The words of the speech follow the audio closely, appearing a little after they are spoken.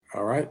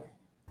All right.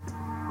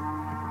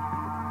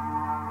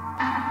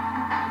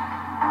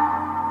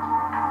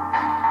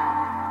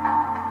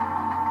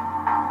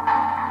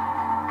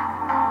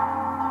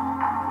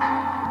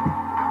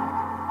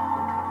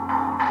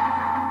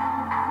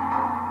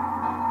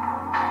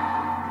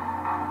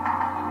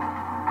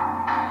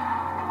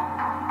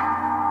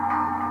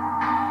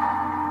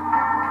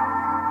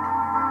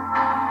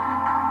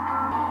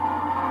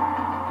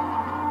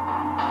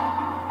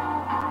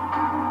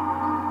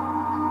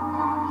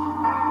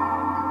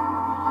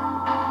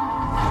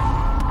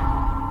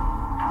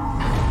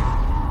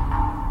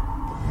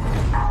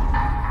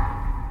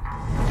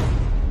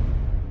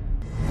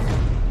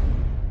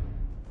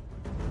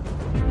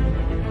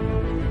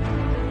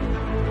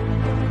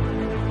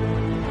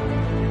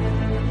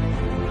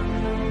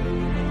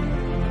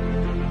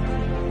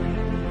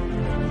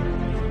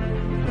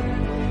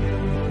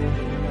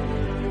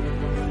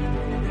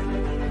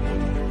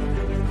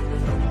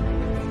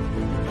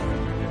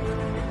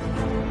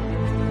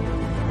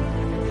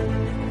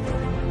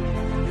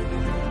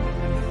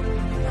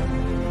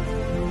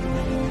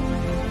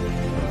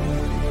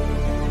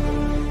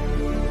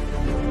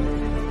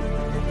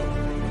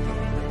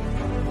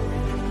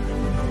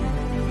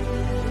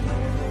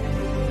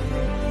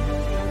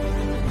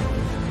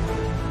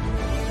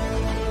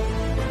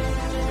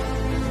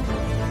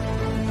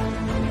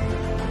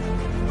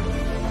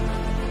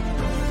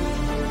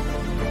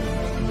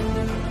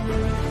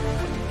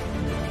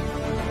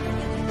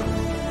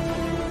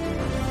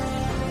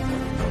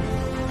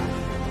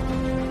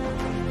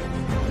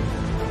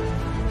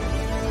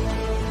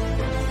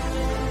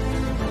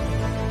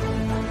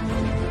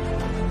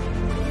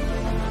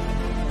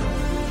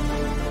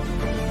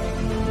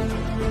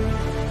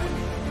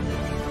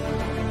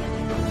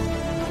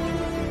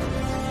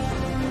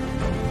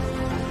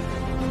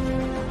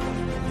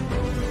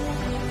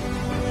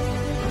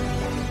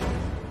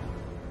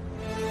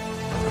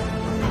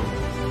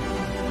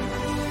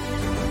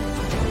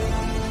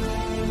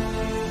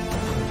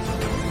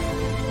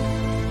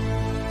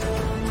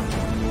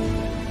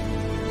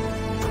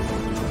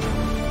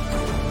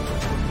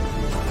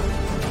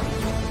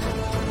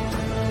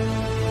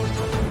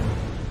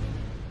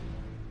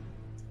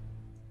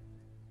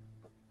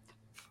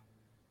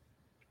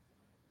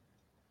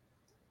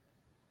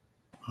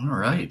 All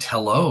right.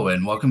 Hello,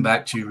 and welcome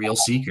back to Real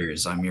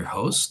Seekers. I'm your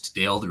host,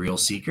 Dale, the Real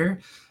Seeker.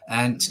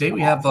 And today we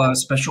have a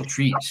special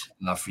treat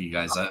for you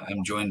guys.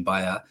 I'm joined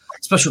by a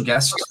special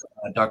guest,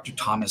 Dr.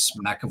 Thomas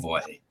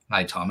McAvoy.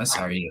 Hi, Thomas.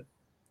 How are you?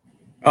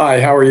 Hi,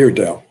 how are you,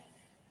 Dale?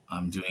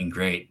 I'm doing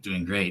great.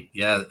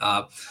 Yeah.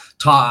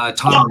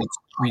 Tom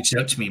reached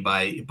out to me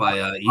by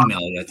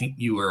email. I think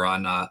you were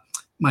on our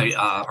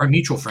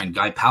mutual friend,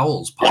 Guy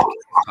Powell's podcast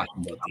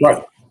talking about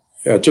Right.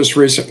 Yeah, just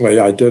recently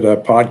I did a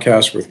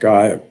podcast with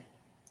Guy.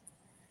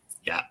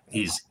 Yeah,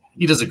 he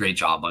does a great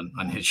job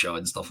on his show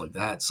and stuff like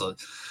that. So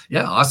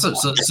yeah, awesome.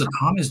 So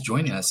Tom is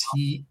joining us.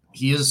 He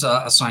is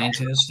a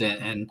scientist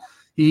and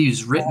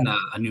he's written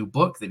a new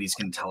book that he's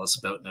going to tell us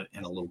about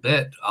in a little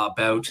bit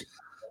about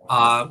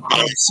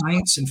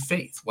science and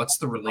faith. What's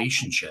the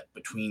relationship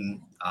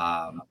between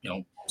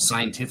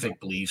scientific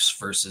beliefs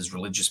versus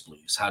religious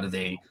beliefs? How do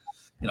they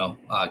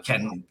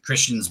can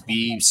Christians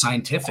be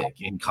scientific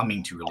in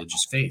coming to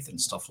religious faith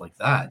and stuff like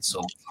that?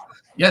 So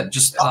yeah,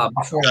 just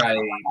before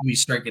we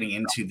start getting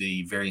into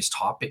the various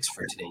topics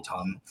for today,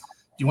 Tom, do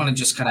you want to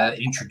just kind of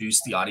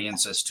introduce the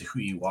audience as to who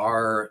you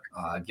are,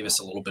 give us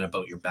a little bit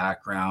about your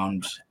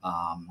background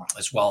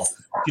as well, if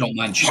you don't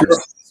mind sharing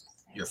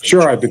your faith?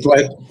 Sure, I'd be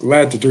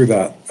glad to do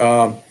that.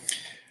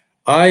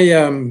 I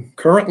am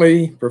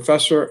currently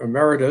Professor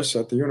Emeritus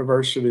at the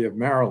University of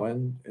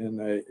Maryland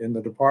in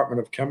the Department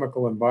of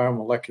Chemical and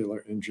Biomolecular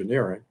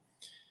Engineering.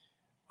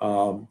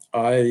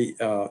 I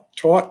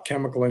taught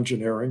chemical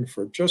engineering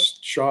for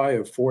just shy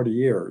of 40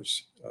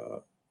 years.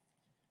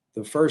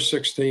 The first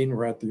 16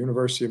 were at the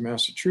University of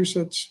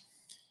Massachusetts,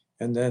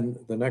 and then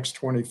the next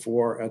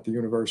 24 at the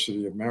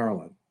University of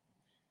Maryland.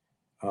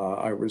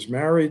 I was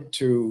married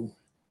to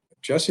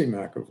Jessie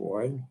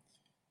McAvoy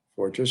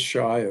for just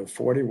shy of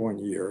 41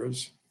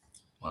 years.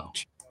 Wow.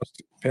 She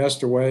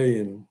passed away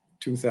in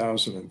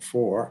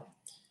 2004.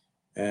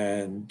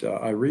 And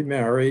I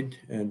remarried,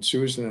 and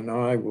Susan and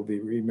I will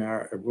be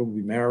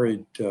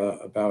married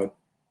about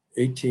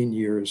 18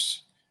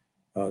 years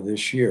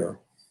this year.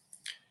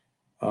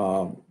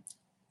 I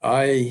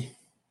went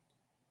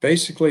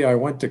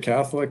to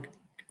Catholic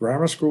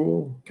grammar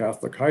school,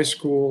 Catholic high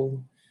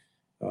school.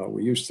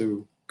 We used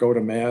to go to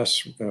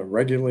Mass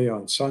regularly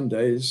on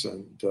Sundays.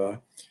 And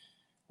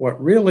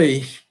what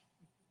really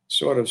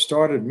sort of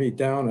started me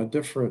down a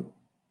different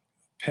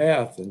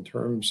path in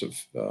terms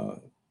of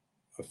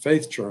a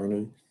faith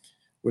journey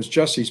was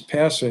Jessie's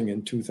passing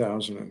in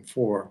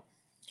 2004.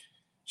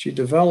 She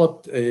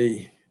developed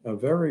a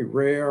very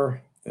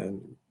rare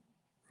and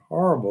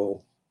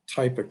horrible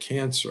type of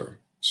cancer,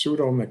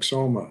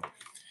 pseudomyxoma.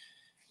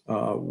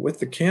 With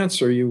the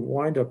cancer, you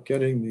wind up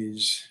getting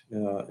these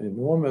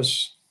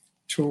enormous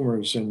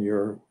tumors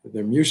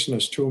they're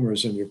mucinous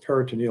tumors in your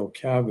peritoneal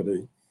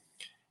cavity,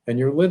 and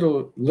you're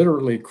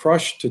literally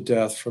crushed to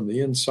death from the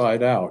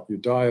inside out. You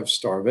die of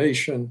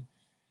starvation.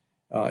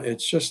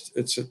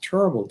 It's a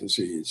terrible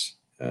disease.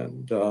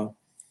 And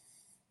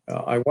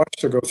I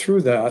watched her go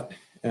through that,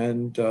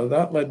 and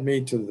that led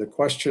me to the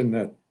question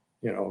that,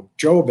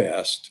 Job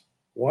asked,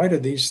 why do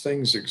these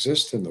things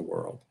exist in the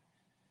world?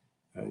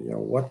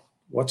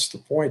 What's the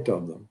point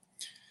of them?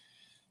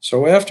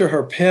 So after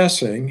her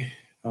passing,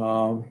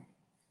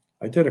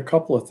 I did a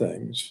couple of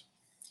things.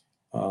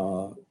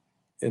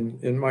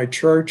 In my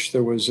church,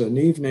 there was an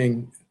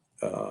evening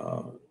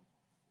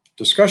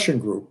discussion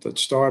group that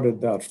started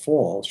that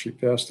fall. She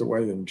passed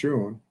away in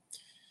June.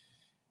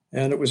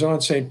 And it was on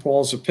St.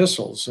 Paul's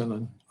epistles.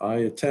 And I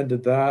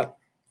attended that,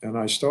 and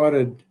I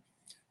started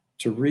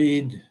to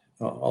read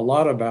a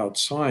lot about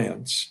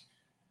science.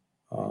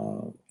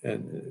 And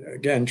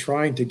again,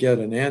 trying to get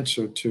an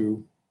answer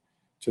to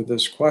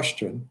this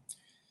question.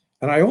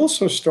 And I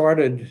also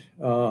started,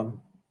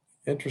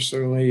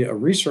 interestingly, a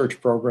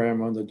research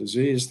program on the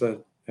disease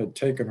that had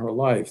taken her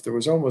life. There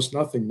was almost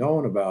nothing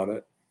known about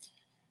it.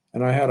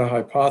 And I had a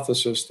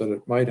hypothesis that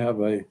it might have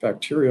a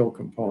bacterial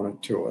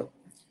component to it.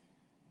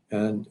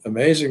 And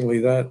amazingly,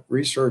 that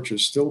research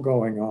is still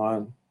going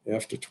on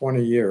after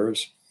 20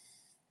 years.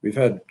 We've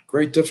had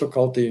great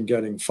difficulty in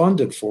getting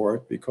funded for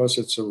it because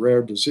it's a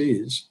rare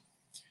disease.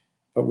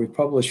 But we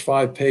published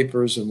 5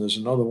 papers, and there's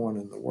another one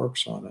in the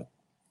works on it.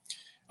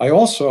 I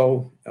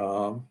also,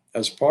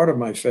 as part of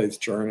my faith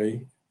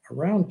journey,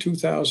 around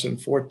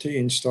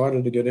 2014,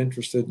 started to get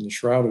interested in the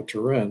Shroud of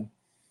Turin.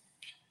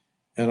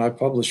 And I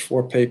published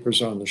 4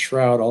 papers on the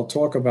Shroud. I'll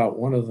talk about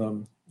one of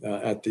them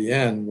at the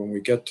end when we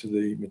get to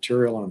the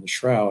material on the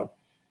Shroud.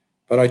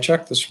 But I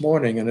checked this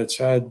morning, and it's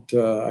had,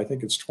 I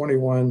think it's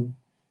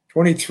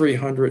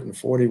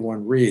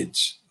 2,341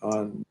 reads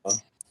on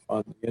the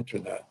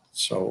internet.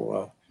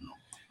 So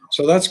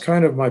that's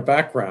kind of my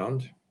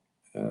background,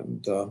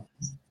 and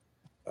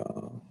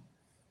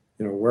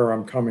where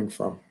I'm coming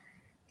from.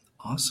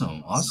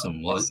 Awesome.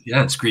 Well,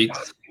 yeah, it's great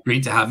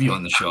to have you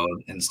on the show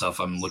and stuff.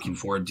 I'm looking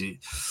forward to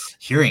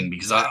hearing,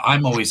 because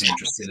I'm always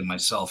interested in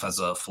myself as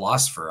a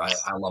philosopher.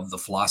 I love the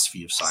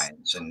philosophy of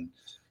science, and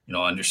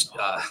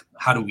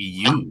how do we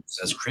use,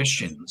 as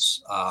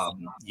Christians,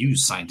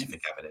 use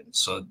scientific evidence.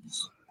 So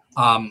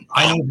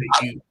I know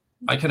that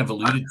I kind of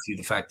alluded to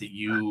the fact that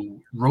you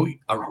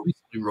recently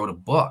wrote a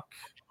book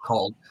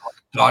called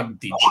God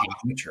the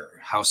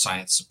Geometer, How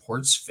Science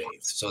Supports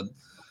Faith. So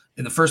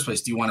in the first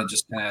place, do you want to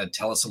just kind of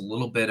tell us a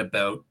little bit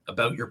about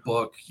your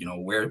book,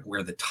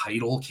 where the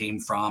title came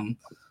from,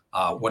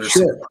 what are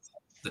some of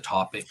the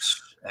topics,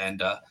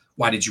 and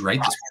why did you write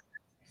this book?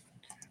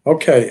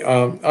 Okay,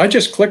 I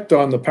just clicked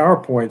on the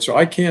PowerPoint, so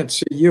I can't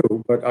see you,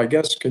 but I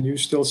guess, can you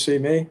still see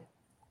me?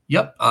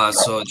 Yep.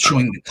 So it's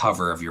showing the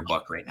cover of your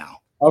book right now.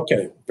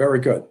 Okay, very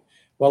good.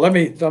 Well, let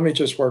me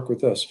just work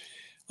with this.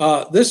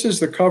 This is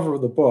the cover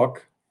of the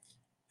book,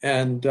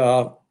 and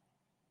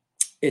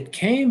it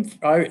came.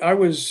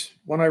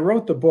 When I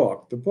wrote the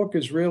book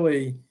is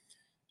really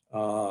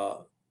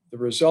the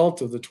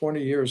result of the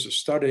 20 years of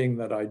studying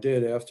that I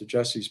did after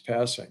Jesse's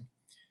passing,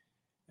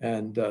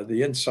 and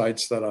the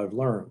insights that I've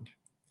learned.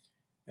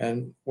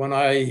 And when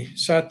I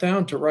sat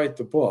down to write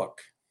the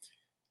book,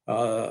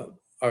 I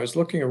was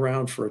looking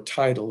around for a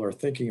title, or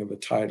thinking of a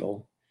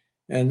title.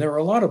 And there are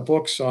a lot of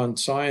books on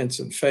science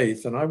and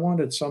faith, and I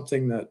wanted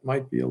something that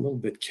might be a little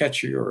bit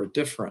catchier or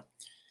different.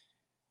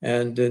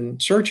 And in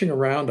searching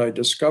around, I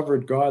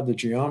discovered God the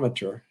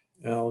Geometer.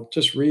 And I'll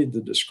just read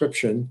the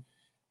description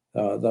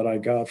that I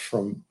got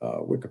from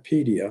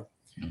Wikipedia.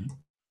 Mm-hmm.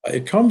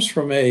 It comes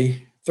from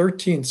a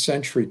 13th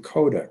century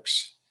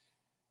codex.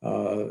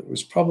 It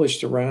was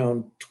published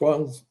around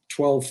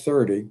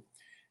 1230.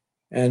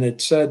 And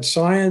it said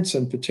science,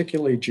 and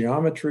particularly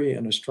geometry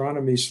and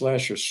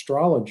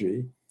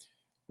astronomy/astrology,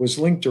 was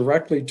linked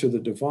directly to the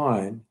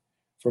divine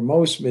for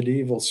most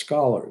medieval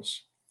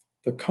scholars.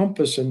 The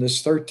compass in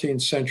this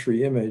 13th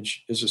century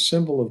image is a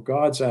symbol of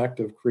God's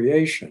act of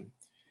creation.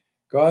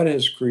 God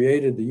has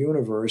created the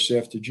universe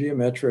after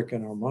geometric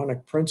and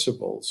harmonic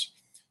principles.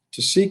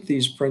 To seek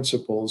these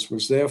principles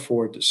was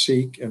therefore to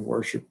seek and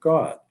worship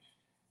God.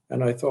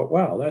 And I thought,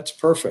 wow, that's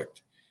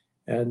perfect.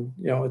 And,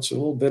 it's a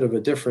little bit of a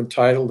different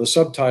title. The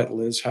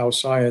subtitle is How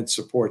Science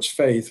Supports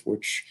Faith,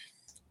 which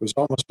was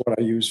almost what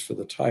I used for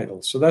the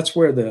title. So that's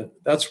where the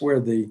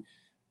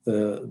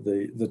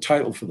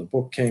title for the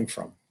book came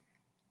from.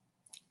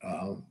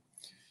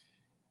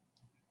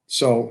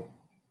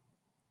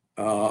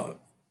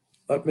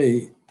 Let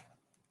me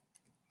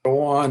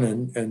go on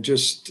and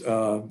just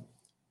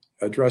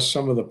address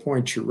some of the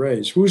points you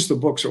raised. Who's the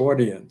book's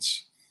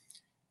audience,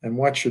 and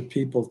what should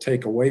people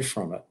take away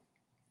from it?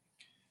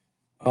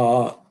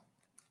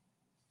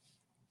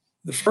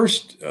 The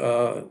first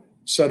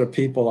set of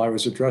people I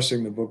was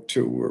addressing the book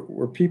to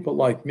were people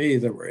like me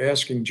that were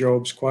asking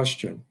Job's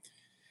question.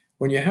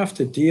 When you have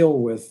to deal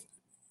with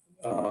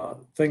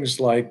things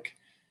like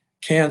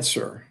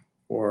cancer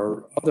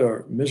or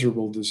other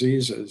miserable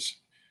diseases,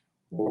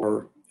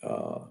 or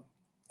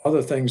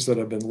other things that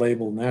have been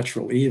labeled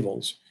natural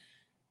evils,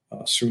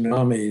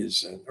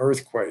 tsunamis and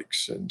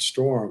earthquakes and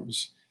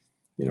storms.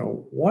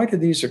 Why do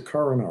these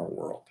occur in our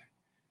world?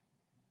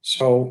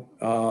 So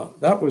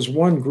that was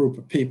one group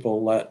of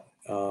people that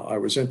I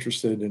was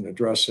interested in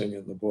addressing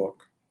in the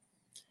book.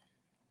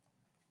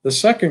 The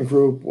second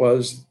group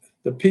was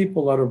the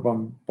people that are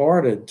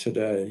bombarded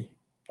today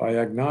by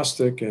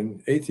agnostic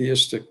and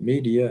atheistic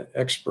media,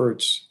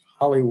 experts,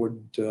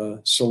 Hollywood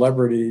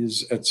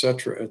celebrities, et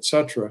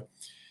cetera,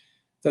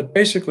 that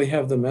basically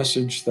have the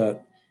message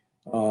that,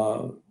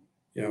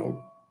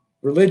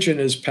 religion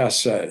is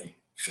passé,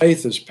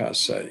 faith is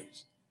passé,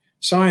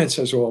 science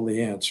has all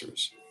the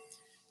answers.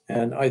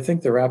 And I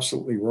think they're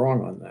absolutely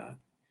wrong on that.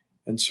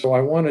 And so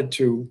I wanted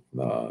to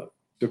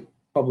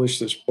publish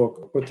this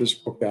book, put this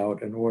book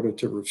out in order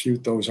to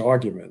refute those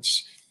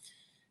arguments.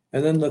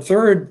 And then the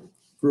third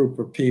group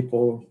of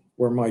people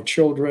were my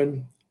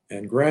children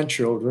and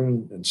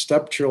grandchildren and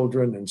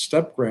stepchildren and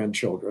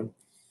step-grandchildren,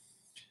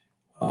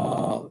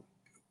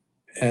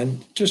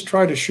 and just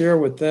try to share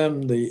with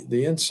them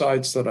the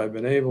insights that I've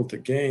been able to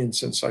gain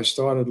since I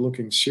started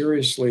looking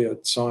seriously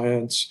at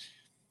science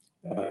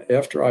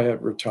after I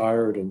had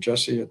retired and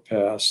Jesse had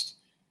passed,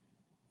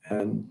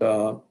 and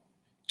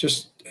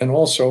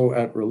also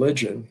at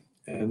religion,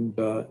 and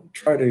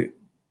try to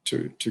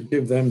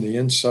give them the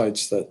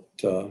insights that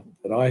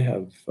I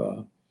have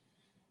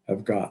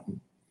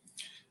gotten.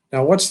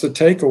 Now, what's the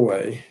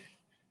takeaway?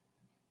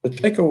 The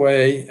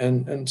takeaway,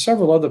 and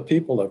several other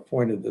people have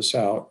pointed this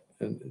out,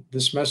 and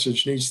this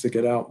message needs to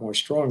get out more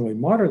strongly.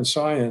 Modern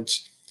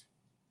science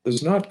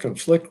does not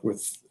conflict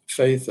with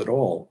faith at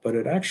all, but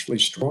it actually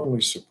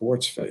strongly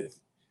supports faith.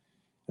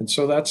 And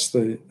so that's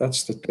the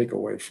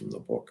takeaway from the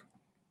book.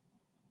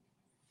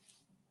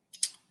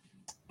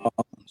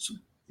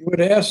 You had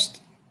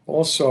asked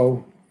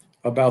also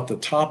about the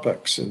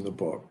topics in the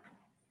book.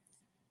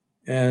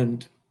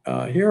 And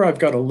here I've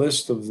got a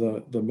list of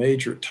the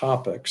major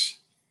topics.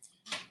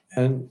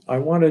 And I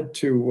wanted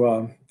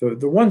to,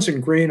 the ones in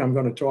green I'm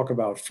going to talk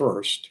about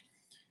first.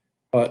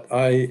 But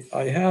I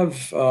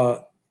have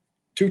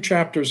 2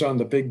 chapters on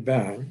the Big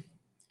Bang.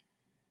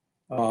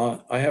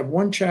 I have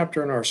 1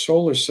 chapter in our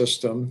solar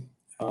system,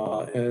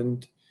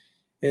 and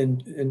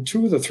in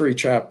 2 of the 3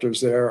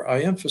 chapters there, I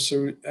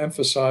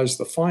emphasize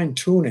the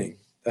fine-tuning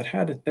that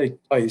had to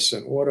take place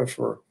in order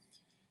for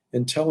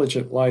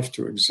intelligent life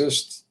to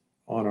exist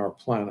on our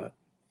planet.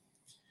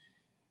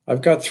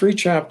 I've got 3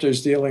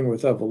 chapters dealing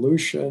with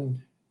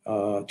evolution,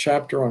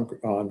 chapter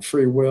on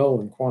free will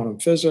and quantum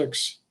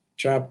physics,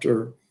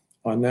 chapter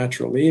on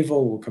natural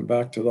evil, we'll come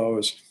back to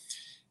those,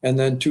 and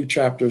then 2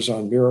 chapters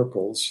on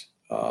miracles,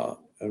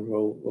 and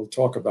we'll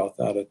talk about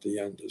that at the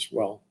end as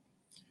well.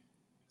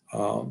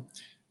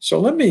 So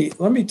let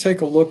me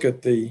take a look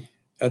at the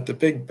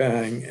Big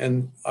Bang,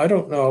 and I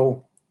don't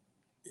know,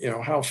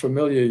 how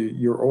familiar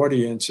your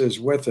audience is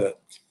with it,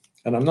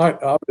 and I'm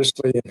not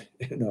obviously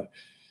in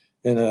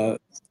a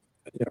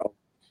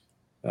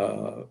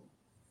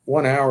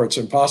 1 hour. It's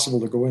impossible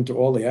to go into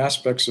all the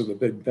aspects of the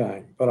Big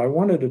Bang, but I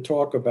wanted to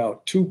talk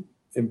about 2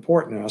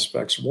 important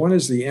aspects. One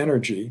is the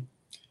energy,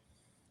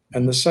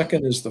 and the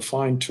second is the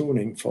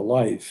fine-tuning for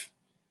life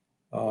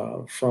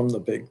from the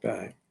Big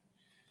Bang.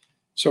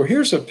 So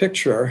here's a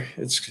picture.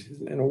 It's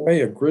in a way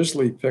a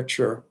grisly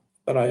picture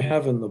that I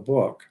have in the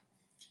book.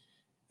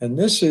 And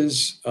this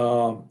is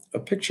a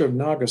picture of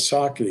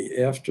Nagasaki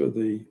after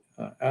the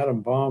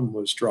atom bomb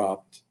was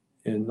dropped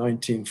in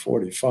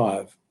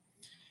 1945.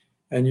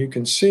 And you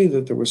can see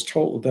that there was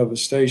total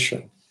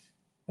devastation.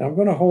 Now I'm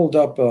going to hold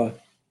up a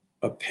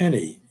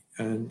penny.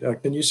 And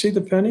can you see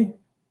the penny?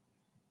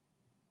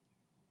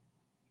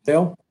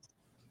 Dale?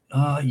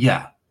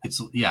 Yeah, it's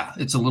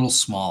a little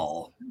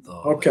small,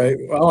 though. Okay,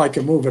 well, I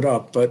can move it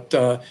up, but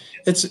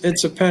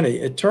it's a penny.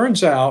 It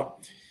turns out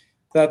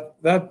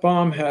that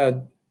bomb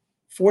had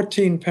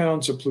 14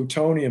 pounds of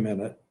plutonium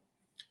in it,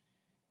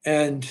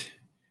 and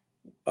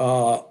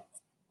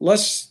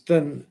less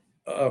than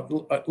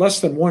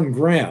 1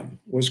 gram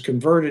was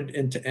converted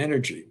into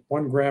energy,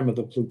 1 gram of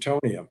the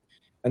plutonium,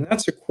 and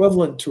that's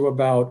equivalent to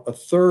about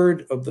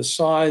 1/3 of the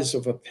size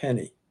of a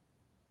penny.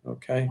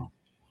 Okay,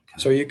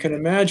 so you can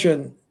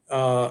imagine,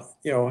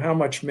 how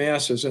much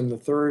mass is in the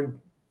 1/3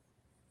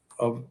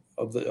 of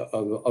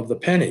the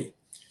penny.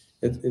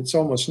 It's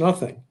almost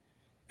nothing,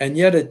 and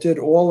yet it did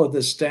all of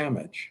this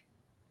damage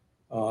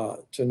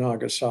to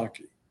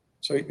Nagasaki.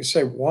 So you can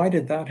say, why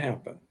did that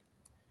happen?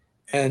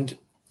 And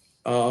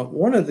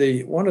one of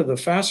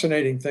the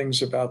fascinating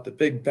things about the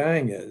Big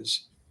Bang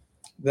is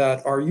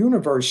that our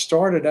universe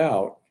started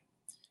out,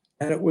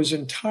 and it was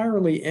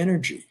entirely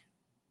energy.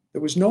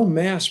 There was no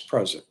mass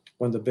present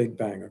when the Big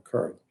Bang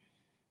occurred.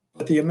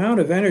 But the amount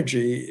of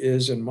energy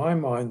is, in my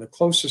mind, the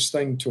closest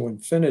thing to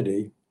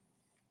infinity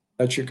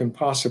that you can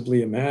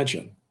possibly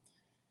imagine.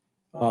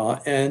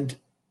 And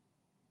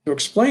to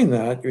explain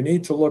that, you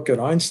need to look at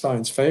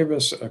Einstein's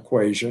famous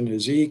equation,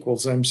 his E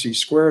equals mc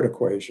squared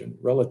equation,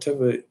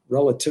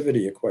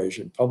 relativity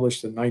equation,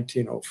 published in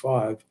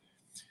 1905.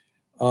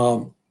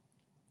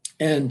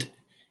 And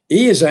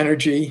E is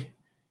energy,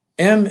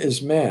 M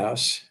is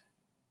mass,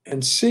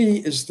 And c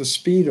is the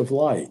speed of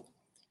light.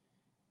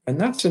 And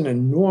that's an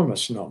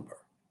enormous number.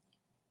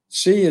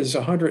 C is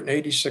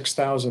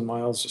 186,000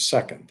 miles a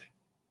second.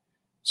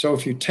 So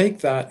if you take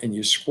that and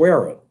you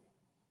square it,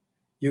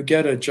 you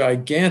get a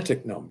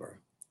gigantic number.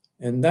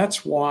 And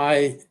that's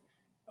why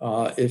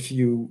if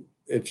you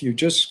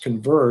just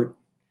convert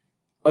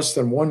less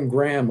than 1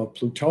 gram of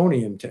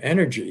plutonium to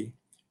energy,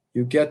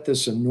 you get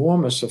this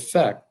enormous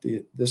effect,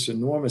 this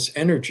enormous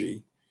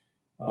energy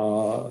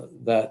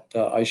that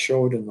I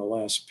showed in the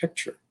last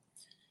picture.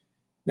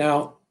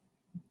 Now,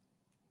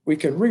 we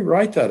can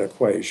rewrite that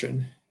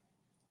equation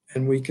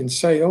and we can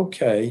say,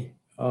 okay,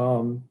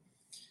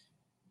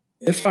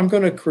 if I'm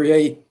going to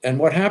create, and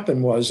what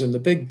happened was in the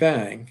Big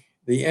Bang,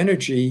 the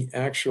energy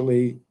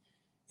actually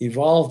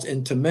evolved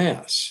into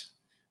mass.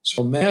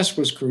 So mass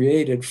was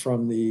created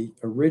from the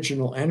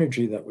original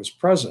energy that was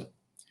present.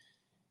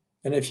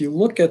 And if you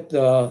look at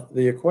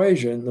the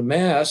equation, the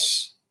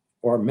mass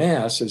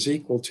is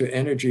equal to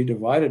energy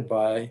divided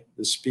by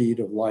the speed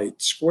of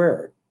light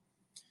squared.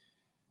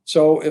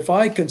 So if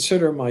I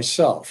consider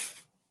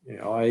myself,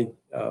 I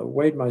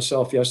weighed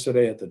myself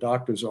yesterday at the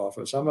doctor's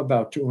office. I'm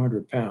about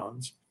 200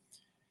 pounds.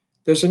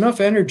 There's enough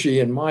energy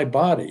in my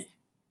body,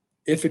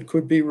 if it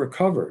could be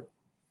recovered,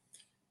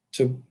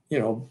 to,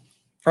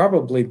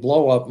 probably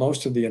blow up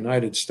most of the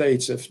United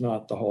States, if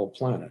not the whole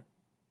planet.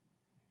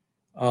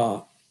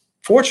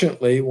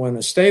 Fortunately, when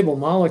a stable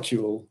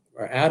molecule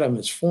or atom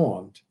is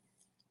formed,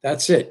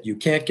 that's it. You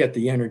can't get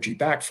the energy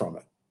back from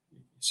it.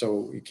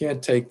 So you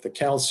can't take the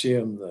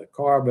calcium, the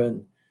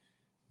carbon,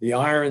 the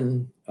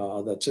iron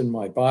that's in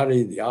my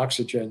body, the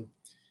oxygen,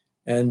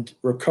 and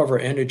recover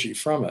energy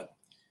from it.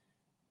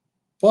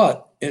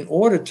 But in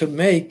order to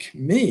make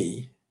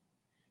me,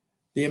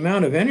 the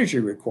amount of energy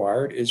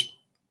required is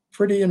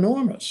pretty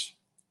enormous.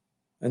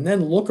 And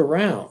then look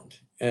around,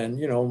 and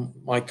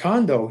my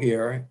condo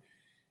here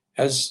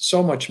has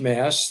so much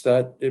mass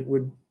that it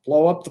would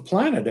blow up the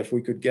planet if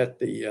we could get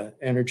the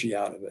energy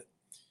out of it.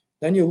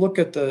 Then you look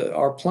at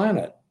our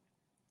planet,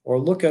 or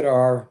look at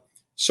our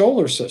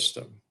solar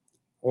system,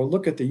 or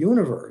look at the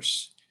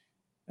universe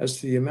as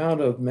to the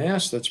amount of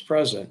mass that's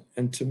present.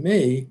 And to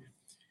me,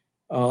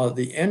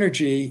 the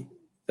energy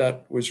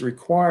that was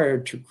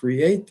required to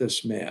create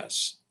this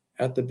mass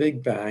at the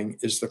Big Bang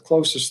is the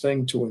closest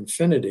thing to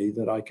infinity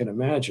that I can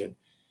imagine.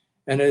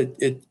 And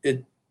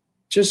it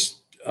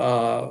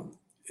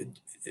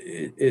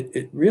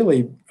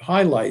really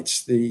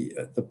highlights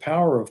the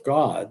power of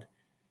God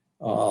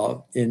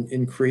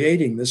in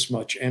creating this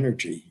much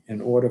energy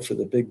in order for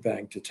the Big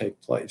Bang to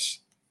take place.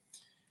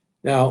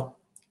 Now,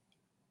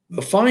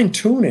 the fine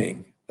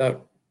tuning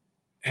that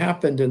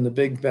happened in the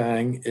Big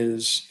Bang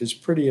is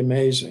pretty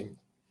amazing.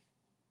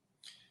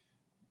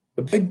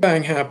 The Big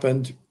Bang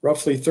happened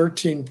roughly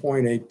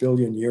 13.8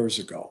 billion years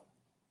ago.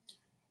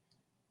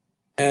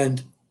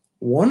 And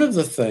one of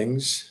the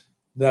things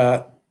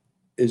that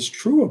is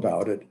true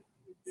about it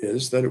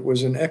is that it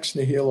was an ex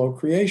nihilo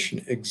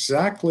creation,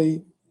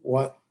 exactly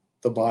what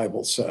the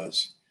Bible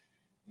says.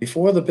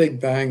 Before the Big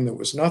Bang, there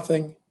was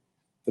nothing.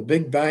 The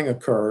Big Bang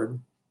occurred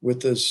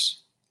with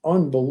this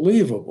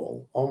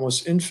unbelievable,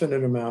 almost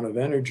infinite amount of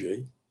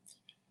energy,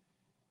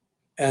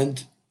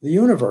 and the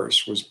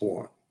universe was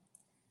born.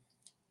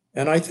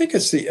 And I think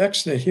it's the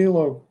ex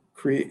nihilo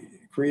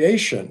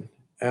creation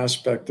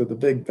aspect of the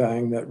Big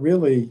Bang that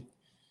really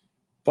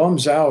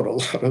bums out a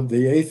lot of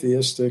the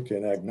atheistic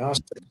and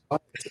agnostic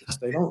scientists.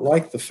 They don't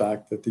like the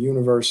fact that the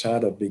universe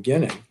had a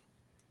beginning.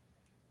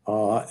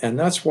 And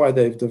that's why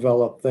they've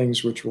developed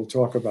things which we'll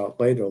talk about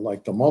later,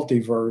 like the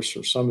multiverse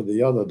or some of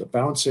the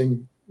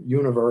bouncing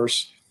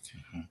universe,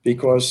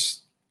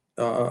 because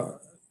the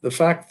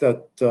fact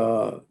that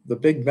the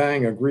Big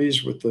Bang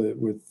agrees with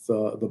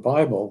the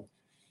Bible,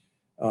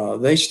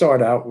 they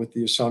start out with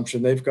the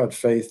assumption they've got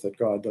faith that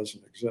God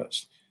doesn't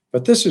exist.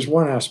 But this is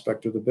one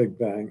aspect of the Big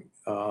Bang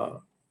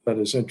that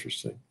is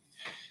interesting.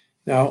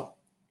 Now,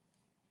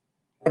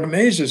 what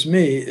amazes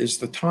me is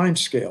the time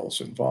scales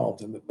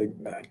involved in the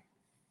Big Bang.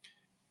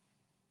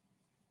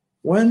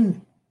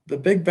 When the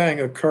Big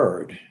Bang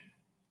occurred,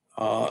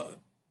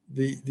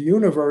 the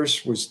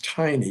universe was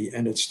tiny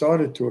and it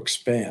started to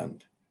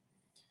expand.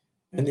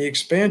 And the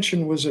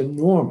expansion was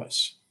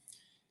enormous.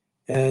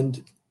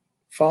 And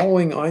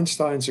following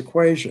Einstein's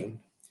equation,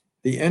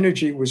 the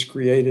energy was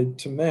created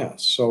to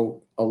mass.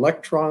 So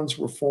electrons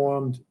were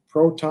formed,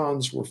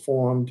 protons were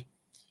formed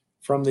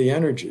from the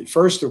energy.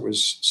 First, it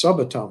was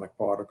subatomic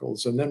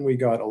particles, and then we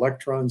got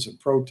electrons and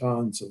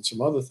protons and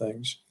some other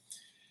things.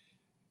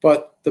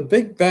 But the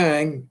Big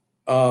Bang,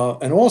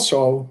 and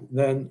also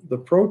then the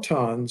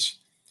protons,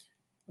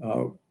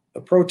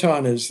 a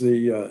proton is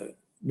the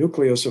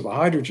nucleus of a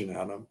hydrogen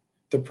atom.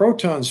 The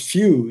protons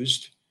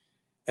fused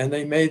and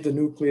they made the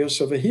nucleus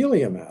of a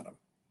helium atom.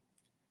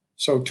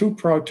 So two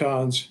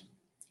protons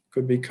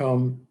could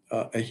become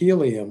a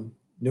helium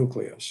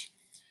nucleus.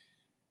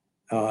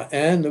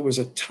 And there was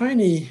a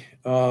tiny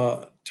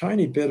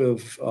bit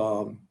of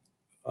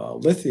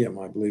lithium,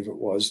 I believe it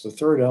was, the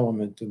third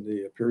element in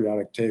the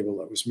periodic table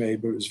that was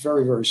made, but it was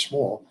very, very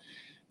small.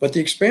 But the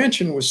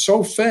expansion was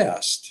so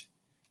fast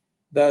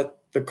that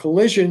the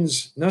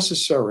collisions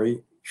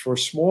necessary for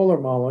smaller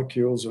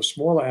molecules or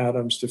smaller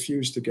atoms to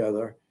fuse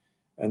together,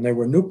 and they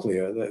were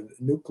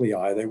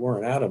nuclei, they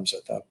weren't atoms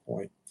at that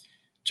point,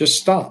 just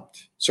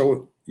stopped.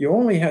 So you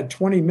only had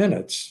 20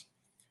 minutes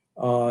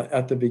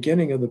at the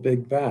beginning of the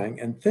Big Bang,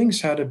 and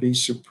things had to be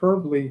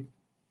superbly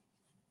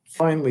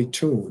finely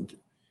tuned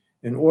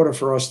in order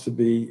for us to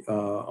be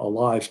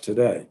alive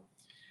today.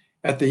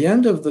 At the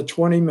end of the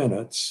 20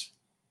 minutes,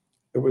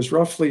 it was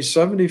roughly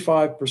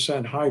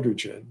 75%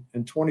 hydrogen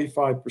and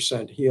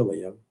 25%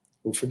 helium.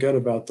 We'll forget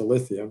about the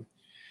lithium.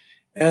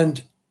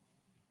 And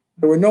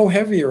there were no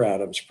heavier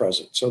atoms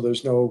present. So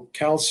there's no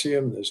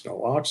calcium, there's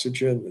no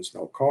oxygen, there's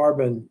no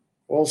carbon,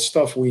 all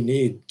stuff we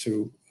need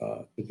to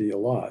be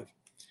alive.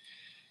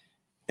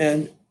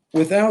 And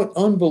without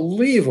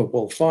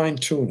unbelievable fine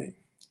tuning,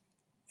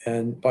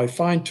 and by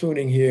fine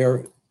tuning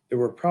here, there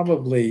were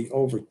probably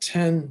over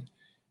 10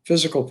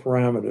 physical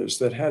parameters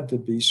that had to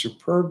be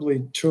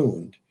superbly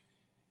tuned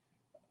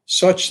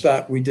such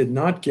that we did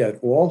not get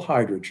all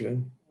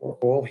hydrogen or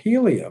all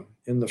helium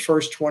in the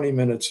first 20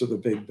 minutes of the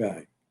Big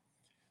Bang.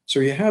 So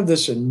you have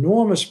this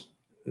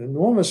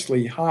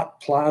enormously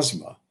hot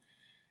plasma,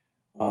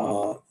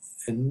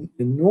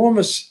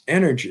 enormous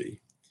energy,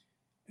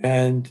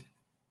 and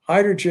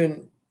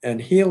hydrogen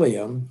and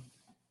helium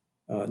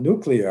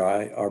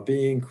nuclei are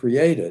being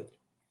created.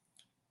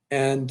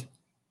 And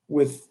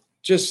with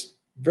just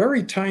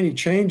very tiny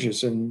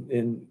changes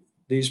in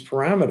these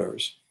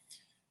parameters,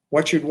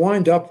 what you'd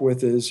wind up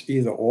with is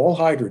either all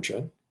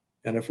hydrogen.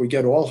 And if we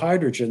get all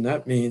hydrogen,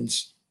 that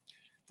means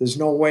there's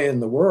no way in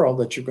the world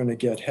that you're going to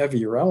get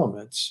heavier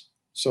elements,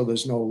 so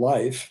there's no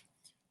life.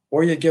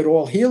 Or you get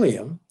all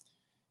helium.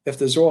 If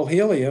there's all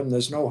helium,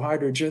 there's no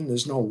hydrogen,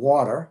 there's no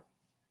water.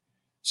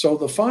 So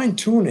the fine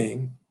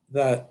tuning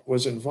that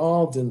was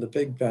involved in the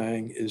Big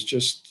Bang is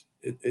just,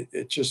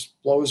 it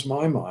just blows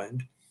my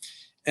mind.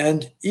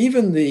 And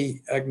even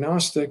the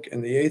agnostic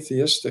and the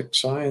atheistic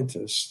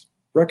scientists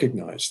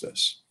recognize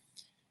this.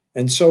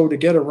 And so to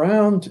get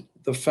around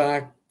the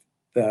fact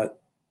that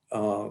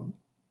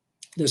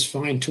this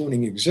fine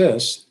tuning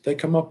exists, they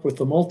come up with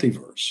the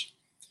multiverse.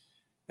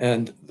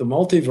 And the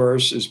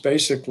multiverse is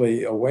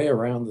basically a way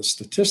around the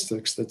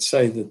statistics that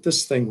say that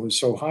this thing was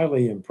so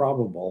highly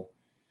improbable.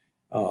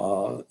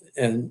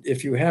 And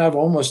if you have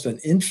almost an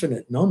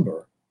infinite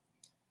number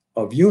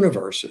of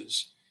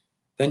universes,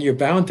 then you're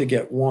bound to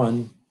get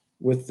one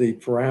with the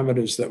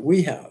parameters that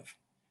we have.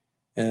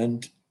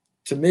 And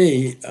to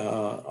me,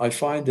 I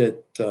find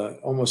it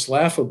almost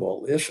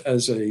laughable if,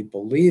 as a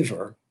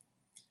believer,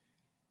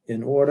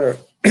 in order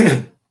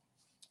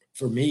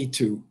for me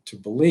to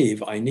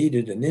believe, I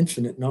needed an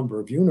infinite number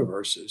of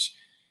universes.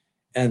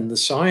 And the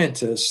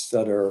scientists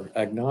that are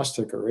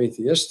agnostic or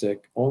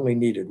atheistic only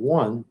needed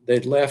one,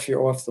 they'd laugh you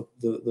off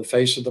the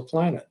face of the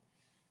planet.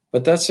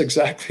 But that's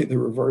exactly the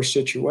reverse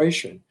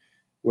situation,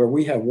 where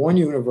we have one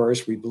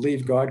universe, we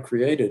believe God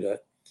created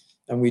it,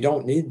 and we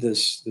don't need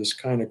this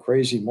kind of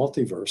crazy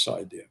multiverse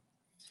idea.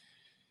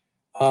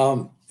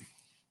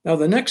 Now,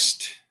 the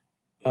next,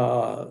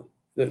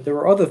 there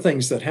were other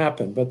things that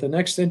happened, but the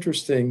next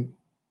interesting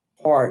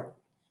part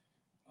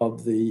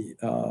of the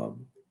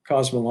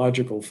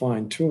cosmological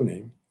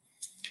fine-tuning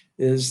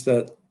is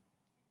that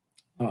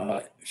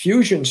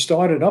fusion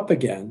started up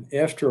again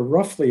after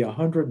roughly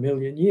 100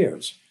 million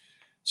years.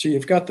 So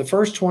you've got the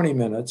first 20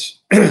 minutes,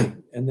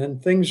 and then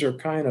things are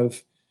kind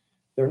of,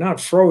 they're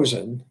not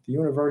frozen. The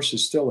universe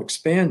is still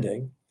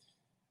expanding,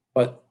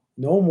 but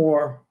no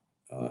more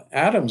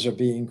atoms are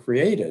being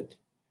created.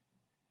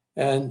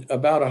 And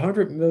about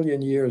 100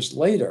 million years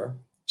later,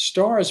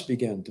 stars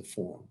began to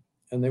form,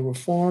 and they were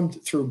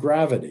formed through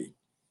gravity.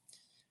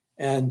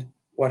 And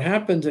what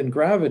happened in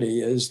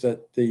gravity is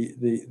that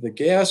the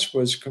gas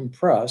was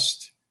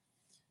compressed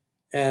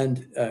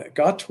and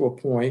got to a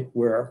point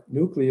where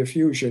nuclear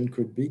fusion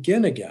could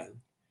begin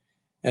again.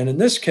 And in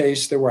this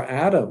case, there were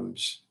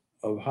atoms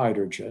of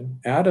hydrogen,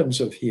 atoms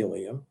of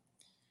helium.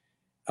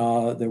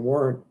 There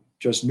weren't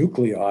just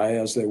nuclei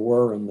as they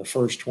were in the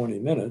first 20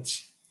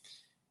 minutes.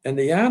 And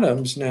the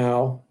atoms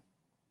now,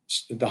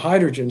 the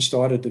hydrogen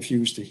started to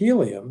fuse to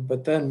helium,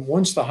 but then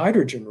once the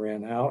hydrogen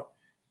ran out,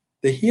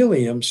 the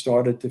helium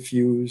started to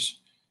fuse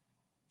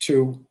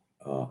to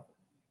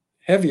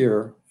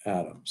heavier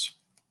atoms.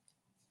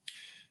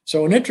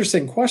 So an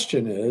interesting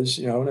question is,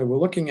 we're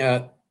looking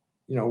at,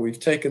 we've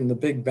taken the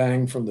Big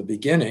Bang from the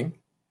beginning.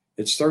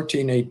 It's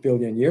 13.8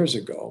 billion years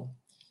ago.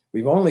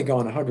 We've only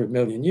gone 100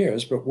 million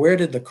years, but where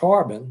did the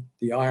carbon,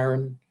 the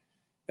iron,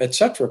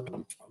 etc.,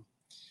 come from?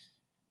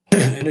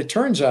 And it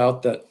turns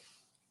out that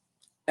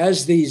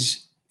as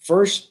these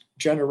first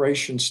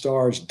generation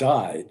stars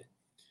died,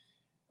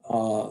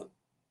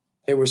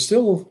 they were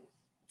still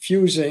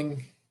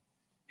fusing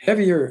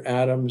heavier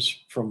atoms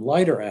from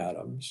lighter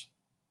atoms.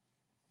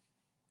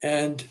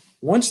 And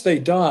once they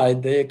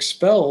died, they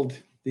expelled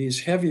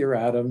these heavier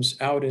atoms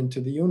out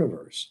into the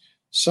universe.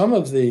 Some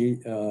of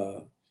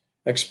the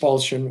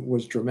expulsion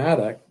was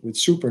dramatic with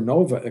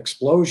supernova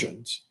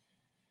explosions.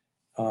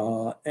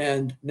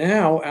 And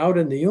now out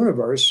in the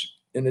universe,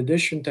 in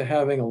addition to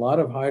having a lot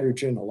of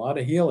hydrogen, a lot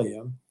of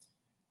helium,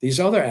 these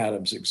other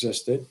atoms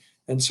existed.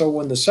 And so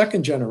when the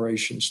second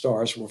generation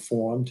stars were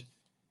formed,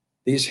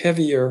 these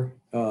heavier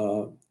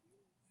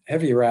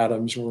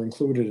atoms were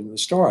included in the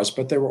stars,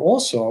 but they were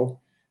also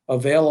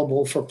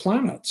available for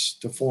planets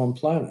to form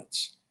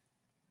planets.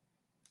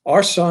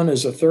 Our sun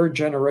is a third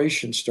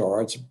generation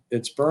star.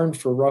 It's burned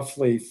for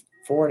roughly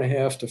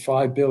 4.5 to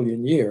 5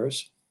 billion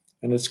years,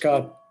 and it's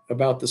got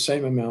about the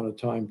same amount of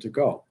time to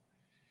go.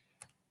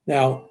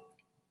 Now,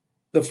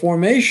 the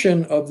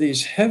formation of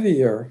these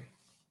heavier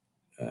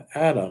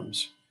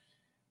atoms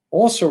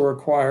also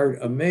required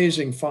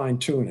amazing fine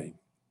tuning.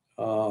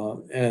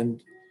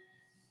 And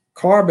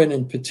carbon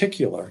in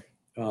particular,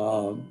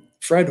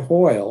 Fred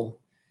Hoyle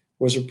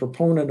was a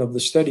proponent of the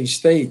steady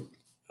state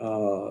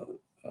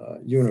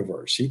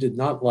universe. He did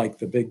not like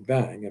the Big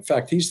Bang. In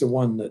fact, he's the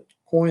one that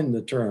coined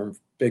the term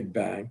Big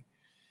Bang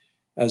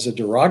as a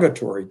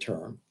derogatory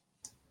term.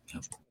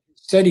 Yep.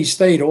 Steady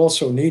state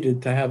also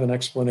needed to have an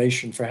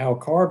explanation for how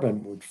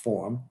carbon would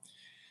form.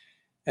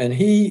 And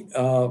he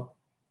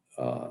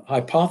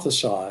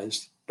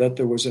hypothesized that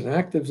there was an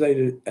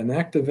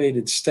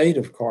activated state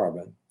of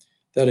carbon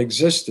that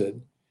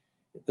existed.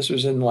 This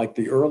was in like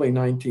the early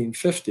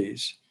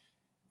 1950s,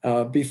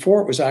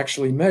 before it was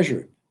actually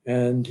measured.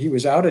 And he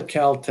was out at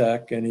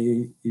Caltech, and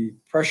he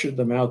pressured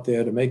them out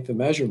there to make the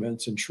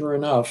measurements. And sure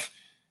enough,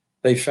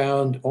 they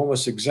found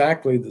almost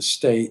exactly the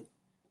state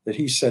that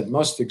he said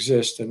must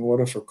exist in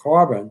order for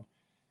carbon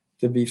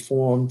to be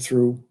formed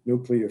through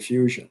nuclear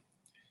fusion.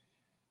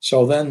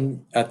 So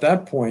then at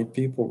that point,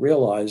 people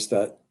realized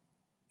that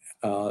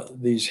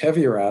these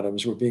heavier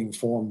atoms were being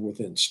formed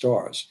within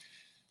stars.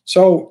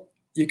 So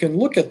you can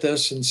look at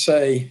this and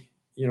say,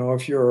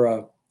 if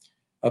you're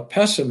a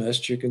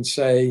pessimist, you can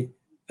say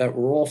that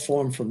we're all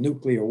formed from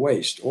nuclear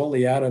waste. All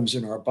the atoms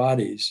in our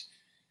bodies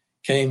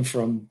came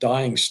from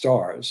dying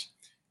stars.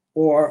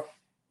 Or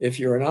if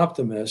you're an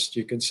optimist,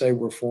 you can say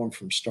we're formed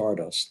from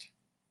stardust.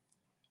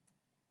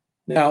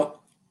 Now,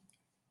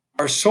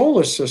 our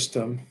solar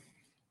system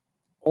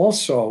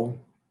also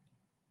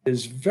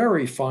is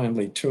very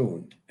finely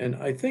tuned. And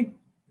I think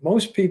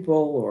most people,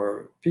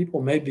 or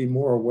people may be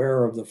more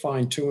aware of the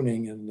fine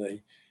tuning in the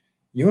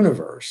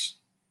universe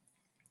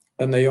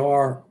than they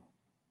are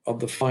of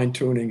the fine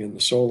tuning in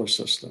the solar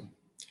system.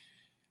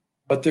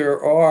 But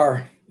there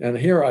are, and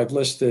here I've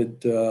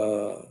listed,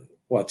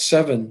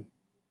 7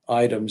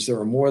 items. There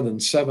are more than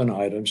 7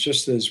 items,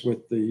 just as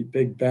with the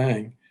Big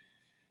Bang.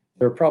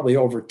 There are probably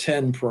over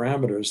 10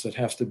 parameters that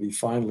have to be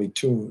finely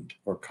tuned,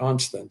 or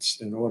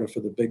constants, in order for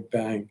the Big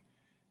Bang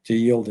to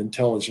yield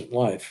intelligent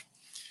life.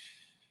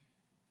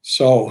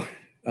 So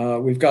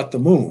we've got the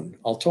moon.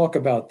 I'll talk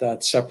about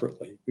that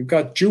separately. We've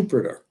got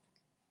Jupiter.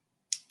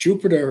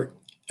 Jupiter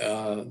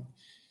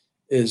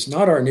is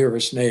not our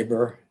nearest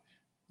neighbor.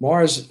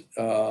 Mars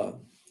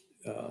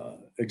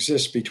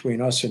exists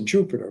between us and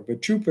Jupiter,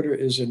 but Jupiter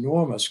is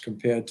enormous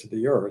compared to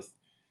the Earth.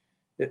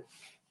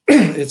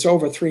 It's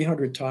over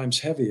 300 times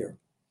heavier.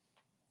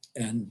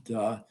 And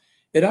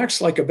it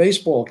acts like a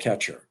baseball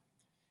catcher.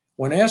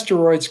 When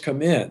asteroids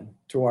come in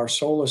to our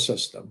solar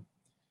system,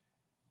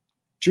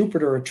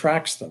 Jupiter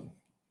attracts them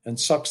and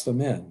sucks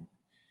them in.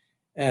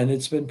 And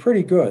it's been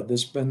pretty good.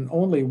 There's been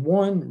only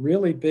one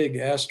really big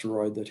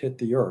asteroid that hit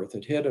the Earth.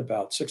 It hit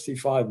about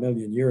 65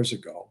 million years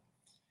ago.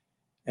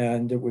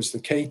 And it was the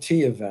KT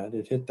event.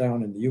 It hit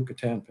down in the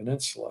Yucatan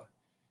Peninsula.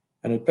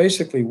 And it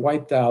basically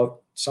wiped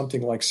out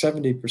something like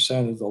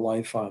 70% of the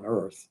life on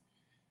Earth.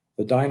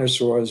 The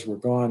dinosaurs were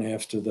gone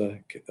after the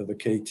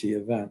KT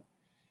event.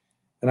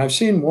 And I've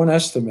seen one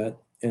estimate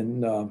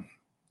that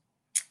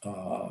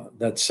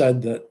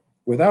said that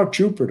without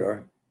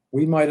Jupiter,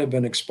 we might have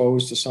been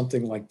exposed to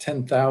something like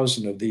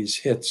 10,000 of these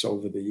hits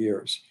over the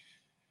years.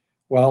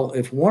 Well,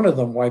 if one of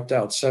them wiped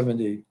out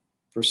 70%,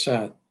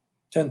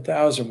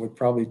 10,000 would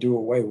probably do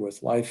away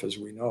with life as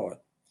we know it.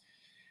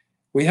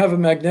 We have a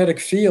magnetic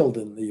field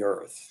in the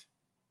Earth,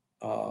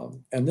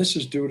 and this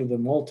is due to the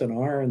molten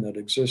iron that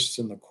exists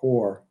in the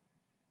core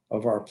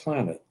of our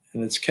planet,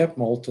 and it's kept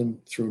molten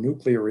through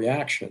nuclear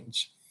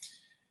reactions.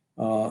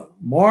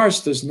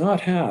 Mars does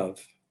not have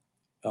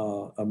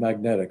a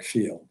magnetic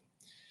field.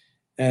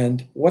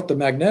 And what the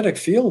magnetic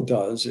field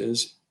does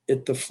is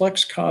it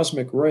deflects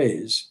cosmic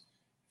rays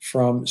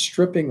from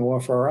stripping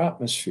off our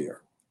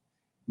atmosphere.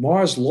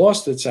 Mars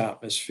lost its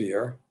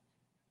atmosphere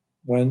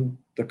when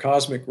the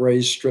cosmic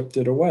rays stripped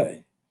it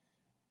away.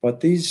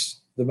 But the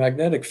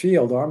magnetic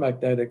field, our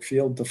magnetic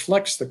field,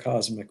 deflects the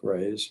cosmic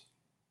rays.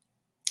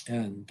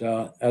 And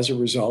as a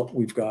result,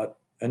 we've got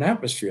an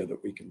atmosphere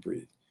that we can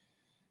breathe.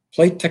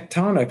 Plate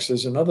tectonics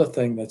is another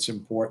thing that's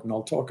important.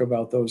 I'll talk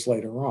about those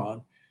later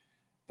on.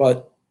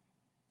 But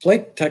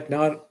plate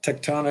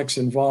tectonics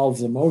involve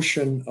the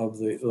motion of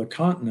the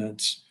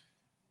continents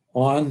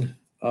on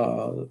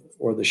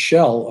or the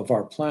shell of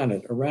our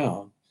planet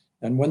around.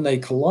 And when they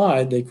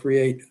collide, they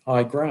create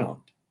high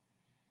ground.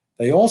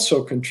 They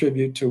also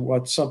contribute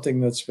to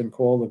something that's been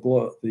called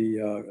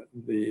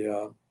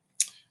the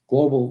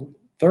global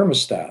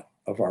thermostat.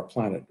 of our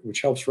planet,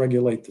 which helps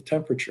regulate the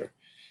temperature.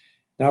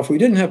 Now, if we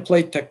didn't have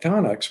plate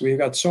tectonics, we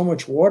got so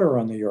much water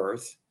on the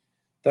Earth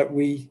that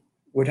we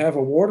would have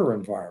a water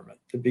environment.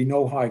 There'd be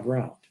no high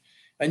ground.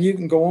 And you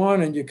can go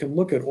on and you can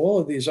look at all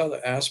of these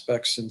other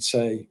aspects and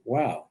say,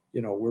 wow,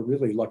 we're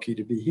really lucky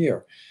to be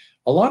here.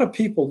 A lot of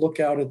people look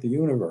out at the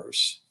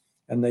universe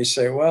and they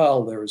say,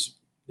 well,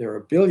 there are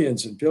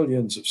billions and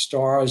billions of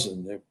stars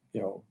and there,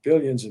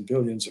 billions and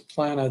billions of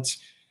planets,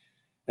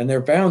 and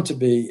they're bound to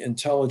be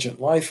intelligent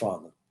life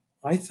on them.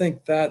 I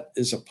think that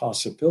is a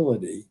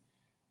possibility,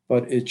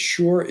 but it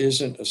sure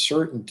isn't a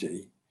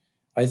certainty.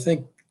 I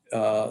think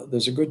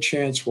there's a good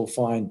chance we'll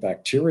find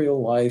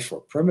bacterial life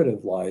or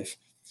primitive life,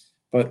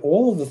 but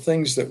all of the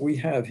things that we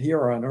have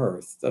here on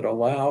Earth that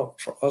allow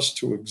for us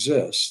to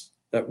exist,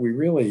 that we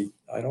really,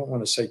 I don't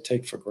want to say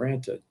take for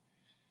granted,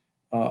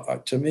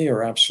 to me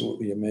are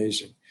absolutely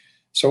amazing.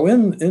 So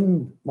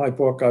in my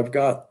book, I've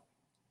got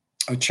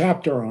a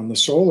chapter on the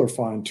solar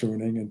fine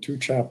tuning and 2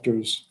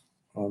 chapters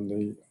on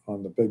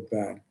the Big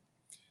Bang.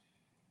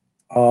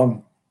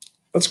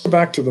 Let's go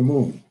back to the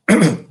moon.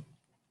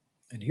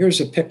 And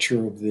here's a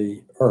picture of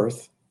the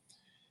Earth.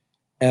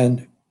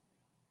 And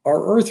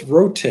our Earth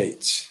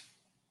rotates.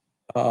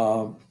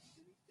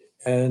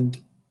 And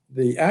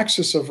the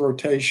axis of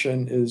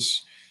rotation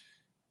is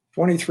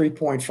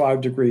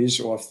 23.5 degrees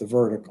off the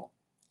vertical.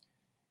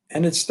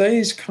 And it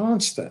stays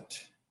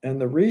constant. And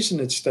the reason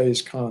it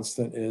stays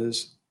constant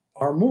is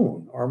our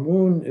moon. Our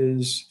moon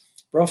is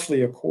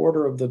roughly a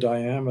quarter of the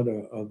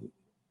diameter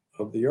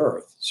of the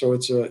Earth. So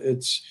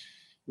it's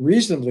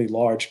reasonably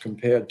large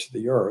compared to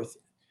the Earth.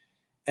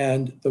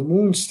 And the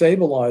moon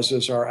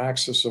stabilizes our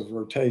axis of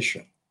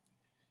rotation.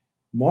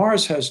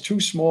 Mars has 2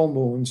 small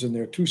moons, and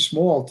they're too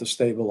small to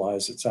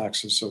stabilize its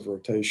axis of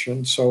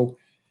rotation. So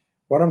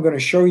what I'm going to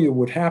show you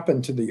would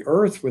happen to the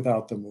Earth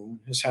without the moon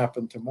has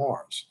happened to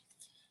Mars.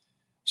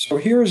 So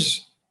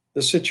here's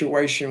the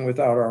situation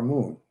without our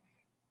moon.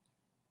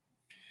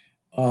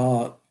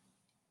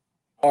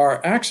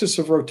 Our axis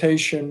of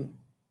rotation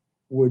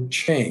would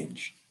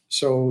change.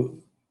 So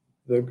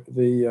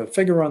the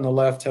figure on the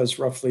left has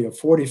roughly a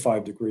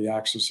 45-degree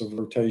axis of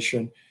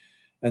rotation,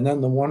 and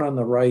then the one on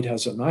the right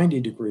has a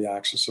 90-degree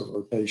axis of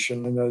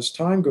rotation. And as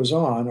time goes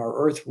on, our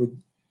Earth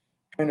would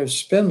kind of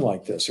spin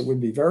like this. It would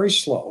be very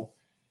slow.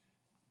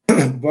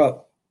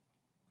 But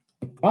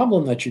the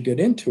problem that you get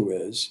into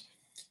is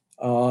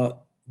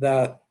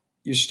that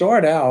you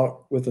start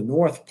out with the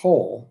North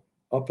Pole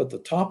up at the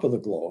top of the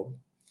globe.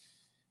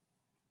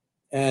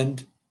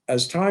 And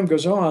as time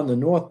goes on, the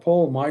North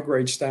Pole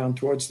migrates down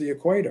towards the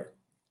equator,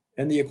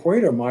 and the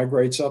equator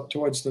migrates up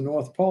towards the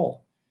North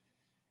Pole.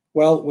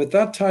 Well, with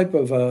that type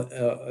of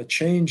a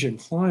change in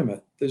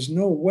climate, there's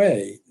no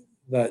way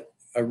that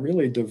a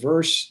really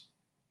diverse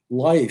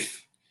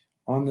life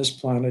on this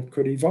planet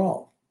could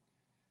evolve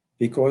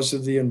because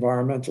of the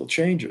environmental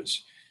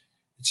changes.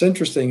 It's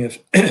interesting,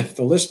 if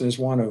the listeners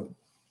want to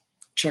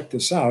check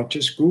this out,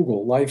 just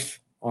Google life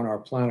on our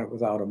planet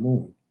without a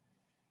moon.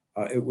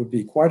 It would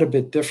be quite a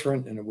bit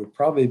different, and it would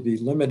probably be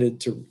limited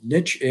to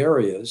niche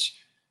areas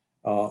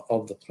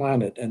of the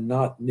planet and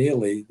not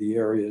nearly the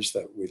areas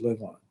that we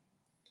live on.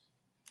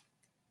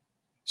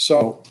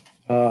 So,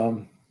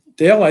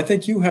 Dale, I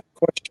think you had a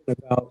question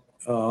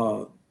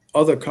about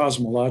other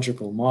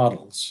cosmological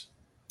models.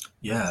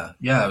 Yeah,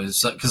 it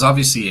was because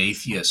obviously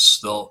atheists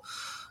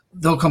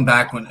they'll come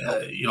back when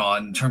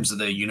in terms of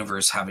the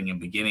universe having a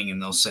beginning, and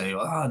they'll say,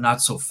 "Oh,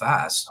 not so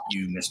fast,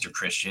 you Mr.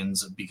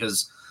 Christians,"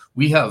 because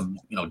we have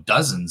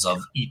dozens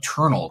of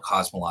eternal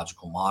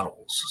cosmological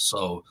models.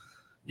 So,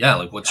 yeah,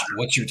 like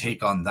what's your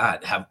take on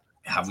that?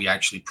 Have we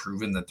actually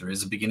proven that there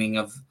is a beginning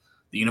of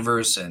the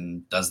universe,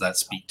 and does that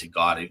speak to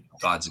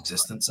God's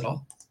existence at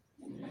all?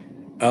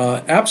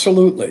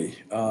 Absolutely.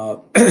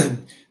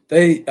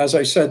 As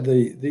I said,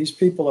 these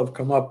people have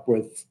come up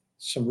with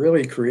some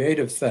really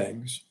creative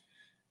things,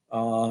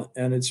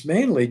 and it's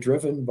mainly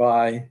driven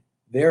by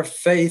their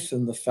faith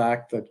in the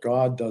fact that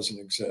God doesn't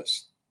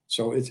exist.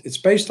 So it's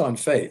based on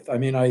faith. I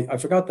mean, I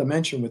forgot to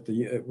mention with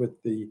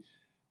the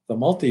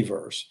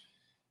multiverse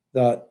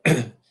that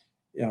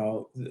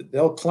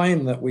they'll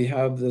claim that we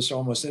have this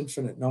almost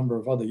infinite number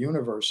of other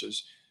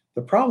universes.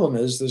 The problem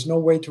is there's no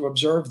way to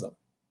observe them.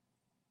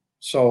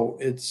 So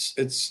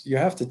it's you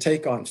have to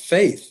take on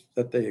faith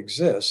that they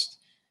exist,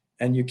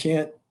 and you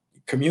can't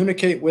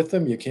communicate with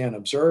them, you can't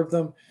observe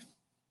them.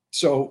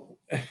 So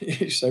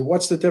you say,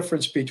 what's the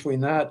difference between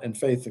that and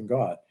faith in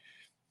God?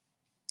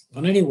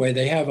 But anyway,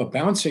 they have a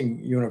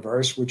bouncing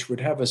universe, which would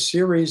have a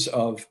series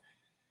of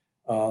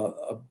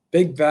a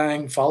big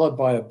bang followed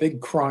by a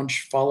big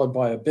crunch, followed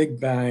by a big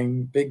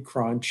bang, big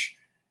crunch,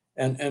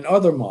 and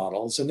other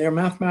models, and they're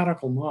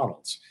mathematical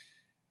models.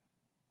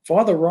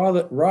 Father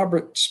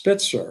Robert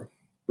Spitzer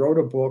wrote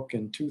a book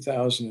in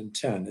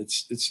 2010.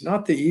 It's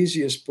not the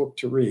easiest book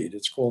to read.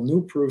 It's called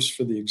New Proofs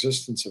for the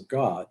Existence of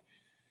God.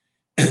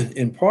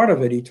 In part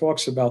of it, he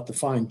talks about the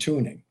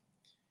fine-tuning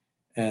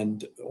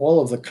and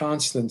all of the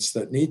constants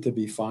that need to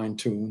be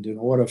fine-tuned in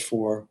order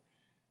for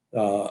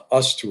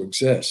us to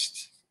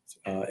exist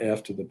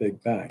after the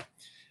Big Bang.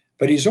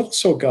 But he's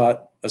also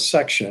got a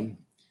section,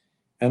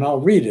 and I'll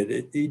read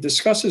it. He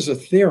discusses a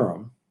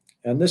theorem,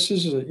 and this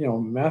is a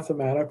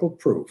mathematical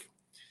proof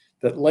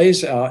that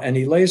lays out, and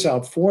he lays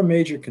out four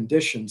major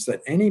conditions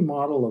that any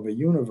model of a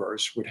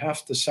universe would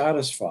have to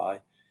satisfy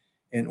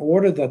in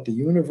order that the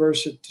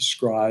universe it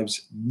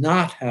describes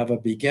not have a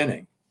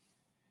beginning.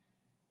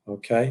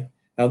 Okay.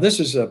 Now,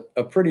 this is a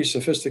pretty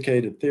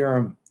sophisticated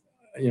theorem,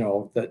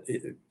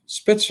 that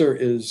Spitzer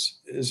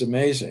is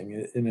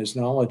amazing in his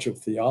knowledge of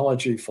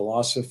theology,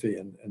 philosophy,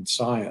 and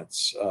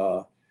science.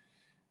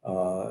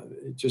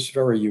 Just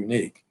very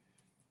unique.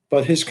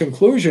 But his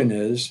conclusion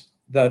is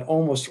that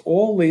almost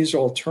all these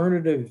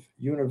alternative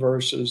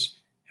universes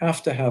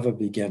have to have a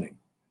beginning,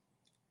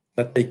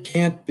 that they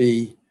can't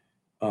be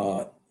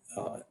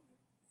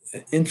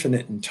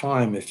infinite in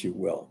time, if you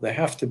will. They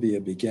have to be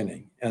a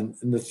beginning. And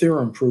the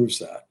theorem proves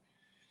that.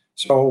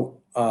 So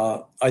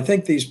I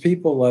think these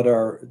people that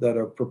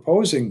are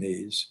proposing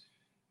these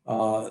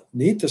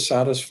need to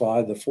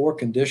satisfy the four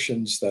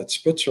conditions that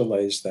Spitzer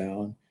lays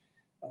down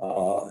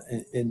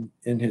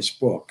in his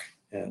book,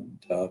 and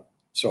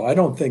so I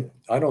don't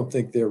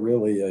think they're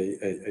really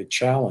a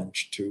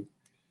challenge to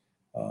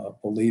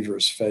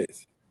believers'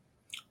 faith.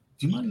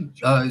 Do you mind?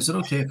 Is it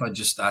okay if I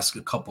just ask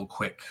a couple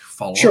quick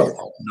follow-ups? Sure.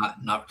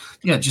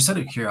 Just out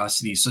of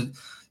curiosity. So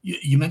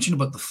you mentioned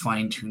about the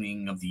fine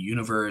tuning of the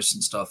universe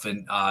and stuff,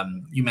 and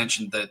you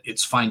mentioned that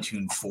it's fine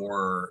tuned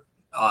for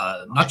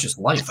not just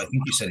life. I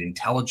think you said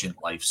intelligent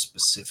life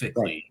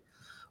specifically.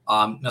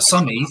 Right. Now,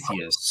 some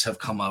atheists have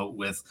come out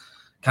with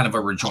kind of a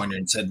rejoinder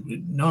and said,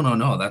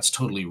 no, that's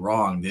totally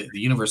wrong. The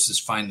universe is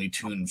finely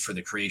tuned for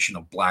the creation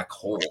of black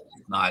holes,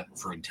 not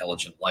for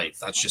intelligent life.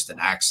 That's just an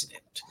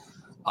accident.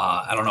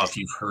 I don't know if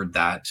you've heard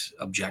that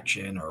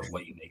objection or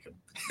what you make of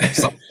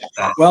something like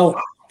that.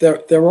 Well,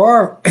 there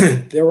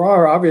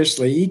are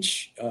obviously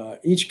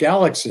each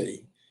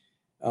galaxy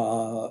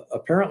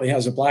apparently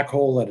has a black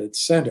hole at its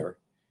center,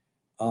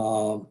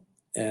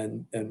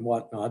 and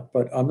whatnot.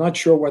 But I'm not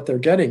sure what they're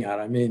getting at.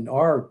 I mean,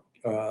 our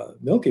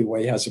Milky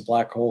Way has a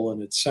black hole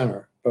in its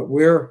center, but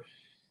we're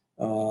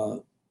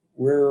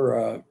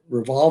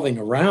revolving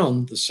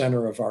around the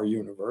center of our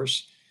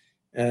universe,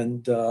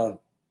 and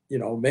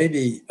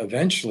maybe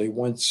eventually,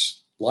 once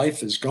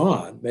life is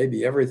gone,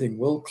 maybe everything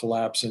will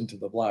collapse into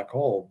the black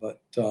hole. But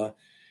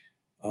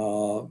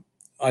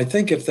I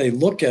think if they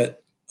look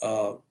at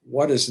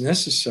what is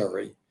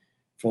necessary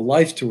for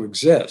life to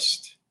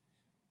exist,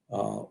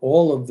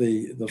 all of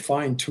the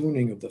fine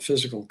tuning of the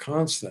physical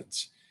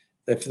constants,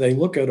 if they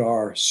look at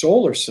our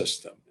solar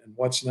system and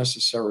what's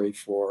necessary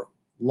for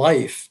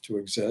life to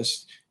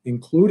exist,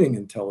 including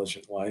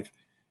intelligent life,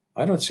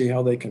 I don't see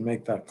how they can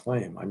make that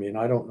claim. I mean,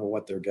 I don't know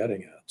what they're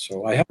getting at.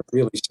 So I haven't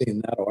really seen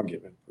that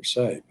argument per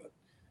se, but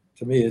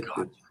to me,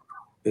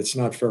 it's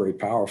not very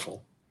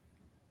powerful.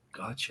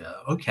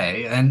 Gotcha.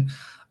 Okay. And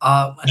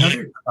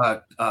another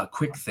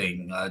quick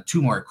thing,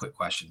 two more quick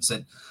questions.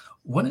 And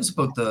one is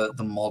about the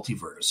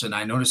multiverse. And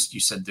I noticed you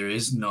said there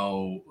is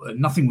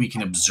nothing we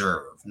can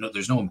observe.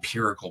 There's no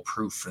empirical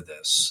proof for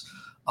this.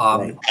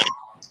 Right.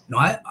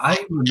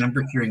 I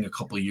remember hearing a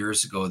couple of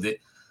years ago that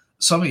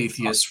some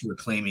atheists were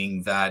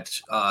claiming that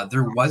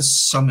there was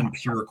some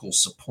empirical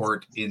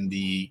support in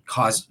the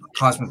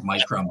cosmic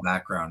microwave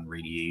background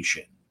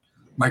radiation,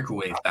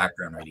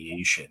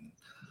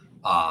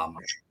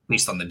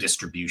 based on the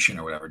distribution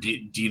or whatever. Do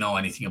you know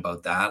anything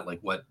about that?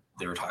 Like what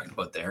they were talking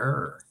about there?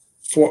 Or?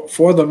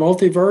 For the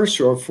multiverse,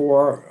 or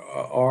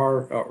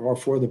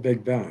for the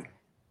Big Bang?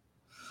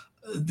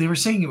 They were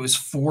saying it was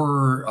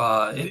for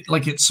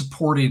it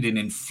supported an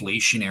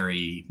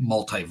inflationary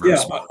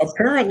multiverse. Yeah,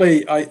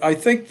 apparently, I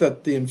think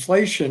that the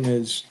inflation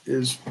is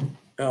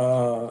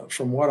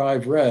from what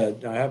I've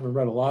read, I haven't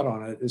read a lot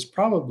on it, is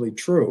probably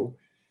true.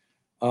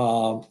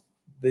 In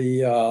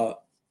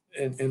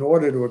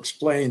order to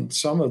explain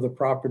some of the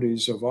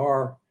properties of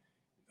our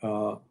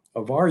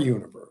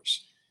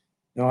universe.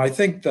 Now, I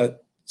think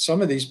that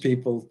some of these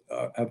people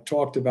have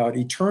talked about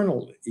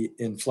eternal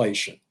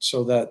inflation,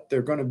 so that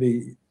they're going to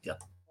be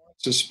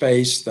to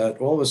space that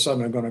all of a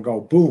sudden are going to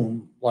go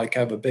boom, like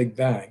have a Big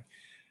Bang.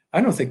 I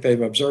don't think they've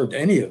observed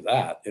any of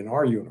that in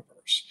our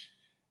universe.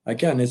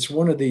 Again, it's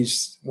one of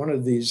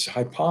these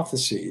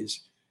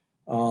hypotheses,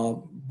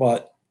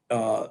 but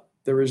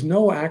there is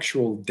no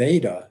actual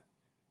data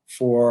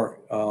for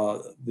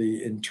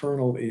the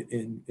internal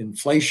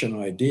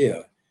inflation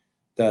idea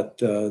that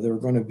there are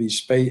going to be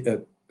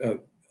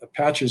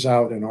patches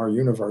out in our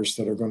universe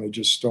that are going to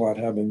just start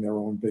having their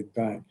own Big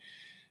Bang.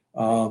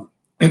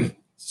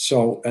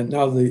 So, and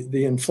now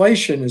the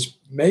inflation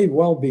may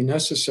well be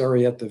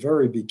necessary at the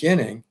very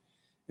beginning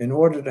in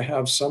order to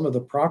have some of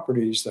the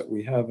properties that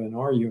we have in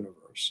our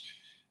universe.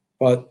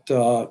 But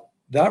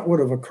that would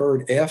have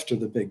occurred after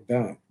the Big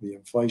Bang, the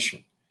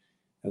inflation.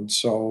 And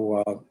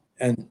so,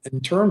 and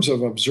in terms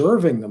of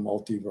observing the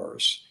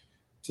multiverse,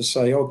 to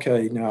say,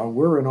 okay, now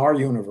we're in our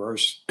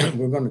universe,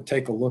 we're going to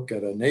take a look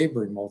at a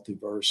neighboring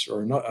multiverse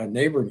or a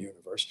neighboring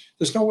universe.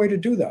 There's no way to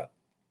do that.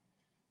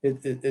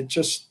 It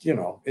just,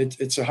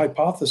 it's a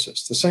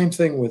hypothesis. The same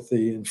thing with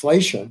the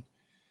inflation.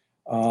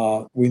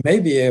 we may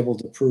be able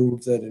to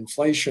prove that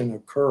inflation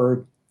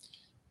occurred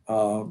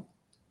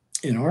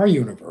in our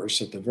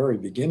universe at the very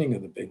beginning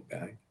of the Big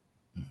Bang,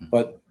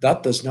 but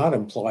that does not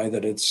imply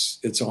that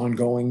it's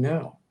ongoing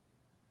now.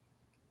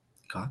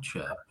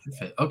 Gotcha.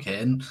 Perfect. Okay.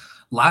 And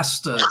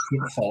last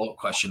quick follow-up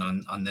question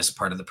on this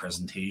part of the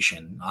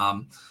presentation.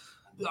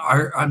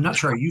 I'm not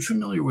sure. Are you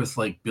familiar with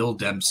like Bill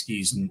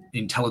Dembski's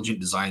intelligent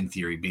design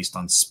theory based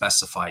on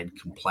specified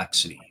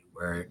complexity,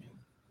 where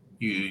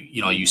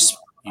you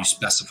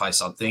specify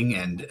something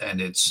and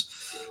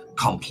it's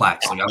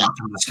complex? Like I'm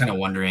just kind of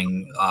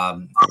wondering,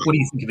 what do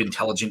you think of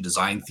intelligent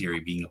design theory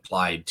being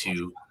applied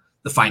to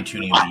the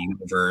fine-tuning of the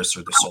universe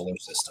or the solar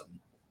system?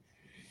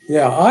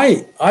 Yeah,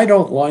 I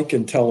don't like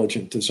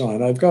intelligent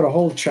design. I've got a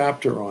whole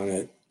chapter on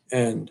it.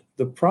 And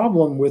the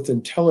problem with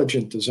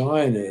intelligent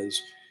design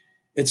is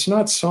it's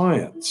not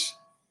science.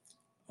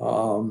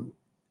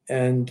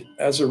 And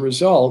as a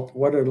result,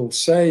 what it'll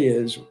say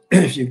is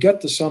if you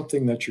get to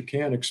something that you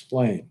can't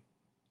explain,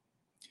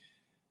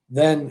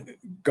 then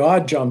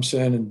God jumps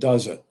in and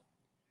does it.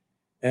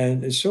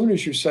 And as soon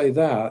as you say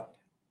that,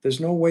 there's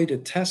no way to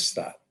test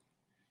that.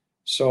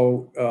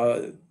 So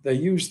they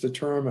used the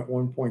term at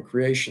one point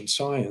creation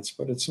science,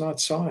 but it's not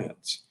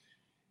science.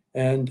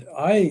 And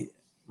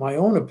my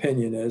own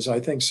opinion is I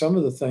think some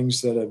of the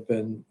things that have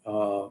been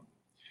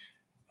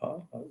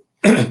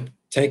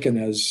taken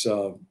as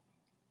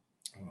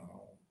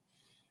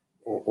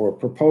or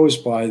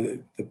proposed by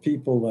the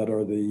people that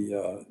are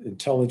the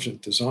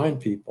intelligent design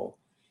people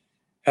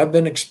have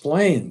been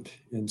explained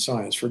in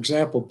science. For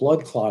example,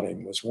 blood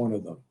clotting was one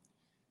of them.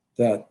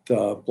 That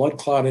blood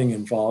clotting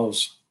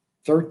involves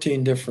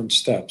 13 different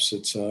steps.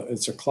 It's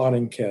a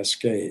clotting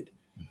cascade.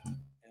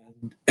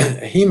 And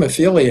a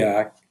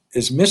hemophiliac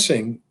is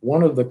missing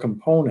one of the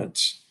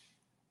components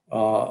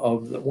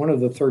one of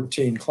the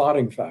 13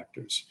 clotting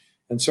factors.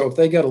 And so if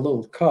they get a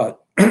little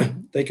cut,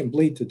 they can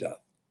bleed to death.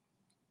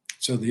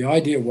 So the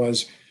idea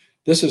was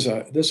this is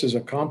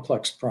a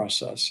complex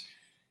process,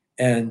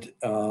 and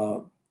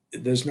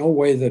there's no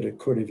way that it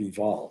could have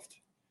evolved.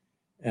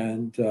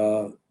 And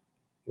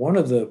one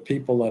of the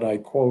people that I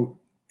quote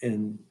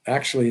in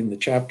the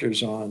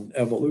chapters on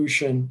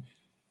evolution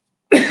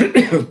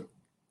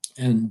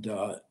and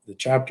the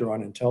chapter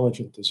on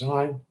intelligent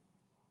design,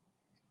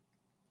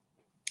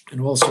 and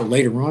also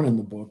later on in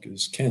the book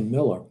is Ken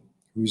Miller,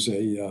 who's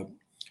a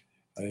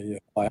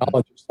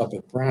biologist up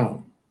at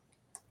Brown.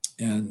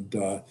 And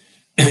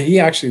he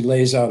actually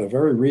lays out a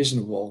very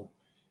reasonable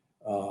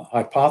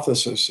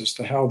hypothesis as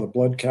to how the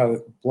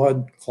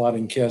blood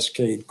clotting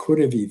cascade could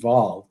have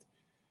evolved.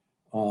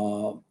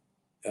 And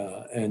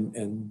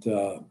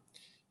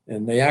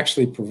they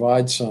actually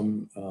provide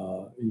some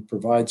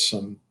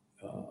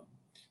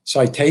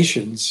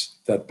citations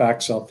that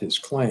backs up his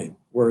claim,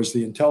 whereas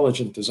the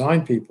intelligent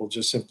design people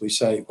just simply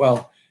say,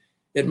 well,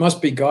 it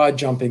must be God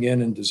jumping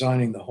in and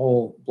designing the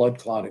whole blood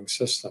clotting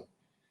system.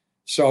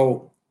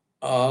 So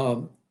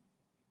the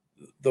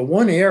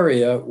one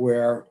area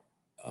where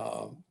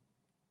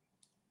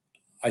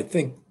I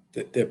think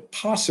that there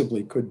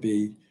possibly could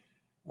be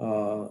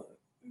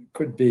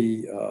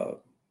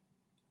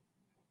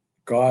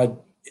God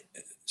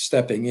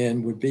stepping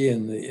in would be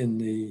in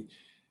the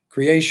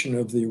creation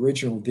of the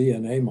original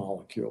DNA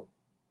molecule,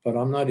 but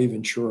I'm not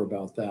even sure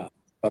about that.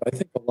 But I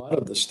think a lot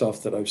of the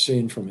stuff that I've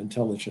seen from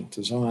intelligent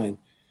design,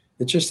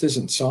 it just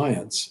isn't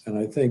science. And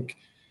I think,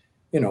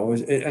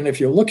 and if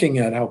you're looking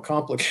at how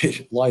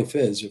complicated life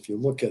is, if you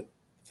look at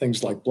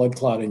things like blood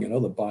clotting and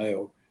other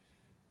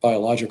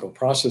biological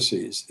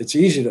processes, it's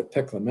easy to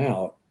pick them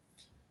out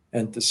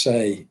and to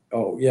say,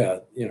 oh yeah,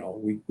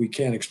 we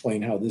can't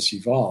explain how this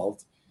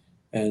evolved.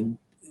 And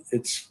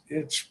it's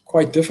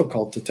quite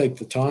difficult to take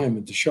the time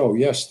and to show,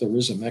 yes, there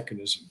is a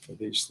mechanism for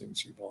these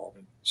things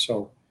evolving.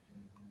 So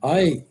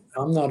I'm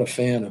not a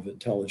fan of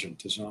intelligent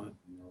design.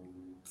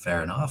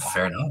 Fair enough.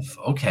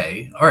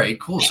 Okay. All right,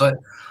 cool. So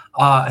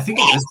I think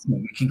at this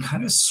point we can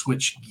kind of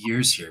switch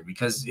gears here,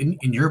 because in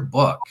your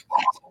book,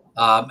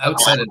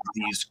 outside of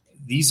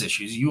these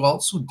issues, you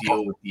also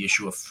deal with the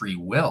issue of free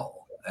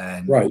will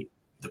and right.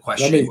 The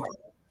question.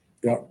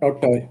 Yeah.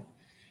 Okay.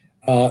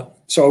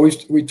 So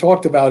we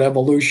talked about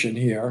evolution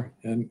here,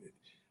 and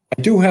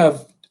I do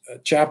have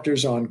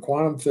chapters on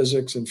quantum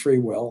physics and free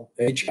will,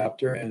 a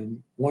chapter,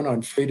 and one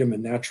on freedom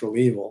and natural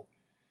evil.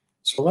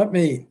 So let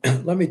me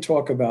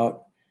talk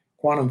about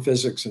quantum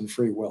physics and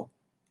free will.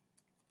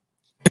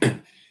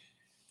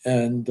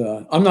 And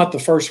I'm not the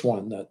first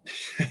one that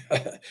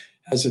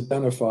has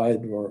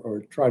identified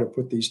or tried to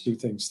put these two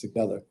things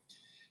together.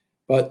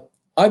 But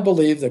I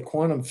believe that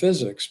quantum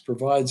physics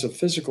provides a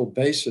physical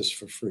basis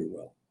for free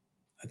will.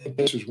 I think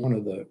this was one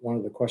of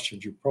the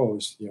questions you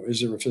posed.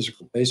 Is there a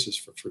physical basis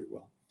for free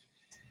will?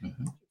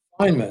 Mm-hmm.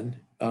 Feynman,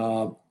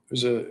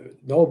 who's a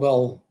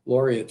Nobel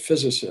laureate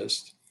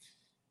physicist,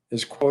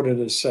 is quoted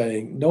as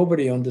saying,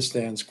 "Nobody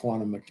understands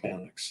quantum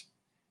mechanics."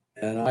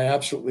 And I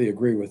absolutely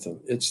agree with him.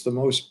 It's the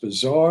most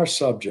bizarre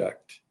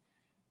subject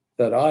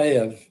that I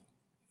have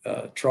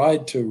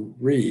tried to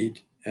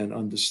read and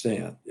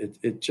understand.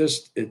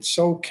 It's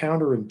so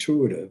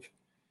counterintuitive.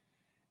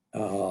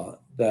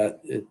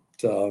 that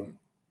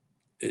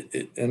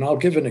and I'll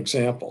give an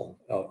example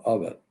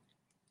of it.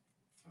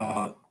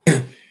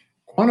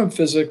 Quantum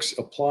physics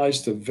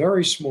applies to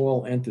very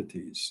small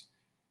entities.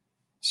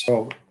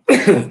 So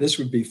this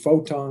would be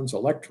photons,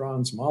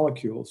 electrons,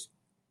 molecules.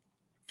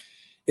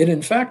 It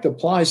in fact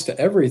applies to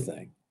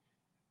everything,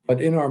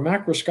 but in our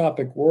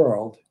macroscopic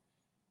world,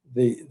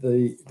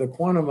 the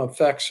quantum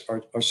effects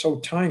are so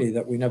tiny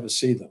that we never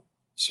see them.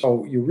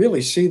 So you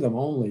really see them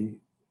only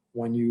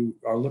when you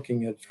are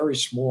looking at very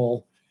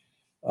small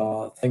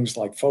things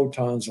like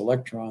photons,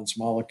 electrons,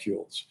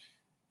 molecules,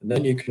 and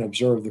then you can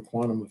observe the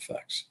quantum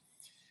effects.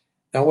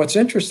 Now, what's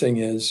interesting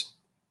is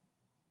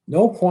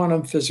no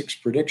quantum physics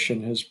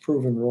prediction has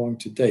proven wrong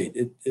to date.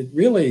 It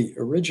really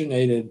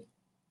originated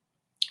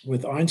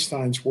with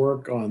Einstein's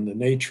work on the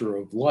nature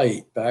of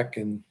light back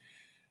in,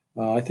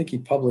 I think he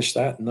published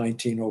that in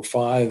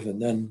 1905,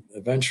 and then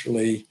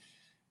eventually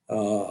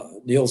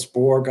Niels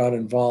Bohr got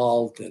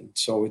involved. And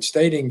so it's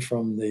dating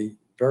from the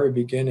very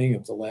beginning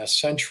of the last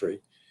century.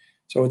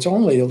 So it's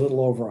only a little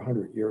over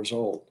 100 years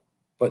old.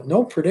 But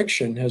no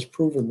prediction has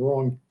proven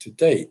wrong to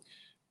date.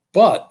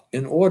 But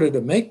in order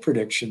to make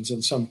predictions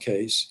in some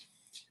cases,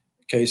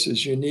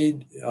 you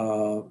need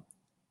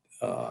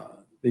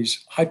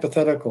these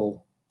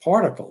hypothetical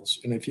particles.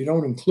 And if you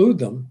don't include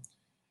them,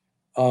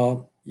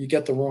 you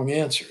get the wrong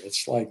answer.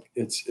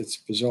 It's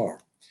bizarre.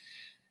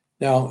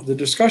 Now, the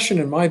discussion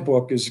in my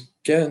book is,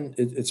 again,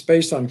 it's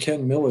based on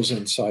Ken Miller's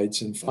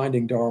insights in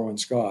Finding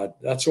Darwin's God.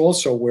 That's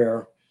also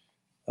where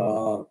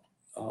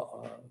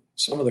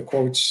some of the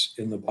quotes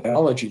in the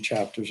biology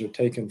chapters are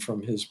taken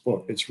from his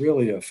book. It's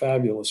really a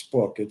fabulous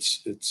book.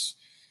 It's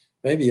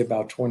maybe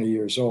about 20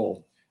 years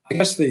old. I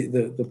guess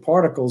the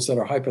particles that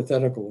are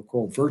hypothetical are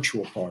called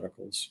virtual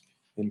particles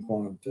in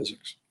quantum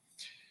physics.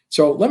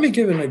 So let me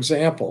give an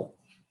example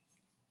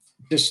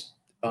just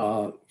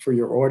for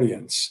your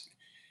audience.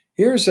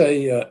 Here's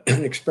an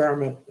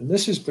experiment, and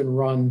this has been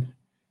run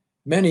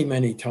many,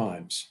 many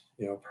times,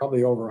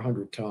 probably over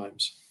 100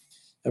 times.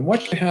 And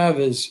what you have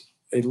is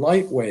a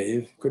light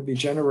wave, could be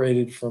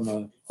generated from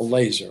a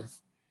laser,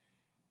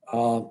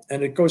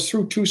 and it goes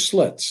through two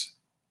slits.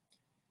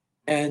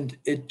 And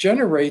it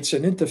generates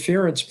an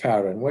interference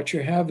pattern. What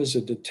you have is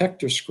a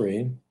detector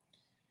screen.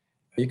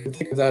 You can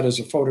think of that as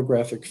a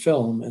photographic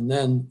film, and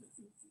then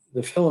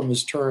the film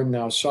is turned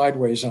now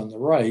sideways on the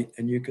right,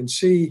 and you can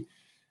see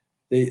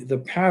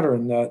the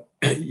pattern that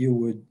you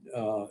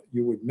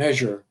would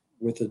measure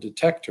with a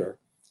detector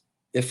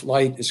if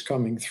light is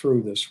coming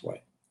through this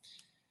way.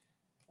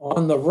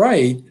 On the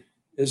right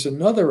is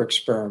another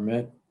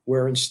experiment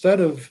where instead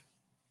of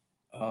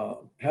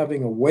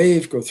having a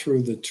wave go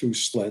through the two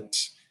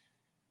slits,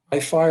 I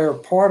fire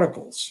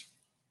particles.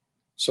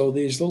 So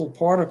these little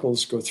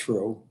particles go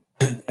through,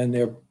 and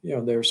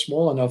they're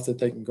small enough that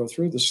they can go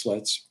through the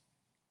slits.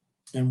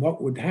 And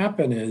what would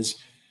happen is,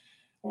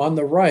 on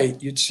the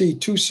right, you'd see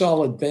two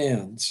solid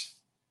bands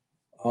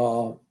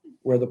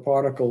where the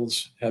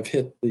particles have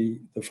hit the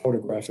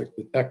photographic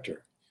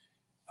detector.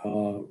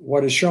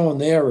 What is shown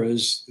there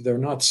is they're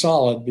not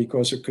solid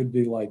because it could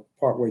be like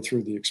partway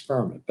through the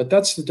experiment. But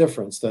that's the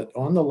difference, that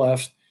on the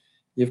left,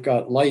 you've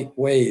got light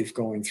wave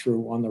going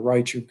through. On the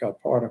right, you've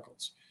got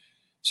particles.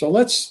 So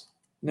let's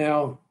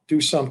now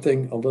do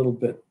something a little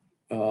bit,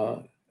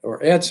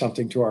 or add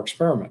something to our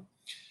experiment.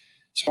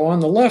 So on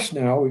the left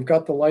now, we've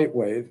got the light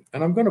wave,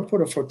 and I'm going to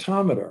put a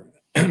photometer,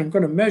 and I'm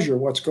going to measure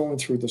what's going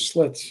through the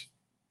slits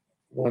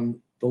when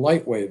the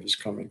light wave is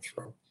coming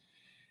through.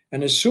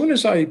 And as soon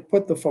as I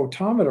put the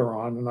photometer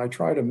on and I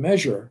try to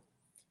measure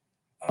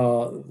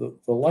the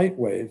light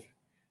wave,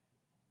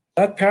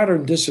 that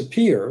pattern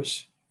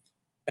disappears,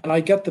 and I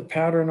get the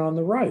pattern on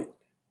the right.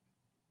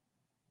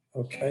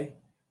 Okay?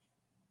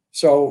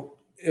 So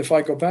if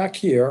I go back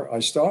here, I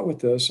start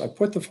with this, I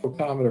put the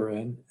photometer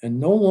in, and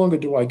no longer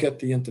do I get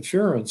the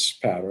interference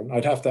pattern.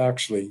 I'd have to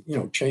actually,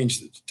 change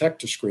the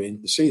detector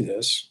screen to see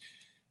this.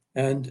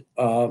 And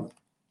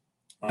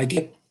I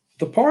get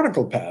the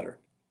particle pattern.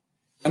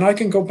 And I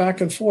can go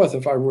back and forth.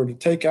 If I were to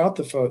take out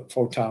the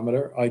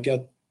photometer, I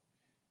get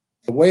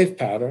the wave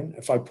pattern.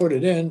 If I put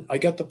it in, I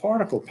get the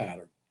particle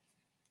pattern.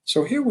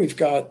 So here we've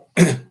got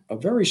a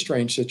very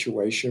strange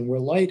situation where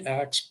light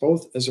acts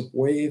both as a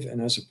wave and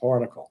as a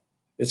particle.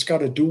 It's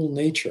got a dual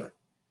nature.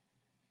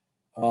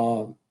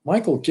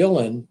 Michael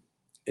Gillen,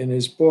 in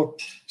his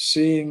book,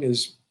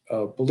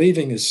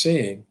 Believing is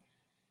Seeing,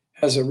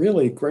 has a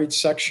really great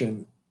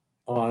section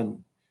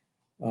on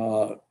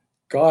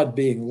God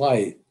being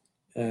light.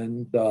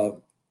 And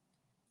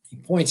he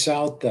points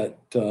out that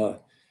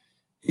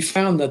he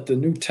found that the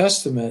New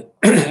Testament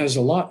has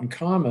a lot in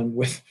common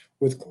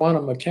with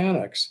quantum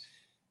mechanics,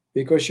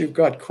 because you've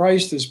got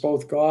Christ as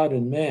both God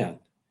and man.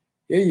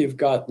 Here you've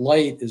got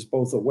light as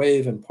both a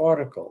wave and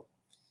particle.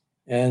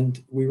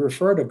 And we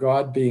refer to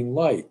God being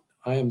light.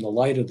 I am the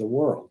light of the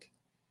world.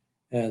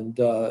 And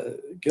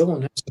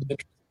Gillen has some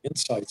interesting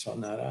insights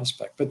on that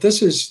aspect. But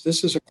this is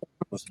a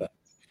quantum effect.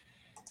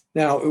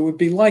 Now, it would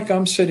be like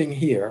I'm sitting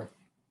here,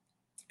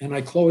 and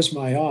I close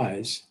my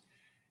eyes,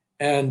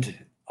 and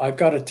I've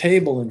got a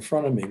table in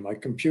front of me. My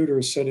computer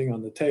is sitting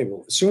on the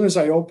table. As soon as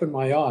I open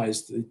my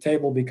eyes, the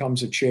table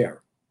becomes a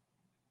chair.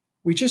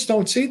 We just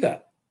don't see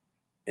that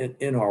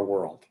in our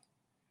world,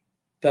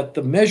 that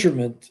the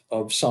measurement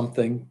of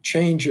something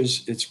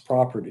changes its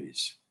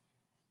properties.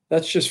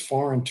 That's just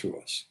foreign to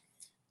us.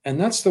 And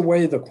that's the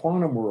way the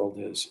quantum world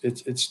is.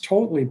 It's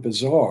totally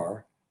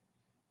bizarre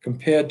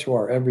compared to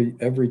our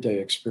everyday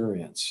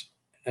experience.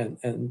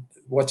 And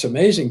what's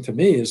amazing to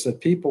me is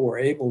that people were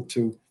able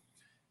to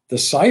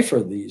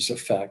decipher these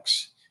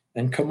effects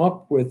and come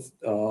up with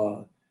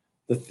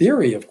the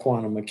theory of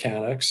quantum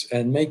mechanics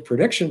and make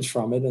predictions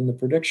from it. And the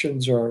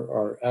predictions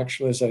are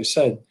actually, as I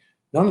said,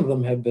 none of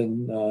them have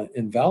been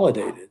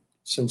invalidated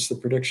since the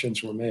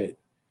predictions were made.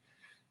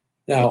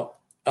 Now,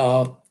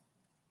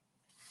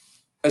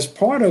 as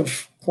part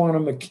of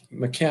quantum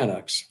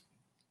mechanics,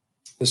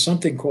 there's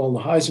something called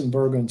the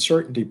Heisenberg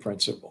uncertainty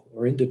principle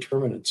or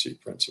indeterminacy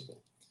principle.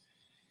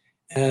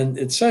 And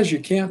it says you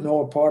can't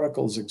know a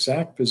particle's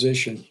exact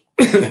position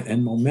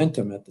and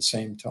momentum at the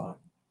same time.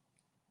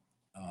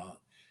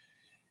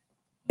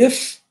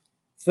 If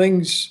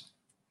things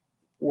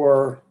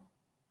were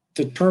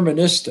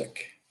deterministic,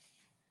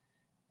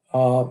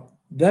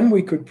 then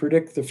we could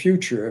predict the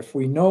future. If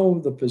we know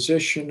the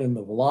position and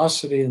the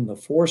velocity and the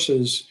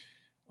forces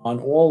on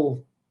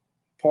all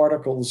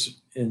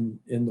particles in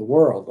the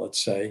world,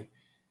 let's say,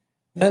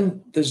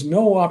 then there's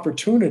no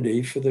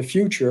opportunity for the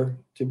future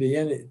to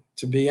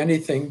be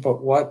anything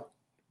but what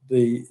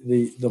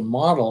the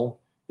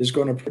model is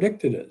going to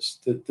predict it is.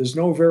 There's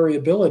no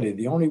variability.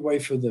 The only way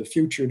for the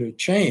future to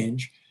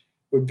change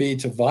would be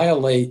to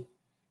violate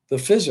the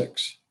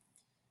physics.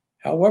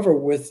 However,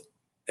 with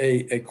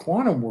a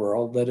quantum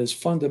world that is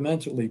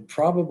fundamentally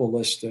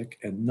probabilistic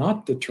and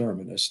not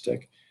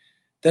deterministic,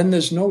 then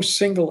there's no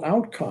single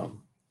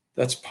outcome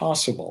that's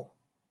possible.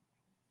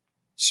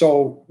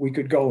 So we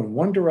could go in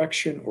one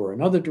direction or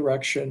another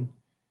direction.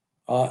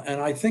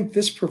 And I think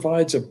this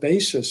provides a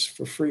basis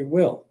for free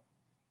will,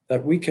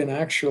 that we can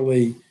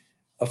actually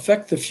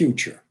affect the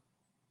future.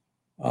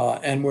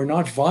 And we're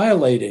not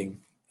violating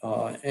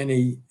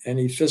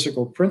any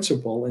physical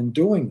principle in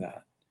doing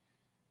that.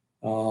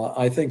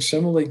 I think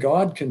similarly,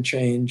 God can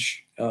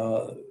change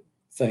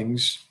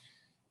things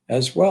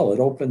as well. It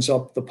opens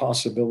up the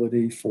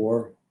possibility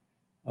for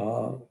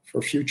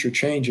future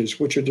changes,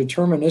 which a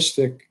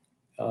deterministic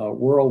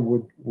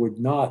world would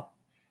not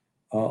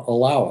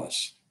allow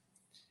us.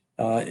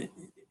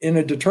 In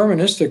a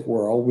deterministic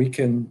world, we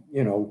can,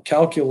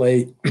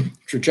 calculate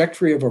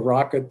trajectory of a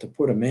rocket to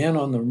put a man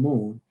on the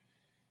moon,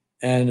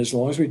 and as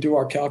long as we do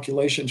our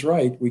calculations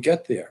right, we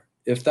get there.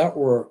 If that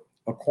were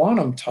a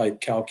quantum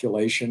type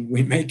calculation,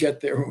 we may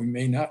get there, or we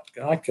may not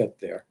get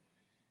there.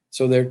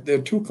 So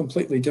they're two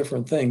completely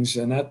different things.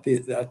 And at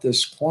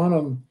this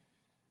quantum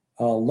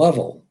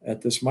level,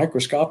 at this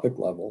microscopic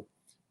level,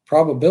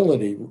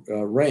 probability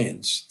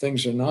reigns.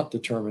 Things are not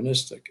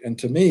deterministic. And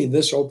to me,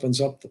 this opens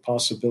up the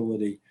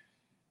possibility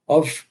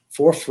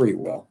for free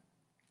will.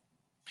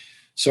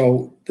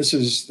 So this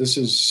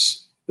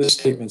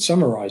statement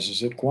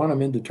summarizes it. Quantum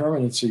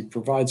indeterminacy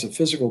provides a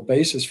physical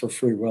basis for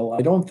free will.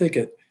 I don't think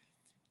it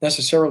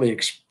necessarily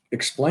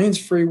explains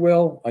free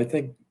will. I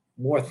think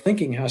more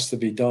thinking has to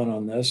be done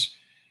on this.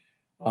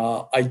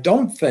 I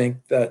don't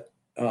think that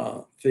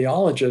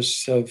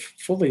theologists have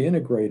fully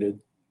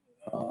integrated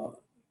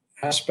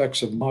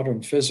aspects of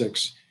modern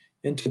physics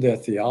into their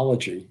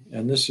theology,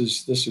 and this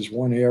is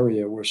one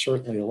area where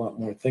certainly a lot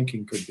more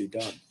thinking could be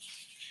done.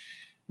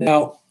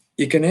 Now,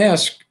 you can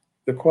ask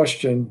the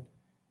question,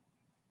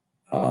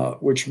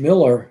 which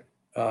Miller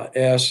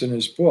asks in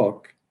his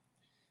book: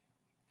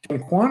 can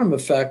quantum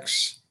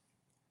effects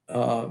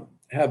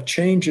have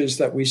changes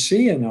that we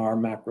see in our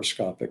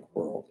macroscopic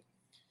world?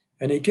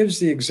 And he gives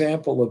the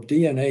example of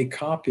DNA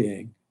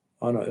copying,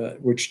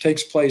 which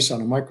takes place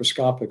on a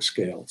microscopic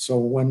scale. So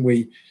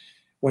when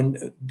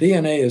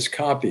DNA is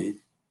copied,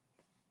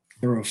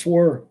 there are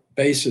 4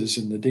 bases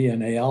in the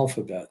DNA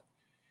alphabet.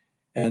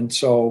 And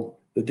so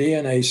the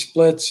DNA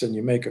splits and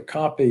you make a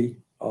copy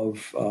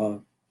of,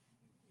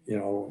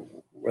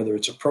 whether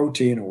it's a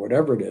protein or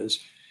whatever it is.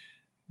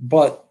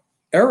 But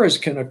errors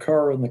can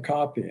occur in the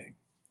copying.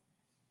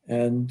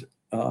 And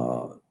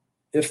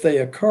if they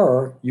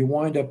occur, you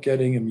wind up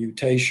getting a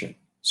mutation.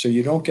 So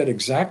you don't get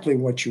exactly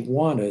what you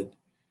wanted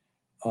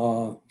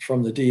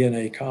from the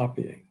DNA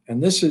copying.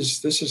 And this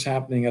is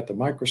happening at the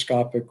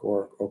microscopic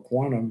or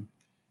quantum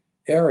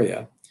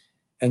area.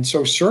 And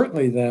so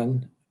certainly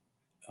then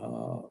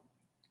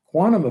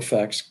quantum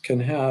effects can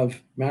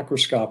have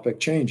macroscopic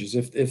changes.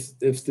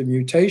 If the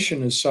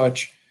mutation is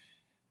such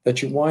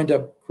that you wind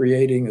up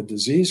creating a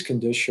disease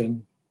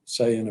condition,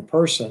 say in a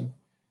person,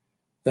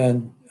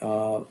 then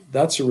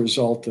that's a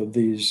result of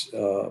these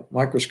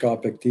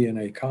microscopic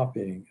DNA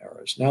copying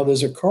errors. Now,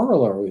 there's a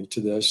corollary to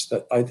this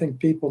that I think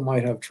people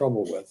might have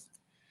trouble with,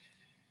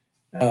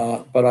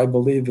 but I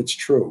believe it's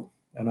true.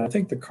 And I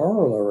think the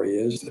corollary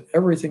is that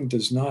everything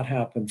does not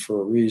happen for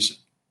a reason.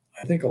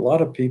 I think a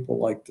lot of people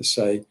like to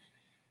say,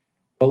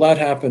 well, that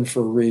happened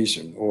for a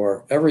reason,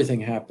 or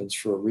everything happens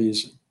for a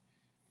reason.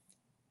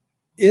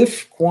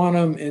 if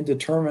quantum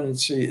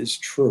indeterminacy is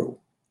true,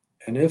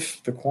 and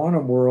if the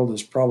quantum world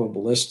is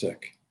probabilistic,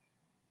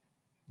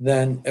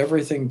 then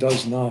everything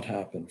does not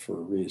happen for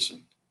a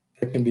reason.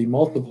 There can be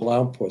multiple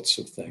outputs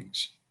of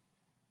things,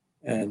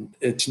 and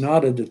it's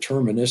not a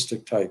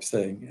deterministic type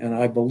thing. And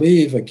I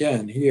believe,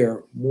 again,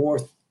 here, more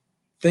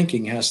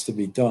thinking has to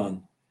be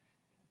done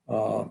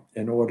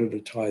in order to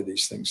tie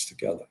these things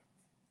together.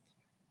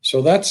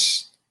 So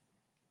that's,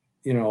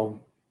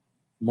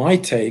 my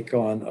take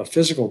on a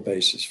physical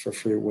basis for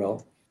free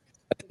will.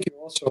 I think you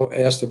also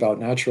asked about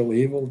natural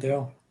evil,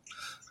 Dale.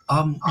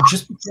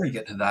 Just before I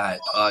get to that,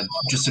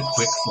 just a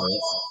quick follow.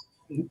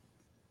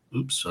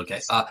 Oops.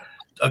 Okay.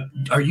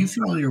 Are you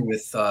familiar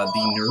with the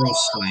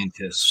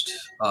neuroscientist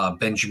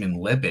Benjamin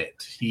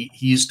Libet?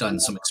 He's done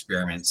some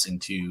experiments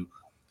into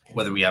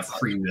whether we have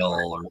free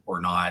will or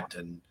not,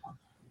 and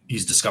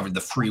he's discovered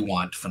the free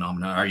want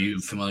phenomenon. Are you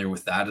familiar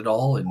with that at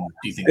all? And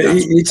do you think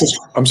that's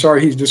I'm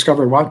sorry, he's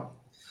discovered what?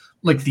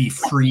 Like the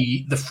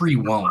free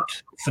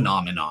won't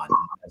phenomenon,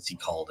 as he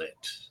called it?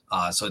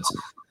 So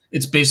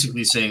it's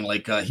basically saying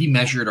like he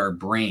measured our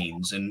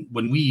brains, and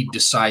when we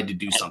decide to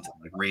do something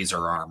like raise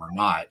our arm or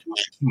not,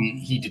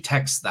 he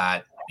detects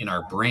that in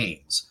our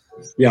brains.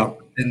 Yeah.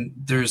 And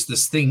there's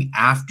this thing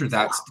after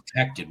that's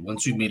detected.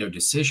 Once we've made our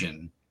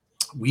decision,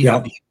 we Yeah.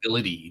 have the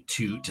ability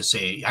to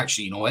say,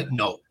 actually, you know what?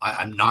 No,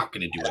 I'm not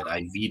going to do it.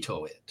 I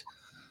veto it.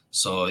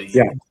 So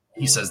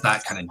he says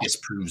that kind of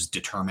disproves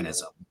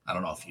determinism. I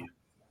don't know if you.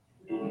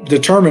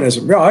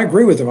 Determinism. Yeah, I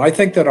agree with him. I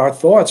think that our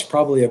thoughts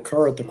probably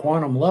occur at the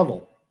quantum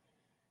level.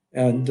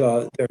 And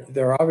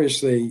they're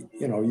obviously,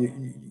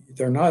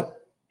 they're not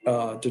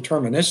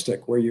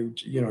deterministic where you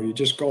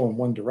just go in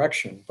one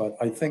direction. But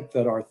I think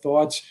that our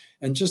thoughts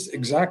and just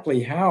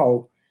exactly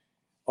how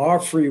our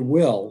free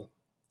will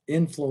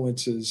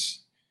influences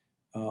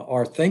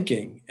our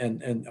thinking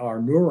and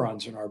our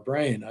neurons in our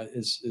brain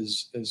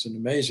is an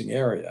amazing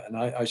area. And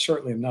I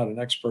certainly am not an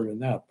expert in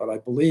that, but I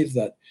believe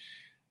that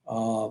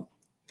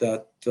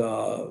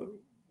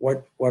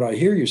what I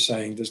hear you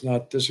saying does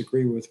not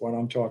disagree with what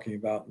I'm talking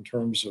about in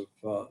terms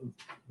of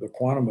the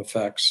quantum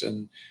effects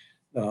and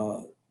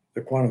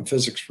the quantum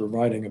physics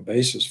providing a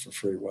basis for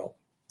free will.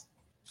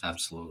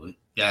 Absolutely.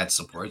 Yeah, it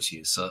supports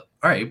you. So,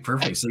 all right,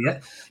 perfect. So,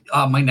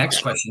 my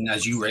next question,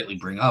 as you rightly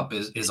bring up,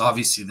 is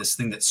obviously this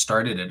thing that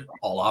started it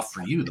all off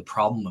for you, the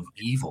problem of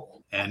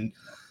evil. And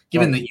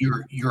given that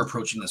you're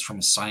approaching this from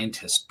a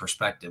scientist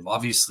perspective,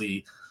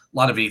 obviously a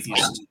lot of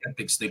atheists and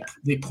skeptics,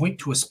 they point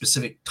to a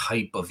specific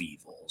type of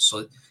evil.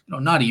 So,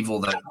 not evil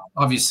that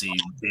obviously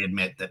they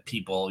admit that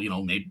people,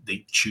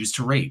 they choose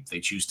to rape, they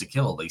choose to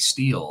kill, they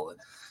steal.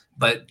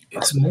 But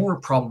it's more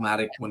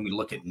problematic when we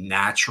look at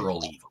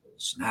natural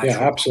evils. Yeah,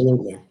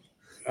 absolutely.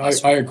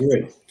 I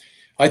agree.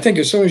 I think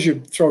as soon as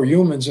you throw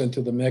humans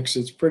into the mix,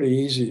 it's pretty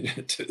easy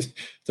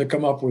to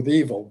come up with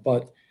evil.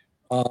 But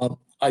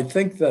I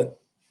think that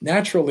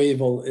natural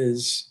evil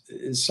is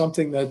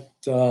something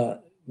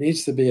that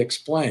needs to be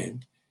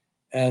explained.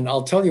 And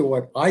I'll tell you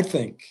what I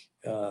think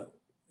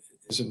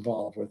is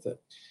involved with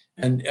it.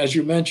 And as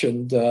you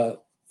mentioned,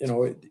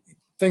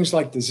 things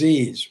like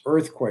disease,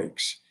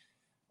 earthquakes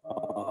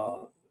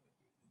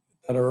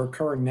that are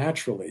occurring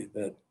naturally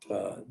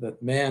that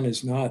man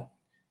is not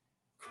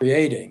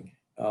creating.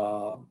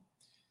 You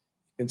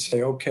can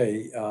say,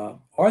 okay,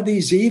 are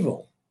these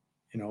evil?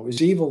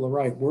 Is evil the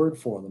right word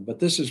for them? But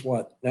this is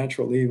what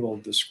natural evil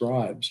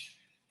describes.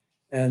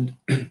 And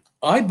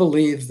I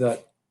believe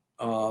that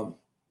the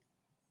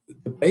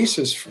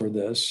basis for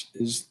this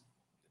is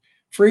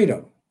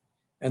freedom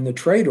and the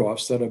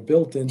trade-offs that are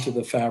built into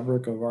the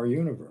fabric of our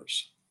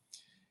universe.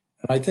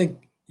 And I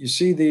think you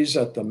see these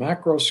at the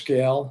macro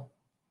scale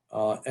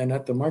and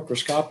at the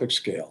microscopic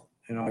scale.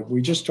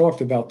 We just talked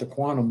about the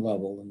quantum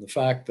level and the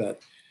fact that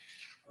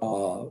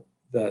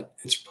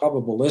it's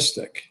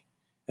probabilistic,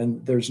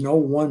 and there's no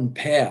one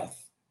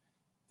path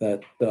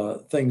that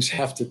things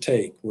have to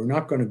take. We're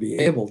not going to be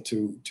able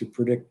to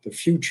predict the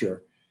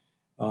future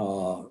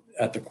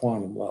at the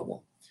quantum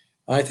level.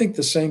 I think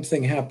the same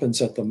thing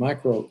happens at the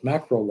macro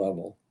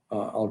level.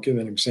 I'll give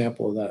an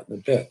example of that in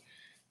a bit.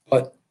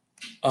 But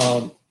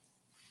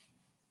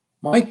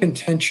my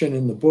contention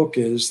in the book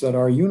is that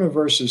our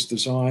universe's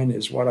design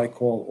is what I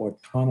call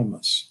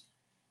autonomous.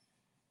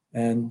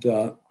 And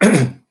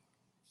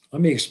let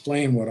me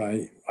explain what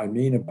I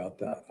mean about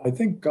that. I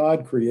think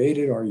God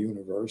created our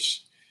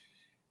universe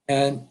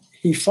and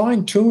he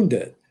fine-tuned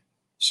it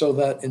so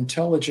that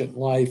intelligent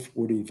life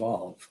would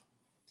evolve.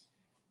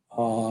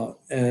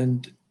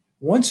 And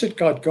once it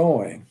got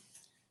going,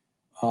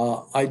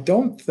 I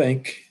don't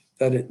think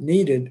that it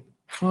needed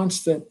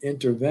constant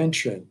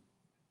intervention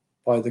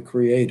by the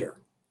creator.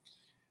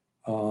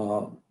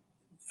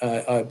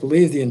 I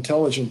believe the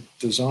intelligent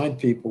design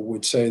people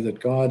would say that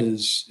God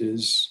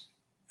is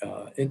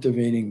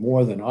intervening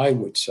more than I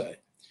would say.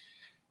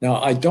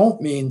 Now, I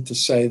don't mean to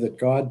say that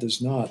God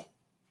does not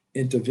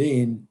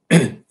intervene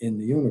in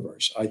the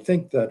universe. I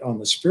think that on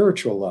the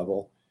spiritual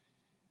level,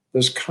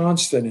 there's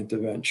constant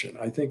intervention.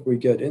 I think we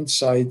get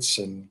insights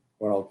and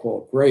what I'll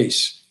call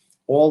grace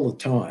all the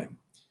time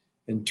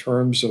in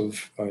terms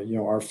of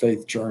our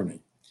faith journey.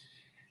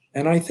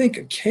 And I think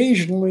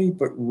occasionally,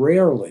 but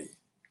rarely,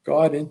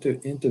 God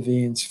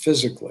intervenes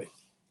physically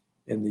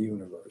in the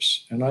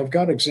universe. And I've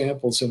got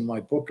examples in my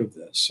book of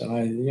this.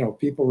 And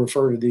people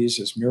refer to these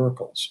as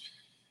miracles.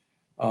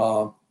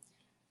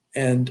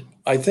 And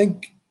I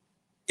think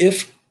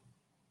if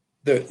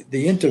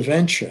the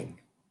intervention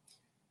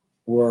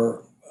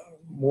were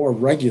more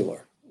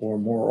regular or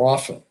more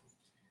often,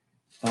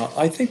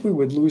 I think we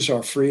would lose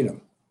our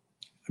freedom.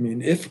 I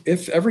mean,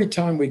 if every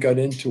time we got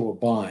into a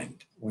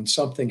bind, when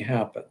something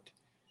happened,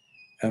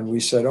 and we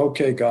said,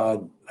 okay,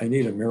 God, I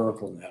need a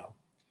miracle now,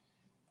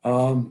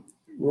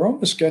 we're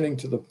almost getting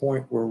to the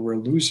point where we're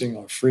losing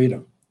our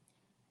freedom.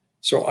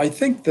 So I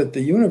think that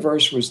the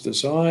universe was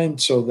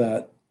designed so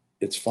that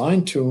it's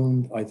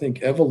fine-tuned. I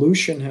think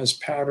evolution has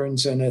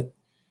patterns in it.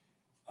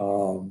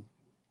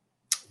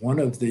 One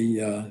of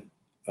the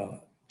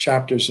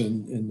chapters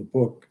in the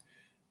book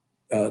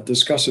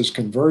discusses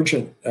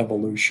convergent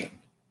evolution.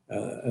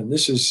 And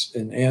this is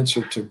in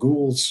answer to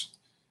Gould's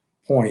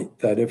point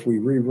that if we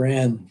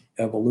reran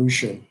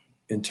evolution,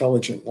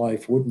 intelligent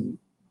life wouldn't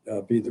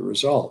be the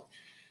result.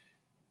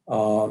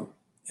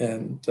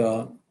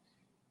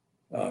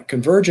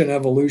 Convergent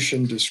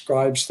evolution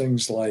describes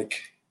things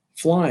like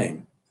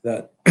flying,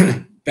 that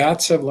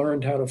bats have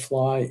learned how to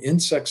fly,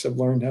 insects have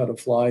learned how to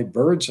fly,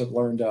 birds have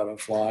learned how to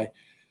fly.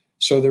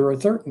 So there are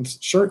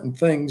certain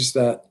things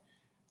that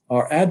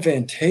are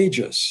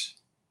advantageous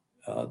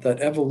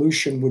that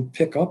evolution would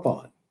pick up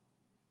on,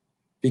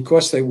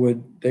 because they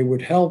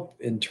would help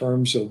in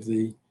terms of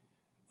the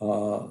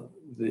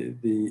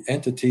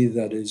entity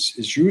that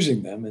is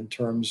using them in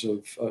terms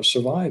of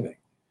surviving.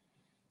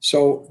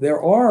 So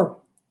there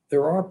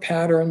are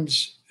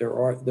patterns,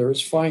 there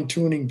is fine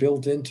tuning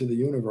built into the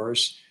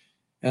universe,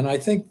 and I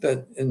think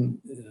that in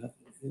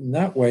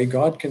that way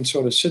God can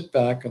sort of sit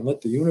back and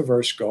let the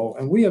universe go,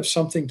 and we have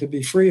something to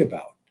be free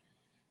about.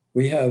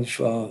 We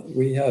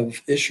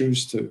have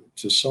issues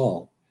to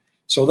solve.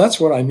 So that's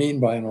what I mean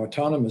by an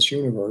autonomous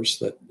universe,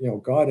 that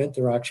God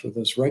interacts with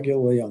us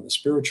regularly on the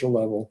spiritual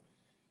level,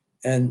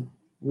 and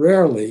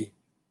rarely,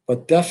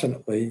 but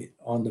definitely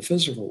on the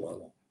physical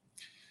level.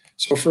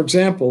 So, for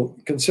example,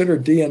 consider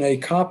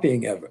DNA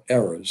copying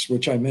errors,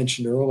 which I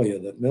mentioned earlier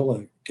that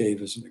Miller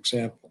gave as an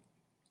example.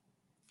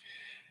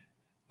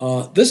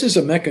 This is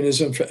a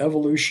mechanism for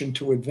evolution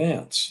to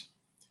advance.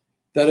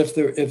 That if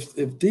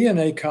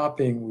DNA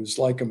copying was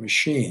like a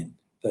machine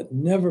that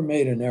never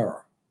made an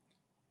error,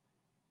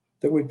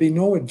 there would be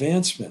no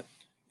advancement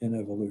in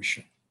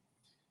evolution.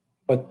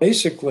 But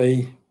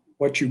basically,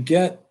 what you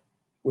get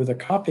with a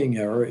copying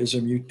error is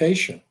a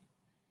mutation.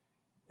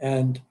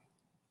 And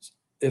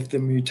if the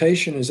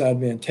mutation is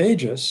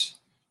advantageous,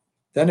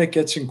 then it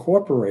gets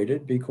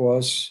incorporated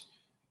because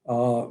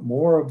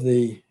more of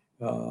the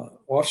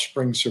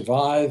offspring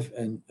survive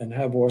and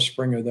have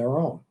offspring of their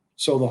own.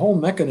 So the whole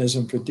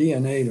mechanism for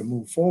DNA to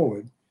move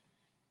forward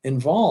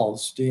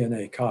involves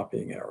DNA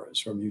copying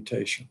errors or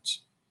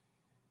mutations.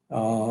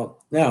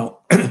 Now,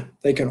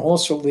 they can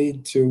also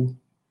lead to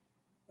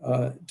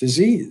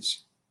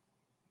disease.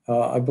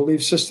 I believe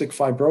cystic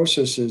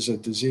fibrosis is a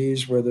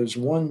disease where there's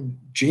one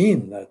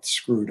gene that's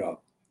screwed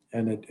up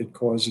and it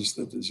causes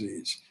the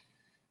disease.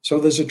 So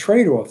there's a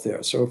trade-off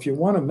there. So if you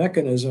want a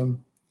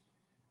mechanism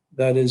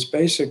that is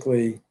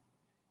basically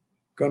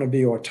going to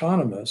be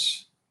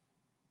autonomous,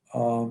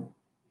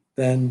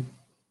 then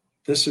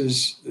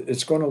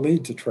it's going to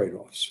lead to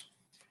trade-offs.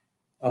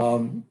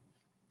 The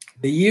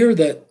year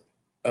that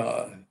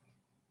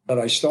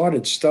I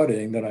started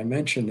studying, that I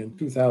mentioned in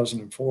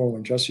 2004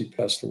 when Jesse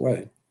passed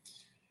away,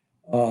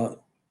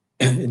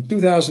 in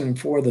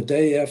 2004, the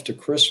day after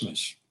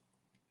Christmas,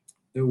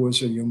 there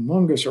was a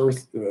humongous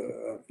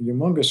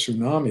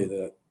tsunami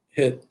that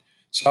hit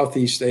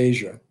Southeast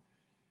Asia,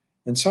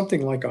 and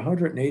something like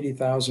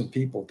 180,000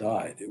 people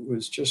died. It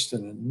was just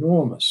an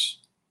enormous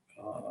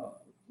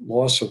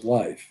loss of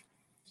life.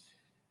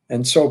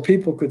 And so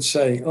people could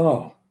say,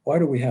 oh, why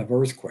do we have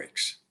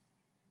earthquakes?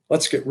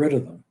 Let's get rid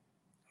of them,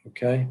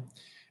 okay?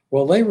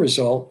 Well, they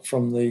result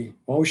from the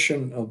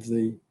motion of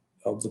the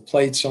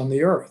plates on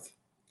the Earth.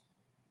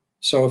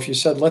 So if you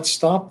said, let's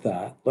stop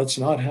that, let's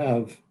not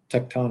have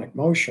tectonic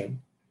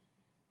motion,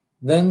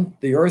 then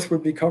the Earth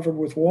would be covered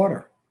with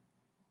water.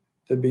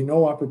 There'd be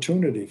no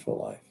opportunity for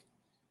life.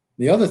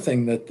 The other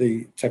thing that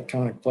the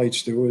tectonic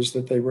plates do is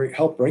that they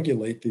help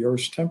regulate the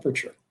Earth's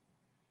temperature.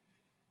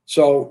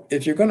 So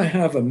if you're going to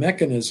have a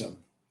mechanism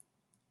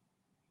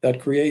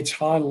that creates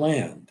high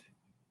land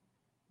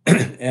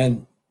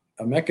and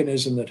a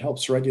mechanism that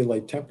helps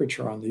regulate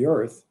temperature on the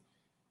Earth,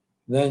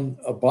 then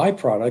a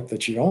byproduct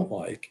that you don't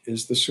like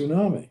is the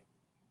tsunami.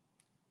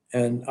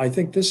 And I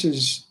think this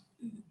is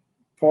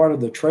part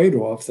of the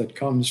trade-off that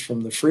comes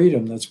from the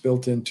freedom that's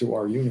built into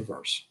our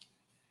universe.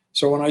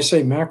 So when I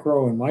say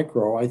macro and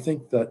micro, I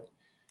think that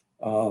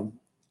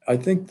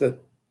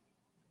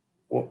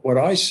what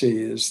I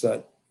see is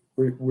that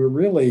we're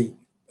really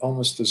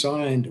almost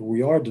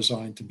we are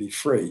designed to be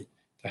free,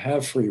 to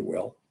have free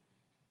will,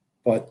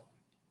 but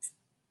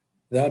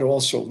that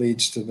also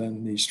leads to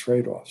then these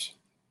trade-offs.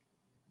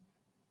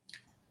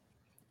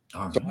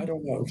 All So I right.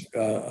 don't know.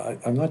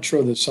 I'm not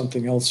sure there's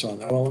something else on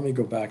that. Well, let me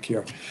go back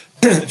here.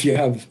 If you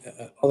have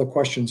other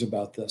questions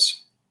about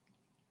this.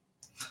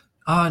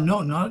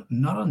 No, not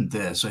on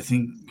this. I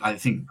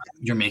think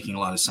you're making a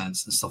lot of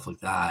sense and stuff like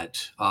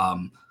that.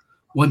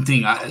 One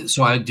thing, I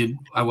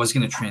was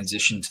going to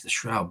transition to the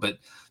shroud, but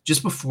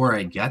just before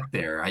I get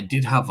there, I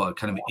did have a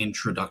kind of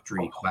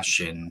introductory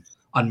question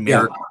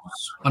Yeah.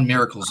 on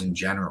miracles in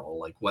general.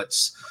 Like,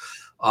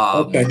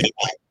 Okay.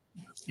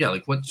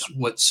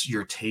 what's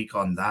your take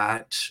on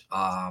that?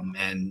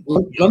 And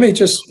Let me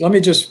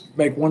just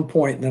make one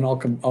point, and then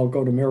I'll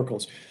go to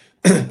miracles.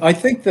 I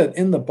think that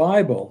in the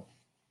Bible,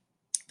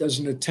 there's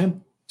an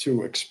attempt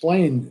to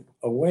explain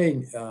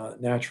away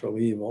natural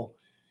evil.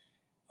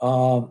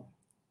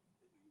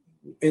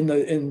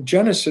 In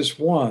Genesis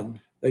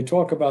 1, they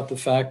talk about the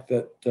fact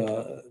that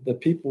the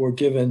people were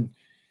given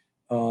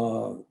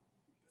uh,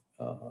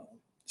 uh,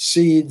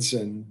 seeds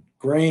and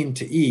grain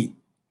to eat,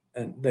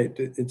 and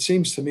it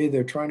seems to me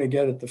they're trying to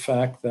get at the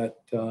fact that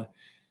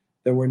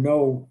there were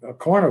no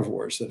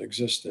carnivores that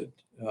existed.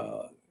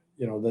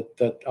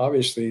 That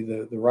obviously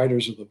the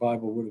writers of the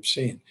Bible would have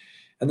seen.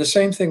 And the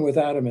same thing with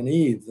Adam and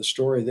Eve. The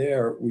story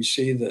there, we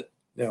see that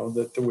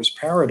that there was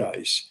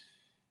paradise,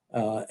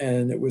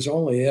 and it was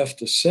only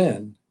after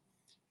sin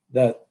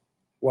that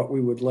what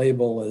we would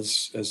label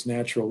as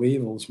natural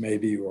evils,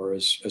 maybe, or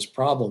as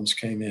problems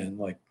came in,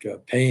 like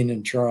pain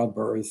in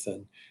childbirth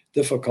and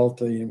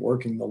difficulty in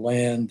working the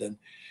land. And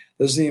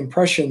there's the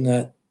impression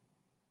that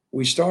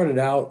we started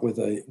out with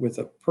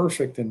a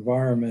perfect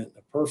environment,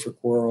 a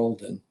perfect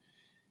world,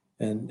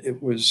 and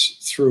it was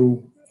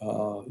through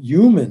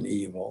human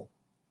evil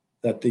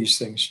that these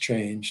things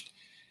changed.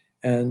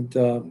 And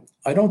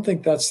I don't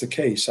think that's the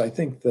case. I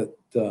think that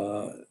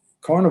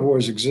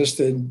carnivores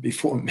existed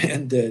before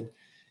man did,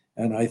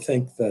 and I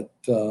think that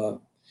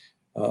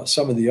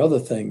some of the other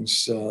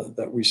things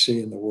that we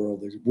see in the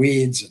world,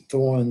 weeds and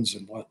thorns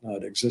and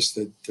whatnot,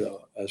 existed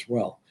as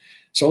well.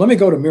 So let me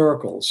go to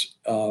miracles.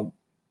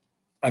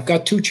 I've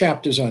got 2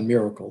 chapters on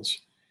miracles.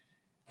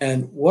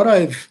 And what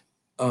I've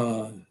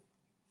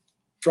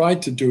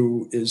tried to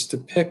do is to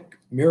pick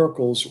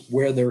miracles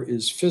where there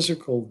is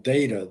physical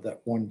data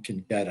that one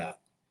can get at.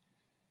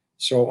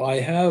 So I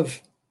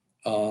have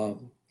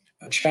one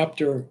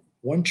chapter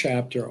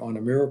on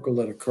a miracle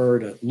that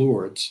occurred at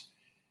Lourdes,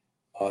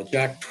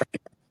 Jack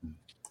Trainer.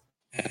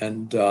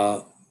 And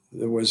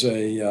there was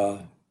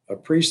a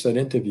priest that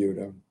interviewed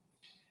him.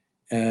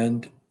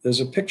 And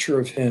there's a picture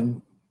of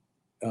him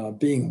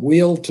being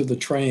wheeled to the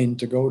train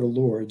to go to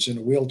Lourdes in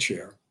a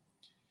wheelchair.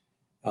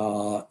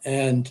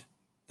 And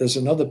there's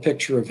another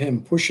picture of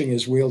him pushing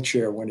his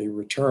wheelchair when he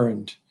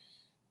returned,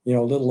 a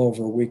little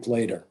over a week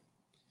later.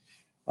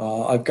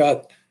 I've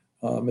got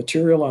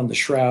material on the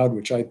shroud,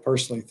 which I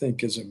personally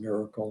think is a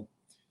miracle.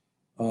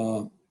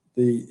 The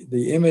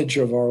image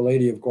of Our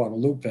Lady of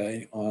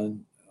Guadalupe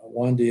on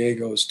Juan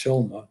Diego's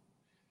tilma,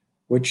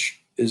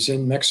 which is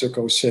in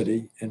Mexico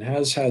City and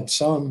has had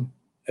some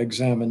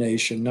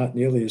examination, not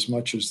nearly as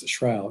much as the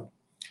shroud.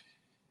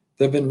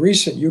 There have been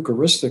recent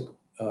Eucharistic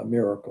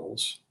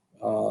miracles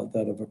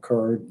that have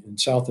occurred in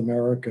South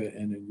America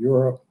and in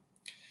Europe.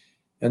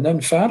 And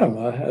then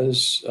Fatima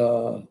has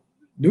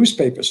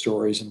newspaper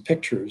stories and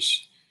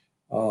pictures.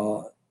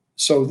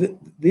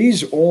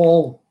 These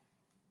all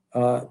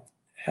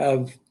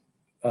have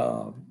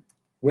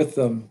with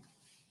them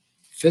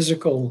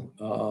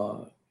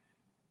physical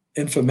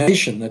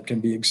information that can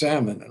be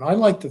examined. And I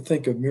like to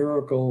think of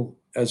miracle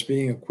as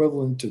being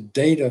equivalent to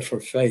data for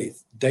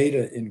faith,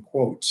 data in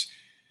quotes,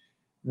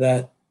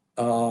 that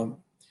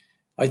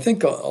I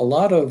think a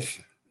lot of,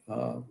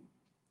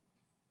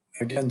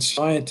 again,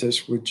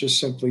 scientists would just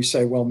simply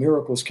say, well,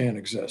 miracles can't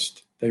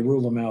exist. They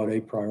rule them out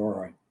a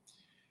priori,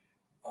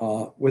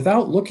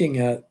 without looking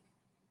at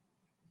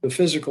the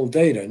physical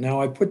data.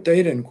 Now, I put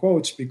data in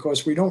quotes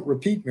because we don't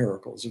repeat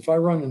miracles. If I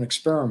run an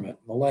experiment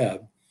in the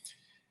lab,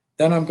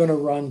 then I'm going to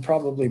run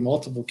probably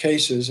multiple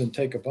cases and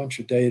take a bunch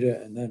of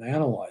data and then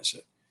analyze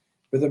it.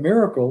 With a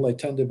miracle, they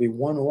tend to be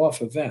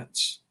one-off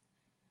events.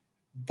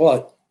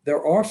 But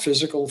there are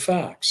physical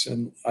facts.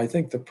 And I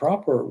think the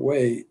proper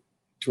way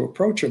to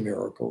approach a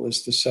miracle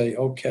is to say,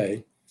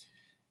 okay,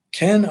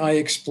 can I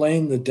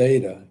explain the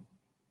data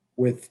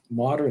with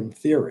modern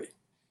theory?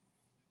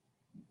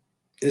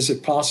 Is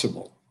it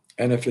possible?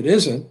 And if it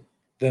isn't,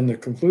 then the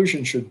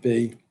conclusion should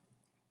be,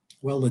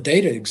 well, the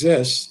data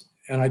exists,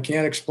 and I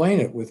can't explain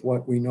it with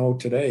what we know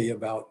today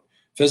about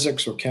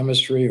physics or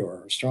chemistry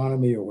or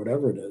astronomy or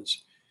whatever it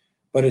is.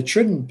 But it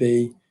shouldn't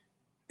be,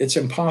 it's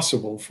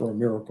impossible for a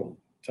miracle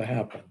to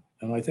happen.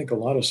 And I think a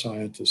lot of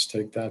scientists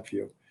take that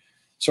view.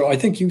 So I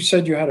think you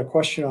said you had a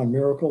question on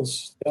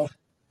miracles. Yeah.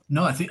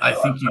 No, I think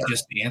you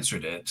just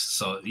answered it.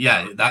 So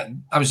yeah, that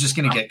I was just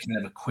going to get kind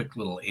of a quick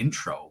little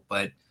intro,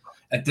 but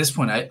at this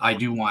point, I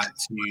do want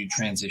to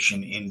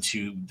transition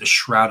into the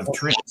Shroud of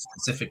Turin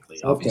specifically.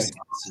 Okay. Obviously,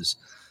 this is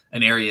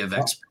an area of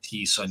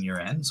expertise on your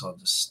end, so I'll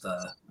just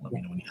let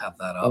me know when you have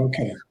that up.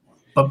 Okay.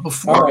 But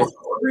All right.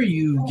 before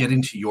you get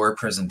into your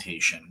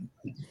presentation,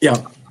 Yeah.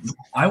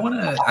 I want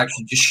to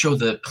actually just show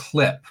the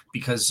clip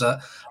because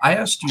I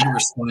asked you to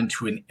respond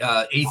to an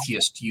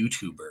atheist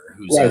YouTuber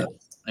who's Right.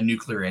 a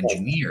nuclear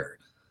engineer.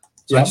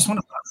 So Yeah.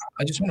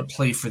 I just want to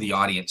play for the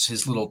audience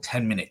his little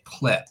 10-minute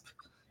clip.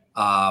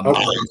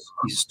 Okay.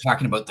 He's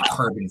talking about the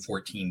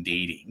carbon-14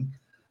 dating.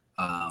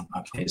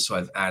 Okay, so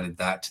I've added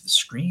that to the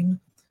screen.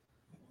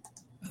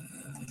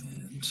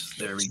 And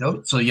there we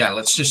go. So yeah,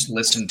 let's just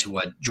listen to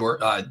what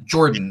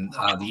Jordan,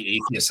 the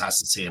atheist, has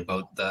to say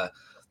about the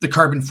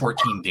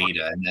carbon-14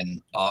 data, and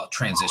then I'll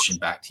transition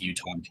back to you,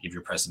 Tom, to give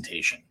your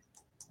presentation.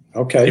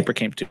 Okay. Paper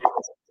came to.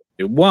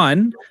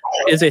 One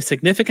is a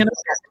significant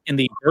effect in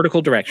the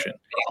vertical direction.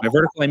 By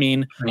vertical, I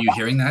mean. Are you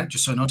hearing that?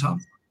 Just so I know, Tom.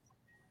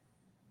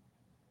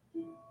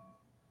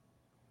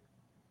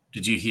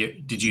 Did you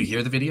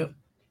hear the video?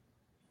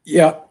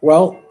 Yeah.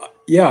 Well,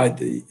 yeah,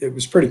 it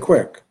was pretty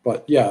quick,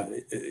 but yeah,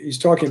 he's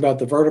talking about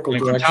the vertical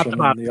direction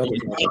and the other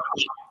direction.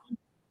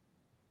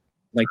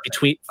 Like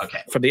between,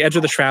 from the edge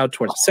of the shroud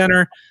towards the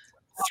center,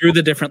 through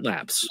the different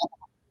labs.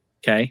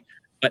 Okay.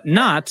 But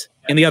not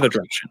in the other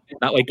direction,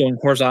 not like going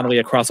horizontally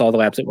across all the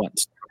labs at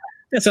once.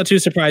 That's not too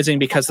surprising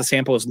because the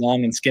sample is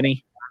long and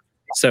skinny.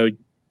 So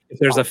if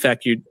there's an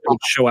effect, it would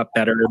show up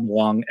better in the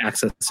long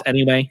axis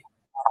anyway,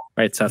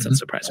 right? So that's not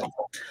surprising.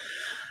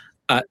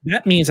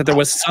 That means that there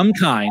was some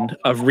kind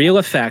of real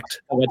effect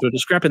that led to a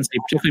discrepancy,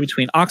 particularly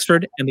between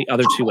Oxford and the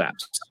other two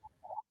labs.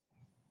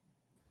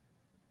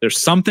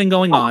 There's something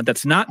going on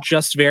that's not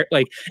just every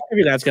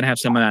lab's going to have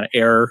some amount of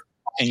error,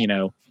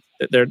 and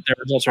their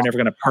results are never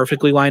going to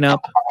perfectly line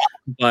up,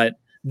 but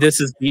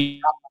this is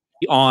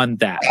beyond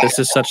that. This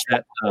is such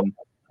that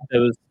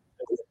those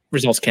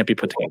results can't be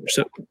put together.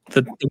 So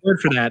the word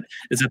for that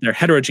is that they're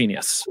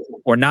heterogeneous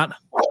or not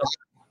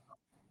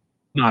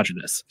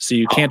homogeneous. So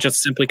you can't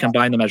just simply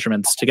combine the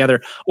measurements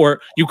together, or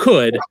you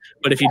could,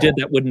 but if you did,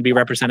 that wouldn't be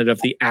representative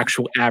of the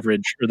actual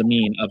average or the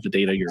mean of the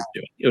data you're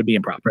doing. It would be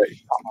improper. Right.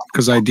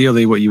 Because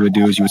ideally what you would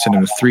do is you would send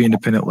them to 3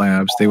 independent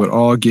labs. They would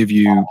all give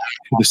you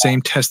the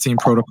same testing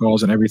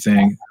protocols and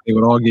everything. They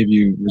would all give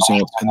you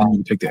results, and then you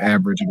would take the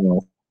average of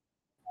all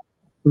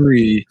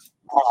 3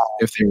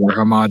 if they were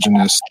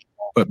homogeneous.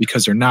 But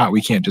because they're not,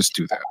 we can't just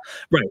do that.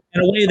 Right.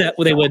 In a way that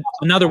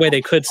another way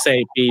they could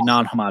say be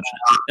non-homogeneous.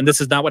 And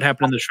this is not what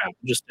happened in the Shroud.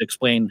 Just to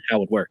explain how it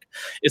would work.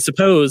 Is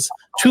suppose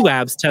 2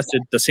 labs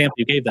tested the sample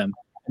you gave them,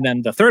 and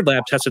then the 3rd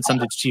lab tested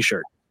somebody's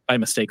t-shirt by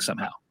mistake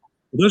somehow.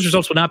 Those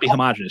results would not be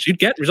homogeneous. You'd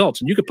get results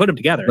and you could put them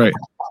together, right?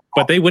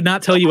 But they would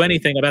not tell you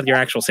anything about your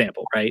actual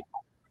sample, right?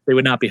 They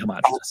would not be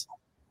homogeneous.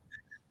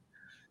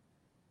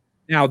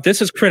 Now,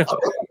 this is critical.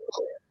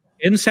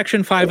 In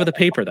section 5 of the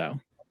paper,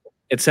 though,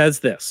 it says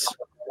this.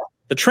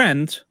 The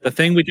trend, the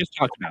thing we just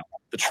talked about,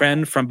 the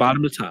trend from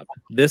bottom to top,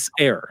 this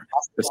error,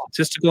 the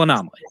statistical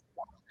anomaly.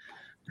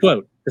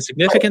 Quote, the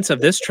significance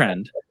of this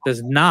trend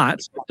does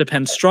not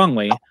depend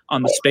strongly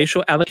on the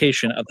spatial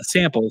allocation of the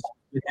samples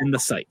within the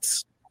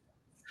sites.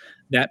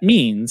 That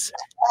means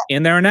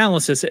in their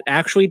analysis, it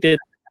actually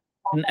didn't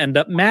end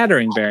up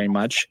mattering very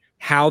much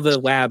how the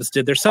labs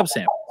did their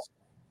subsamples.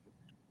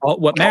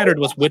 What mattered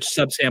was which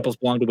subsamples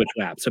belonged to which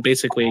lab. So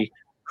basically,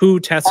 who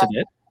tested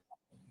it,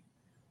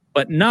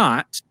 but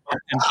not,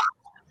 and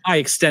by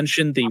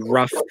extension, the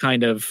rough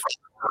kind of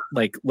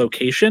like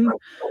location,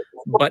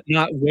 but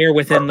not where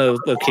within the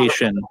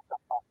location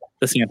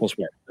the samples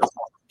were.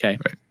 Okay.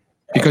 Right.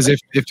 Because if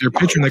they're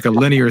picturing like a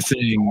linear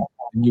thing,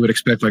 you would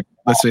expect, like,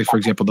 let's say, for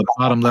example, the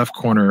bottom left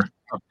corner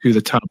to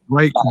the top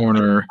right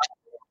corner,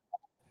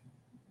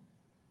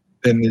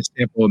 then the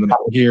sample in the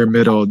here,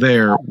 middle,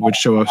 there would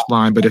show a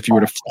line. But if you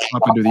were to flip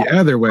up and do the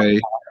other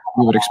way,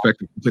 we would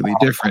expect it completely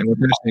different. What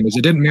they're saying is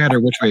it didn't matter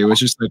which way. It was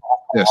just like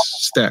this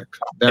stacked.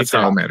 That's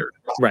exactly how it mattered.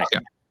 Right. Yeah.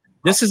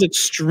 This is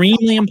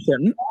extremely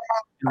important,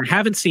 and I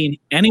haven't seen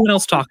anyone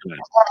else talk about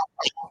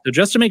it. So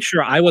just to make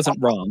sure I wasn't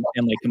wrong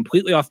and like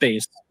completely off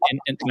base in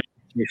my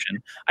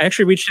information, I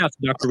actually reached out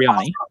to Dr.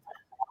 Riani,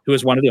 who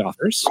is one of the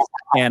authors,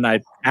 and I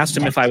asked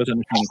him if I was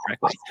understanding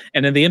correctly.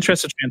 And in the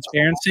interest of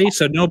transparency,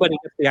 so nobody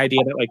gets the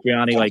idea that like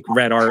Riani like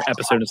read our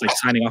episode and is like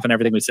signing off on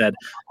everything we said,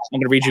 I'm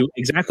going to read you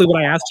exactly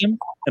what I asked him,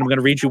 and I'm going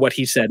to read you what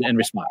he said in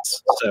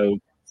response, so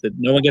that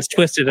no one gets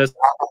twisted as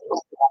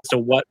to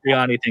what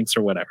Riani thinks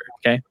or whatever.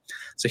 Okay,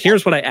 so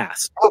here's what I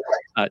asked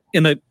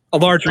in a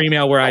larger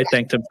email where I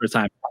thanked him for his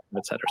time,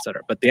 et cetera, et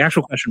cetera. But the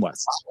actual question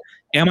was,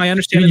 am I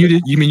understanding?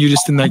 You mean you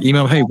just in that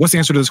email? Hey, what's the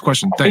answer to this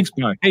question? Thanks.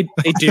 Bye. Hey,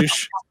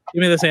 douche.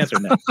 Give me this answer.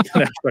 No, of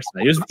course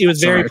not. He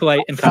was very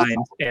polite and kind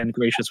and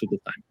gracious with his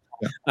time.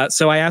 Yeah.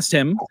 So I asked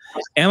him,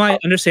 am I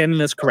understanding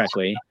this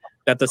correctly,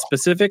 that the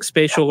specific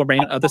spatial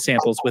arrangement of the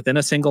samples within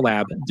a single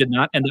lab did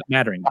not end up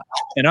mattering much?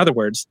 In other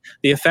words,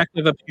 the effect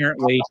of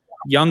apparently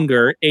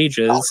younger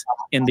ages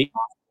in the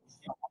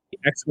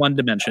X1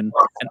 dimension,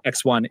 and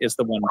X1 is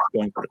the one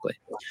going vertically,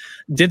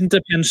 didn't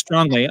depend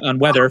strongly on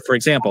whether, for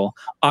example,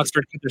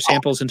 Oxford put their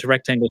samples into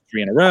rectangles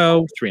 3 in a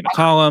row, 3 in a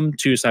column,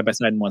 2 side by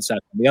side and 1 side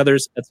from the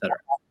others, etc.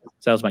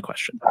 So that was my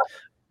question.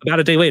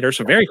 About a day later,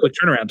 so very quick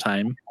turnaround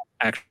time,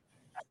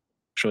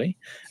 actually,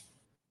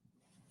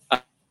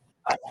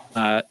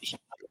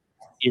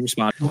 He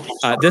responded,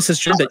 this is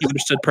true that you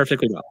understood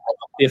perfectly well.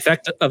 The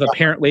effect of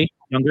apparently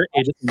younger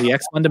ages in the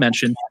X1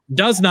 dimension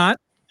does not,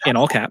 in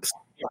all caps,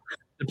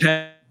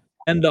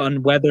 depend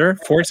on whether,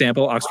 for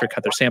example, Oxford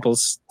cut their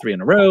samples 3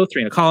 in a row,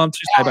 3 in a column, 2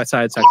 side by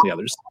side, second the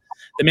others.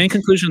 The main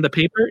conclusion of the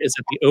paper is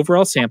that the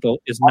overall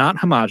sample is not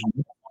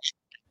homogeneous.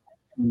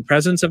 In the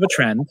presence of a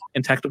trend,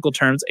 in technical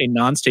terms, a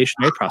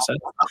non-stationary process,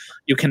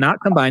 you cannot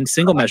combine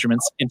single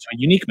measurements into a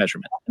unique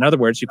measurement. In other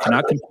words, you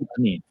cannot compute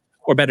the mean.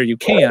 Or better, you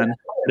can,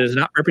 but it is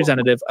not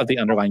representative of the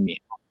underlying mean.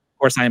 Of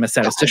course, I am a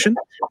statistician,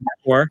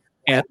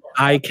 and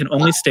I can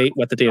only state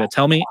what the data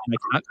tell me, and I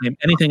cannot claim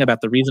anything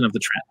about the reason of the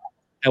trend.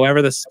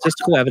 However, the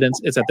statistical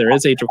evidence is that there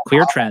is a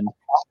clear trend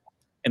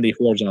in the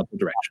horizontal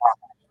direction.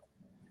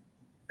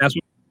 That's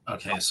what.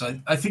 Okay, so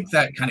I think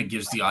that kind of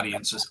gives the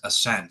audience a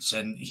sense.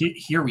 And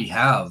here we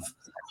have,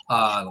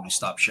 let me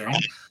stop sharing.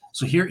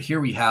 So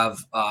here we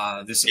have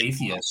this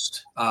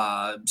atheist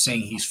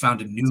saying he's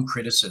found a new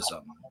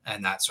criticism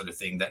and that sort of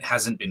thing that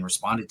hasn't been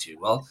responded to.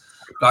 Well,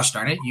 gosh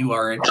darn it, you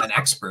are an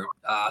expert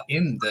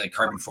in the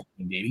carbon-14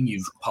 dating.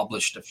 You've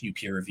published a few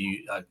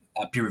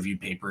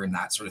peer-reviewed paper and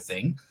that sort of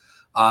thing.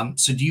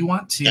 So do you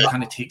want to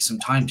kind of take some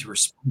time to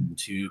respond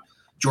to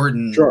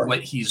Jordan, Sure.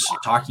 what he's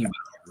talking about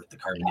with the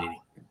carbon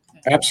dating?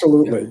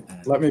 Absolutely.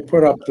 Let me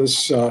put up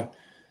this, the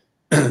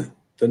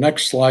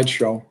next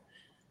slideshow.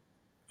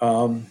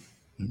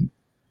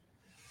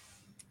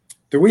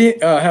 Do we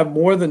have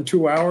more than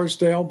 2 hours,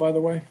 Dale, by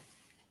the way?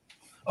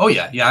 Oh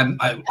yeah, I'm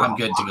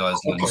good to go as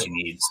long as you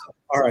need. So.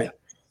 All right.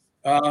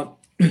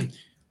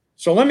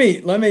 So let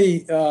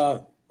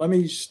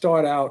me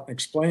start out and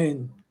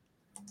explain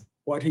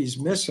what he's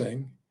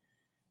missing,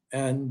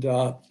 and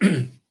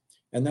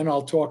then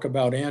I'll talk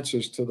about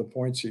answers to the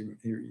points he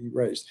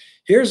raised.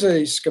 Here's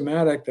a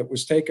schematic that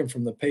was taken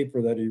from the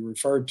paper that he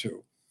referred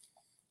to.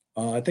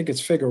 I think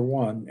it's figure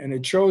 1, and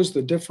it shows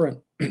the different,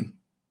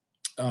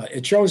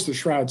 it shows the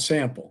Shroud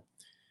sample.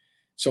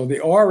 So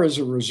the R is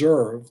a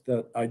reserve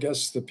that I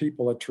guess the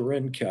people at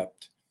Turin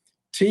kept.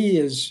 T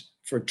is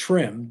for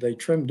trim. They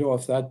trimmed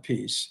off that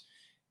piece.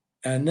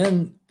 And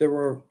then there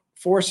were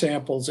 4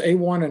 samples.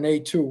 A1 and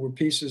A2 were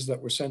pieces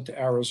that were sent to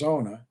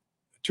Arizona,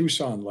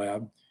 Tucson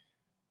lab.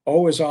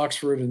 O is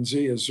Oxford and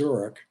Z is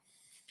Zurich.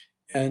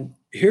 And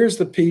here's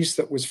the piece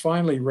that was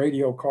finally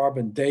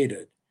radiocarbon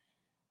dated.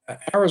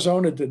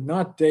 Arizona did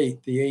not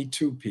date the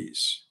A2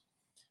 piece.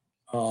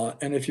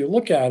 And if you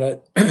look at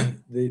it,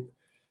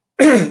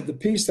 the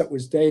piece that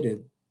was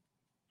dated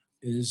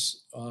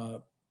is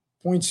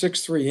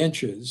 0.63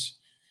 inches,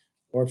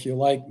 or if you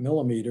like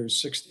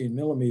millimeters, 16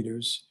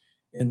 millimeters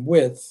in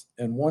width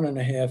and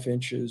 1.5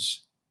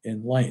 inches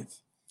in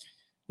length.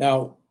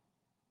 Now,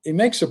 it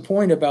makes a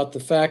point about the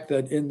fact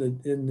that in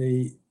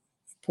the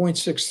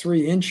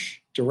 0.63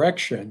 inch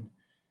direction,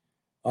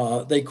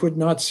 they could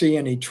not see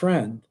any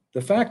trend.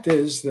 The fact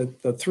is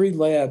that the 3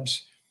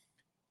 labs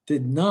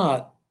did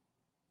not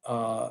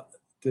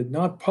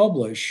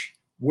publish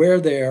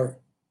where their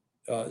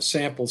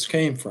samples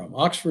came from.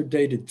 Oxford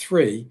dated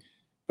 3,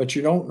 but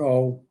you don't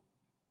know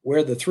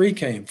where the 3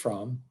 came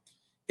from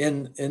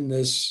in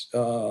this,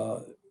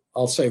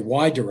 I'll say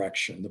Y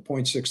direction, the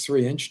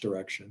 0.63 inch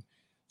direction.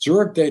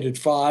 Zurich dated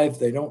 5.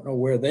 They don't know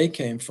where they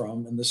came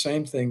from. And the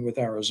same thing with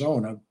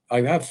Arizona.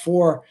 I have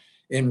 4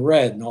 in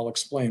red, and I'll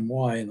explain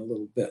why in a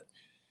little bit.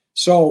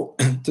 So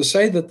to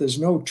say that there's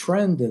no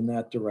trend in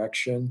that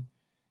direction,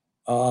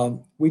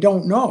 we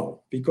don't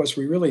know, because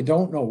we really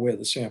don't know where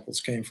the samples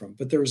came from.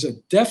 But there is a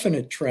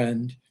definite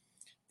trend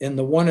in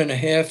the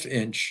 1.5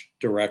 inch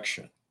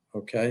direction,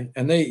 okay?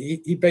 And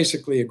he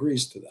basically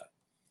agrees to that.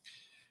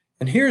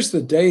 And here's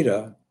the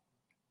data.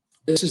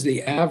 This is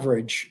the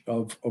average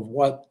of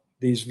what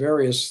these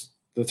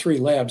the 3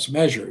 labs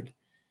measured.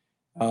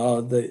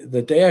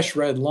 The dash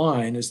red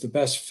line is the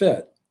best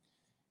fit.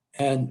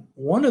 And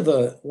one of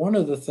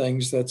the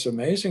things that's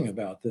amazing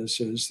about this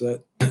is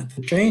that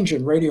the change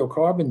in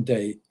radiocarbon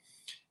date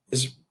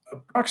is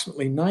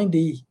approximately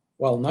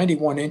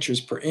 91 inches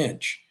per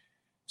inch.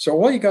 So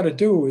all you got to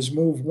do is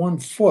move 1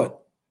 foot,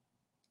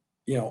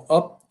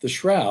 up the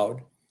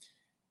shroud,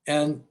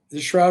 and the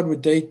shroud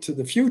would date to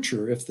the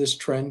future if this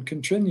trend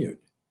continued.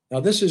 Now,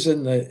 this is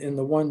in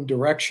the one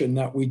direction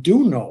that we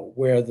do know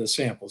where the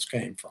samples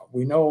came from.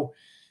 We know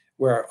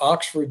where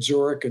Oxford,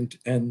 Zurich,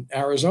 and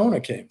Arizona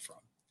came from.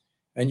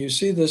 And you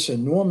see this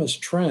enormous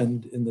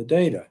trend in the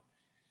data.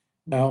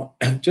 Now,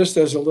 just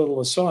as a little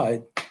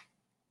aside,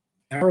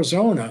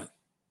 Arizona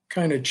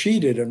kind of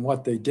cheated in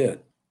what they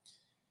did.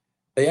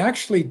 They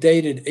actually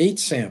dated 8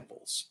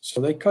 samples. So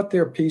they cut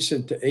their piece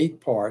into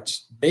 8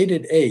 parts,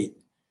 dated 8.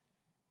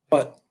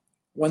 But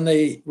when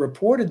they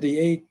reported the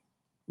 8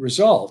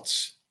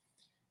 results,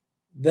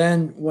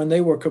 then when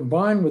they were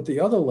combined with the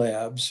other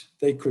labs,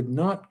 they could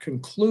not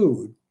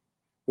conclude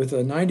with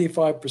a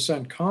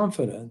 95%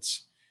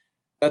 confidence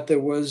that there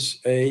was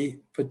a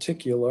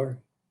particular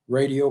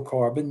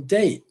radiocarbon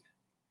date.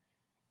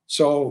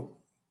 So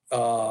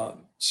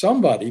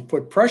somebody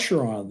put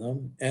pressure on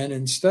them, and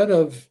instead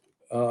of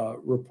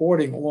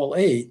reporting all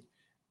 8,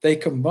 they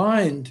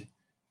combined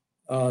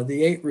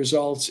the 8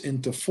 results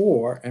into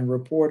 4 and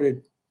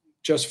reported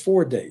just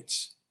 4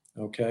 dates,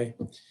 okay?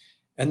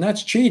 And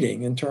that's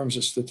cheating in terms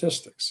of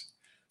statistics.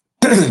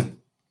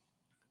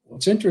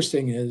 What's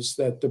interesting is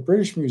that the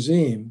British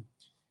Museum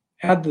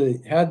had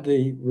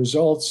the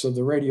results of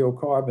the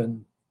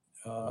radiocarbon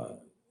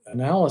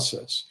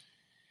analysis,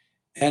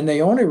 and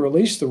they only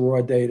released the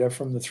raw data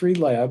from the 3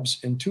 labs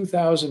in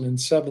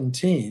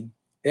 2017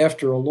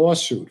 after a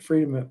lawsuit,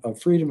 Freedom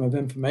of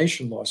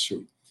Information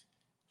lawsuit,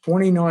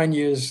 29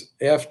 years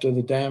after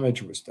the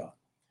damage was done.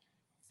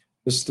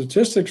 The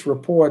statistics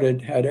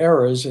reported had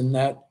errors in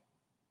that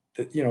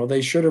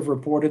they should have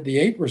reported the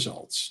 8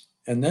 results,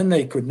 and then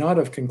they could not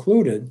have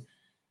concluded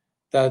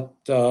that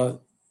the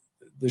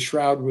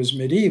shroud was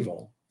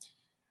medieval.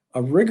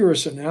 A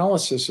rigorous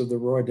analysis of the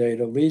raw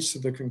data leads to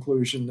the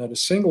conclusion that a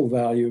single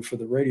value for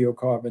the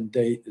radiocarbon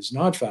date is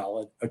not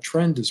valid. A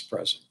trend is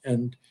present.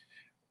 And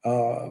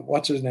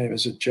what's his name?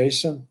 Is it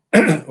Jason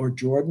or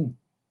Jordan?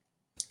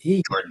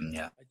 Jordan,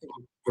 yeah. I think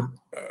he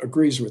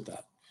agrees with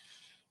that.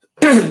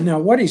 Now,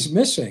 what he's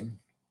missing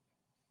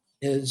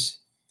is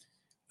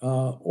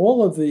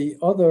all of the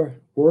other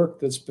work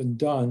that's been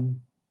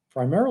done,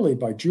 primarily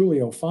by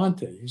Giulio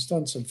Fonte. He's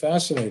done some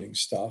fascinating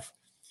stuff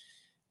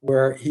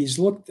where he's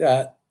looked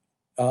at,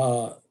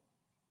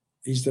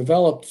 he's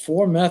developed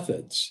 4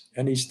 methods,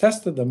 and he's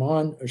tested them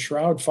on a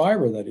shroud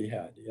fiber that he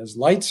had. He has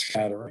light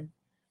scattering.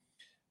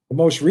 The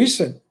most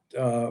recent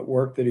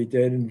work that he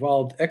did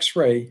involved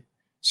X-ray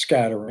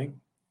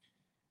scattering,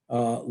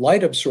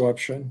 light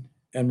absorption,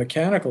 and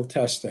mechanical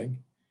testing.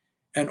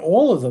 And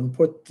all of them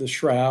put the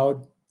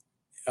shroud,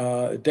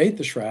 date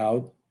the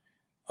shroud,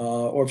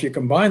 or if you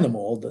combine them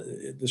all,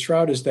 the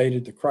shroud is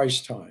dated to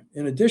Christ time.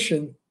 In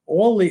addition,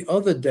 all the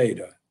other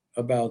data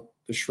about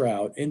the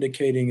shroud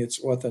indicating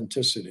its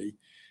authenticity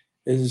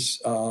is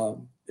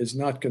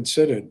not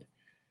considered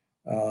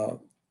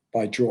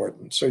by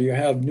Jordan. So you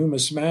have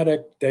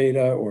numismatic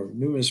data or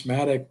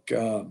numismatic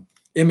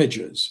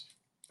images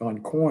on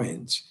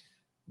coins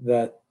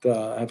that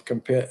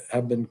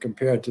have been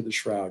compared to the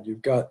shroud.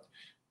 You've got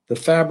the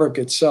fabric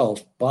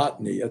itself,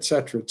 botany, et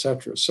cetera, et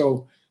cetera.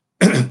 So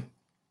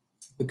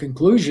my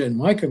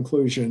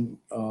conclusion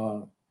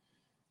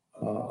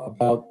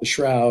about the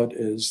shroud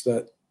is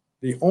that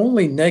the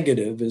only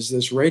negative is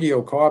this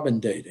radiocarbon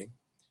dating.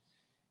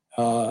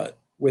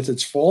 With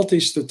its faulty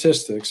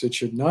statistics, it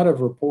should not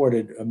have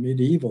reported a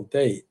medieval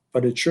date,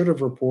 but it should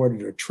have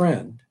reported a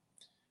trend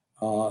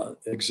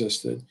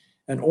existed.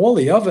 And all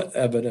the other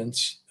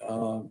evidence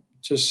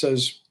just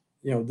says,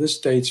 this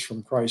dates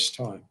from Christ's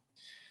time.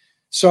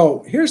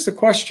 So here's the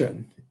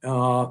question.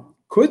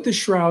 Could the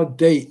shroud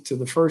date to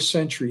the 1st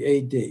century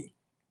AD?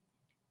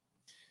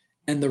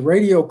 And the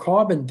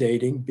radiocarbon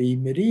dating be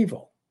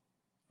medieval?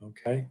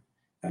 Okay.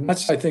 And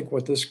that's, I think,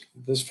 what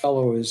this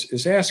fellow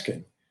is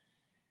asking.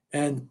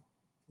 And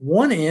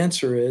one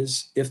answer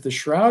is, if the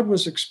shroud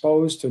was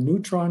exposed to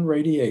neutron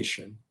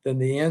radiation, then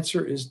the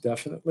answer is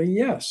definitely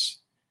yes.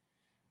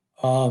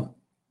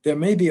 There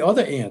may be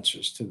other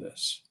answers to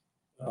this.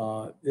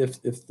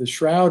 If the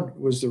shroud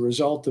was the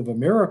result of a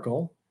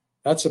miracle,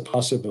 that's a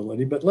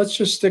possibility, but let's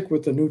just stick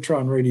with the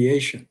neutron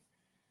radiation.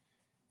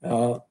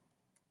 Let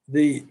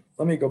me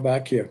go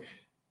back here.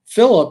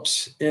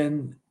 Phillips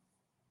in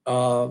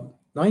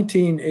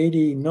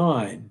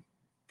 1989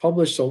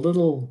 published a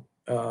little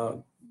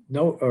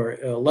note or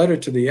a letter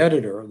to the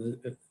editor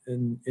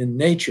in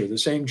Nature, the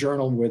same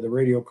journal where the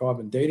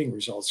radiocarbon dating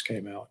results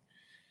came out.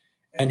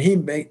 And he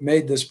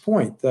made this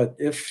point that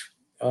if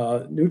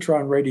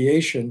neutron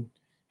radiation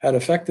had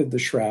affected the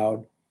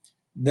shroud,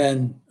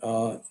 then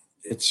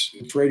its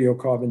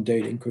radiocarbon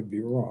dating could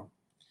be wrong.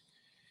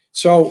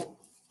 So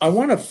I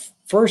want to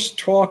first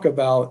talk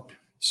about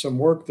some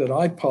work that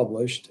I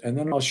published, and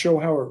then I'll show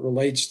how it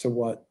relates to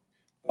what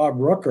Bob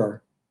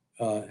Rucker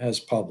has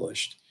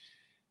published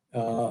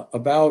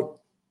about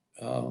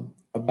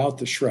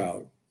the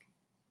shroud.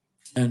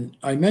 And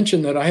I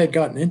mentioned that I had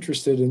gotten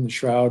interested in the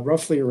shroud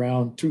roughly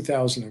around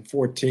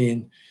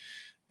 2014.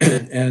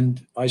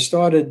 And I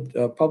started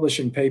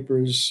publishing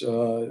papers.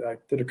 I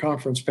did a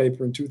conference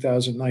paper in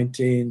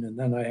 2019, and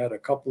then I had a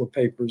couple of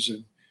papers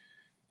in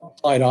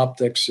applied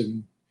optics,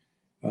 and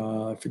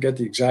I forget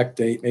the exact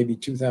date, maybe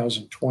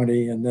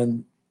 2020. And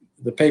then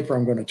the paper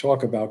I'm going to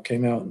talk about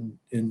came out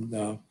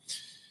in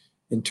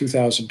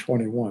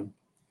 2021.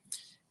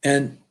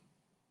 And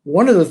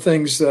one of the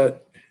things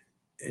that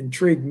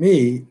intrigued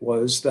me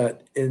was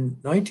that in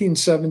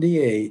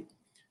 1978,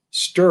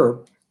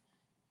 Stirp,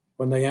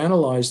 when they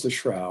analyzed the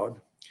shroud,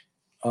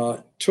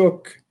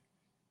 took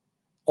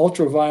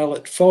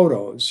ultraviolet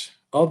photos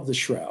of the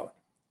shroud.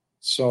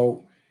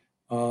 So,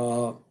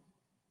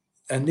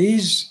 and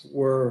these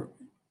were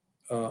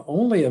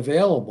only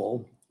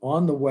available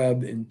on the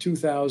web in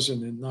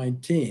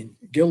 2019.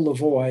 Gil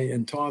Lavoie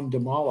and Tom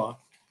DeMalla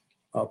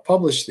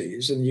published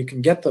these, and you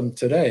can get them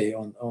today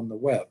on the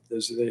web.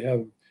 They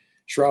have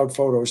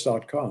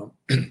shroudphotos.com.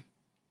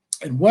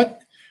 And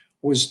what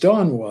was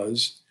done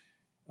was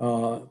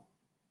Vern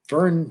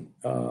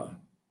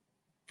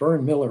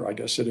Miller, I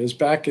guess it is,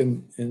 back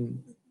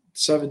in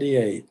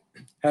 78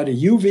 had a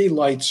UV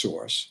light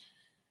source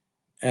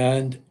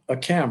and a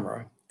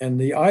camera, and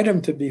the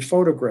item to be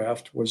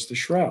photographed was the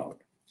shroud.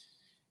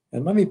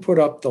 And let me put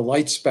up the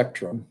light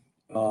spectrum.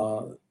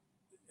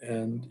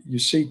 And you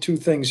see two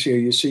things here.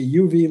 You see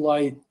UV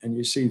light and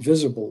you see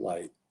visible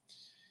light.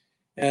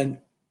 And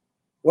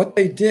what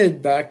they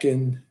did back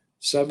in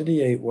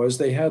 78 was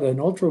they had an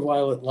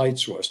ultraviolet light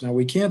source. Now,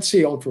 we can't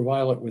see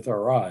ultraviolet with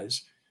our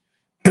eyes,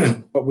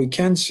 but we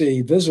can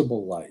see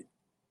visible light.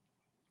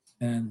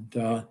 And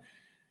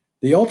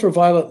the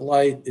ultraviolet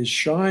light is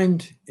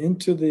shined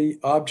into the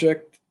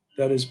object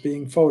that is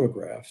being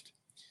photographed.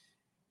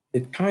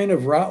 It kind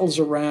of rattles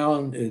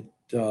around. It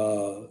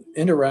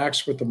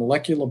interacts with the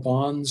molecular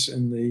bonds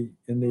in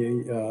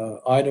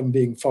the item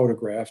being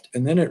photographed,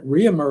 and then it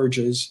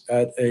reemerges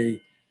at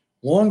a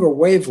longer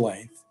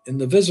wavelength in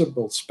the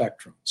visible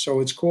spectrum. So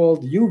it's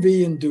called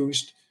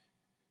UV-induced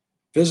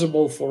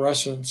visible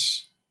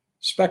fluorescence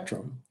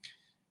spectrum,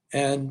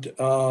 and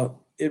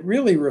it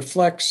really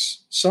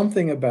reflects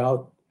something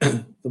about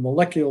the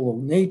molecular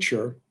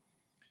nature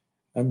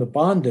and the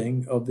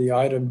bonding of the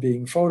item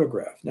being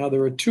photographed. Now,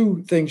 there are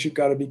two things you've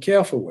got to be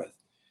careful with.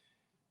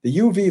 The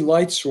UV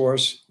light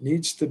source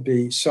needs to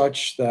be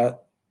such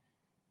that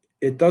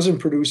it doesn't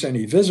produce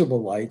any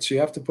visible light, so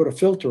you have to put a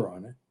filter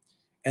on it.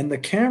 And the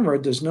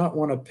camera does not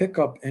want to pick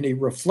up any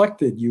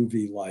reflected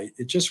UV light.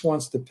 It just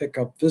wants to pick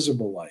up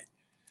visible light.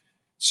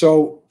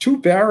 So two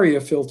barrier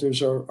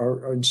filters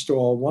are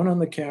installed, one on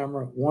the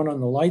camera, one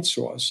on the light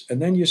source,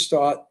 and then you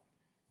start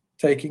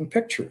taking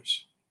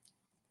pictures.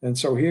 And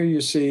so here you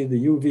see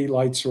the UV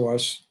light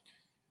source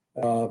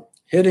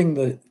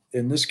hitting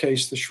in this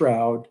case, the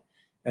shroud,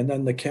 and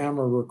then the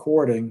camera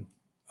recording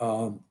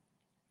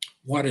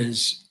what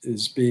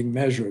is being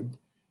measured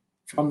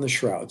from the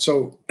shroud.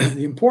 So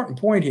the important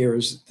point here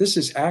is this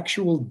is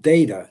actual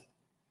data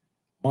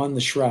on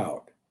the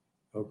shroud.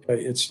 Okay,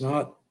 it's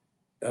not,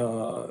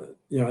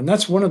 and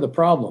that's one of the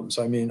problems.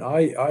 I mean,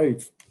 I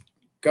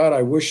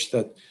wish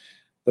that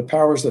the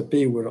powers that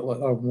be would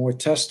allow more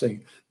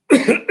testing,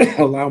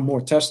 allow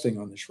more testing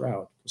on the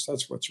shroud, because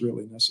that's what's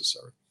really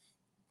necessary.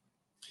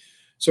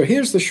 So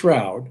here's the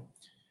shroud,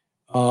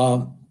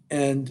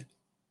 and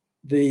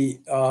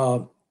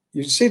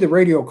you see the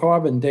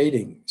radiocarbon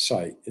dating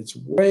site. It's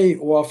way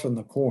off in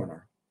the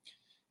corner.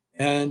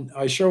 And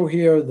I show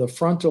here the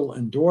frontal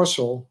and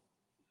dorsal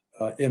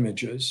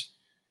images.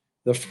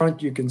 The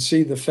front, you can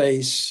see the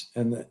face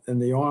and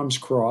the arms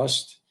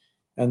crossed,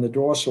 and the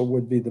dorsal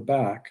would be the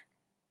back.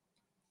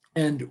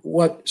 And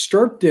what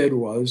Stirp did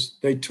was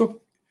they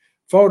took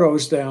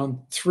photos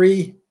down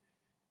 3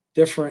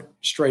 different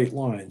straight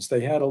lines.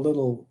 They had a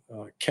little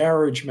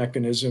carriage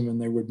mechanism,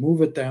 and they would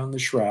move it down the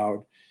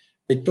shroud.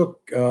 They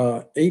took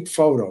 8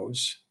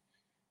 photos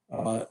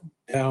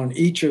down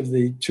each of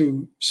the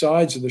 2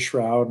 sides of the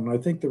shroud, and I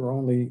think there were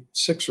only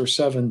 6 or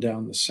 7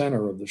 down the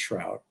center of the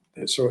shroud.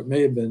 So it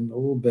may have been a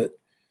little bit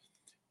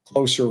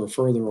closer or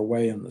further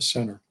away in the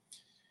center.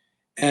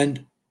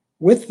 And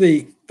with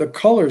the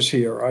colors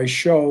here, I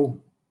show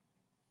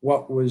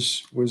what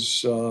was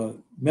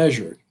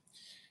measured.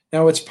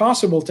 Now, it's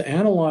possible to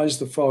analyze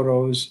the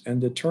photos and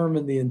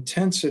determine the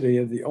intensity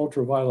of the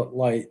ultraviolet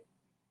light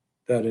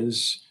that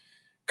is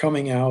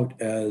coming out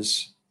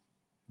as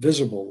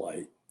visible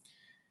light.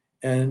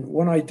 And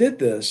when I did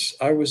this,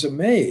 I was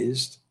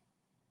amazed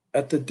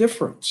at the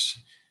difference.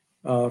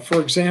 For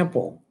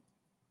example,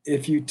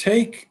 if you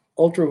take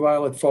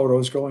ultraviolet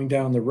photos going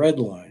down the red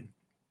line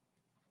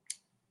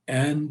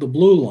and the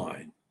blue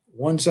line,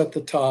 one's at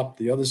the top,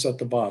 the other's at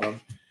the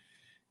bottom,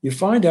 you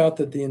find out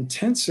that the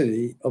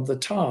intensity of the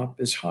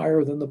top is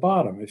higher than the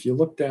bottom. If you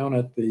look down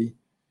at the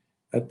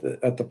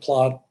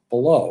plot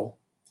below,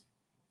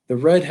 the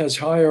red has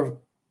higher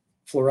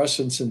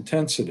fluorescence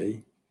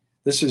intensity.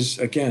 This is,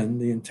 again,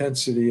 the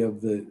intensity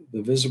of the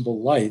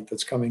visible light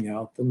that's coming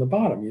out than the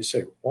bottom. You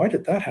say, why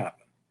did that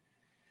happen?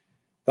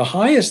 The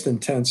highest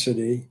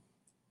intensity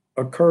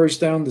occurs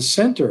down the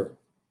center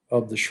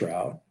of the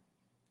shroud.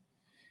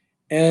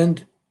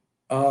 And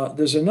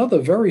there's another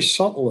very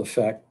subtle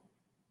effect,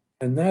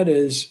 and that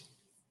is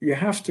you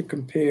have to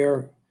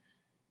compare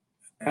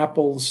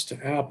apples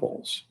to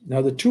apples.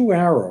 Now, the 2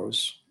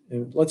 arrows,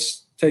 and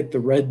let's take the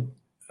red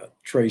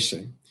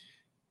tracing,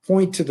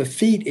 point to the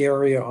feet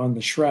area on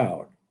the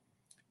shroud.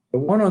 The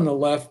one on the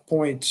left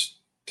points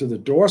to the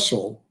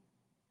dorsal,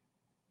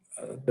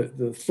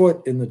 the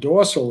foot in the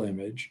dorsal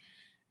image,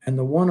 and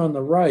the one on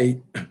the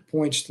right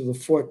points to the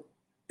foot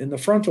in the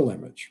frontal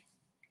image.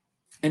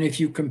 And if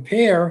you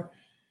compare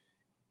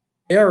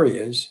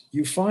areas,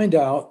 you find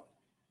out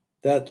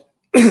that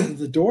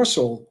the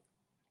dorsal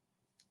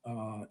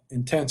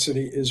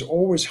intensity is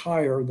always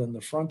higher than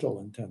the frontal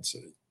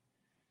intensity.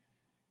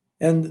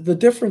 And the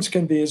difference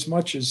can be as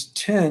much as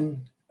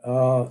 10,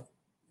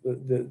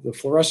 the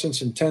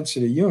fluorescence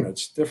intensity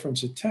units,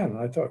 difference of 10. And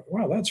I thought,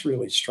 wow, that's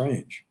really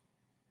strange.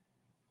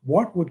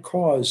 What would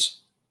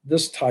cause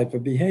this type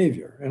of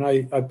behavior? And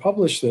I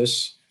published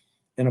this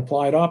in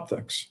Applied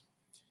Optics.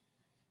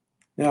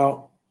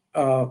 Now,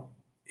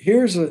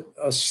 here's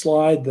a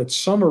slide that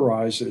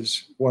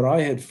summarizes what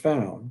I had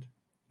found.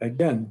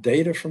 Again,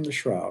 data from the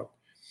shroud.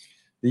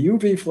 The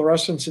UV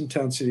fluorescence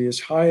intensity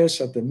is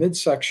highest at the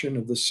midsection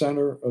of the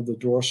center of the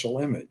dorsal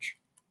image.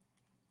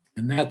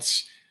 And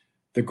that's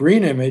the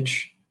green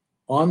image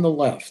on the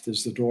left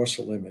is the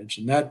dorsal image.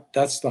 And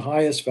that's the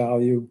highest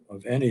value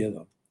of any of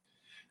them.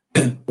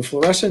 The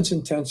fluorescence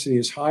intensity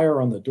is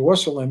higher on the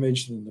dorsal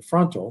image than the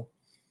frontal.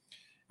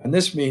 And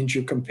this means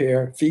you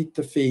compare feet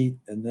to feet,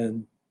 and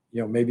then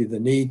maybe the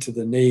knee to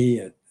the knee,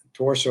 and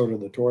torso to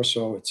the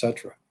torso,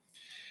 etc.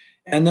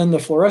 And then the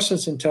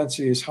fluorescence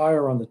intensity is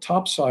higher on the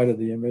top side of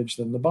the image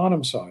than the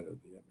bottom side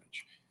of the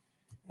image.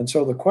 And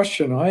so the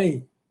question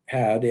I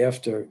had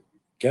after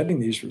getting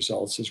these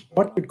results is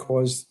what could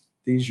cause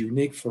these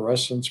unique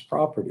fluorescence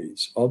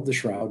properties of the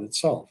shroud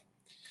itself?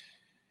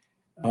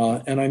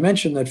 And I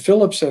mentioned that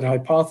Phillips had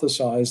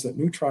hypothesized that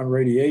neutron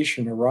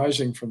radiation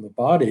arising from the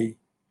body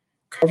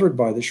covered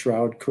by the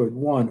shroud could,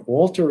 one,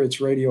 alter its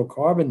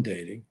radiocarbon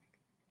dating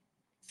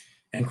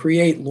and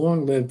create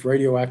long-lived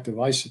radioactive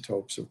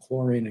isotopes of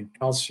chlorine and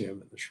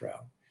calcium in the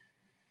shroud.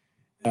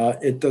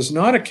 It does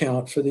not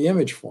account for the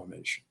image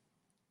formation.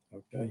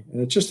 Okay,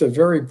 and it's just a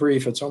very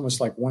brief, it's almost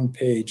like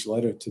one-page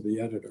letter to the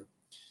editor.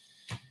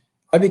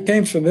 I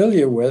became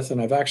familiar with,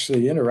 and I've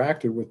actually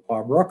interacted with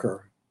Bob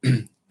Rucker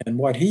and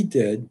what he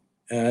did,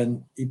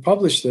 and he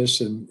published this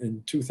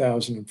in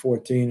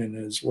 2014 and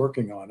is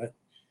working on it,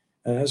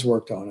 and has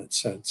worked on it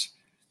since.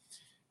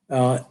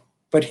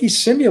 But he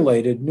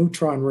simulated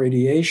neutron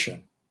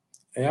radiation.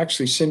 He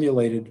actually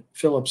simulated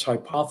Phillips'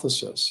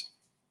 hypothesis.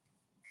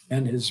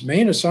 And his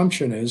main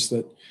assumption is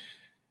that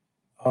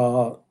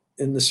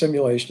in the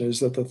simulation is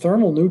that the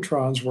thermal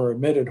neutrons were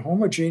emitted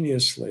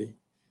homogeneously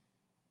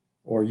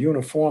or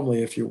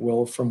uniformly, if you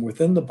will, from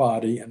within the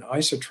body and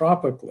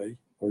isotropically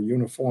or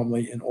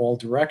uniformly in all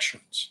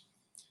directions.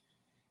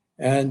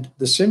 And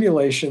the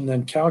simulation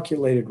then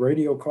calculated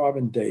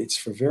radiocarbon dates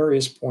for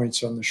various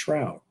points on the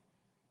shroud.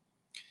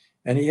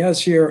 And he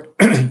has here,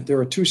 there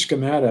are two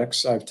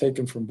schematics I've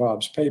taken from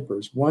Bob's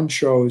papers. One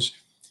shows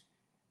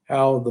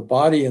how the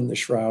body in the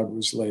shroud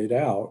was laid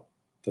out,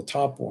 the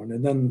top one.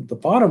 And then the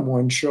bottom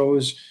one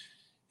shows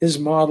his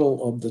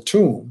model of the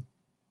tomb.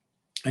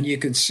 And you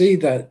can see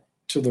that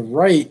to the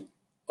right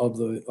of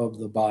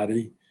the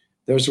body,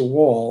 there's a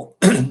wall.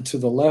 To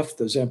the left,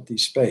 there's empty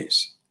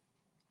space.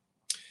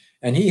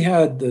 And he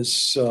had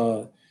this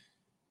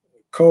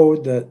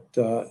code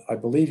that I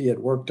believe he had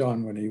worked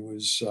on when he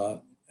was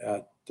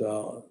at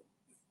the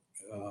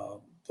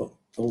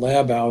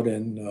lab out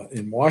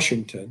in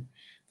Washington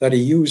that he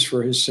used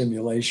for his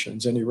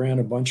simulations. And he ran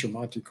a bunch of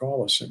Monte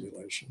Carlo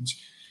simulations.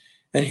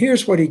 And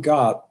here's what he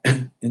got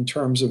in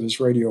terms of his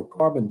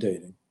radiocarbon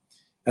dating.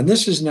 And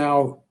this is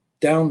now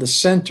down the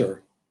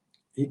center.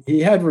 He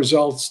had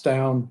results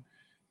down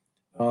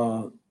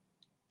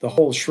the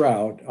whole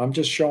shroud. I'm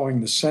just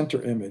showing the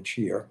center image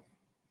here.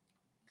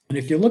 And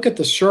if you look at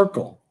the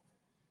circle,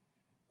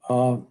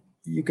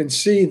 you can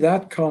see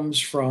that comes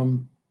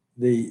from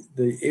the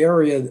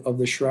area of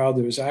the shroud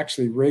that was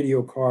actually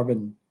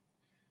radiocarbon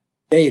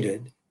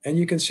dated. And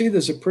you can see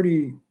there's a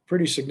pretty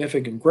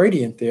significant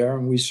gradient there.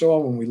 And we saw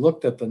when we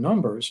looked at the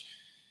numbers,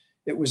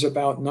 it was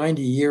about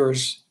 90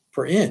 years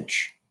per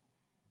inch.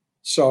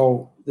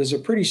 So there's a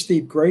pretty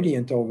steep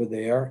gradient over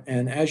there.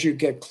 And as you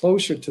get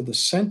closer to the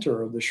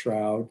center of the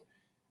shroud,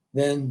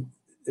 then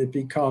it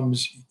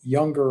becomes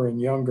younger and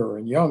younger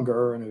and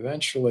younger. And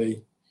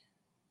eventually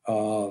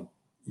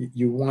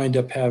you wind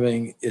up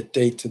having it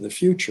date to the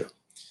future.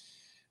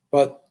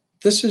 But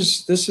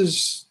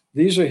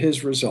these are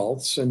his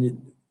results.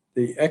 And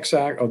the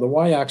x-axis or the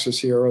y-axis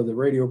here are the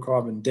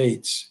radiocarbon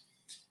dates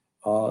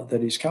that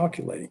he's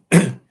calculating.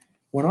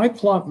 When I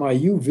plot my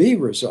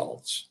UV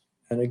results,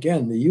 and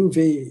again, the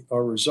UV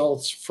are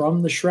results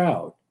from the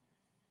shroud,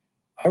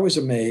 I was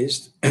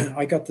amazed.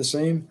 I got the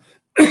same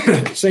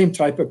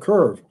type of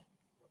curve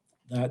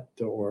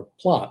or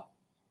plot.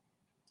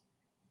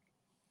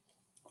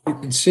 You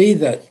can see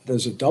that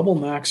there's a double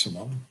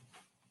maximum.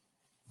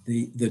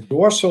 The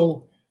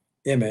dorsal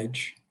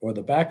image or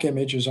the back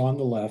image is on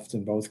the left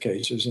in both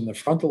cases, and the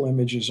frontal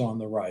image is on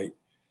the right.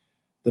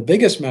 The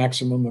biggest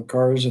maximum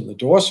occurs in the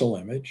dorsal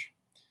image,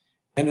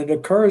 and it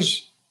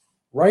occurs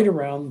right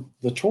around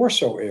the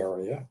torso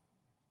area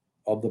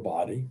of the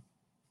body.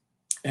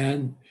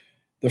 And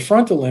the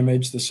frontal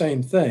image, the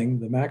same thing.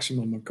 The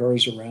maximum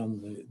occurs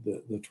around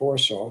the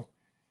torso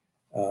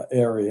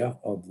area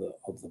of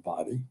the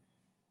body.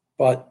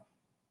 But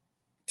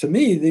to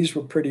me, these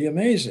were pretty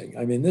amazing.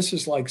 I mean, this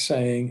is like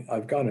saying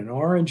I've got an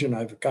orange and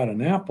I've got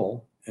an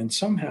apple, and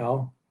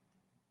somehow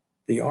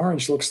the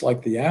orange looks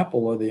like the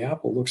apple or the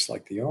apple looks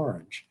like the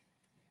orange.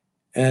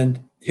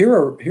 And here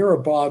are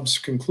Bob's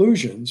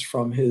conclusions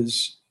from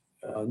his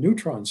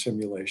neutron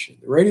simulation.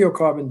 The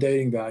radiocarbon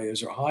dating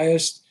values are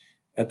highest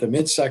at the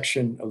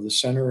midsection of the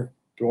center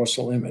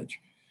dorsal image.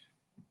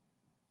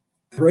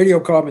 The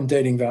radiocarbon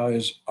dating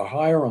values are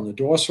higher on the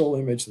dorsal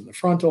image than the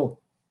frontal,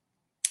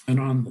 and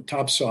on the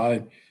top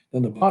side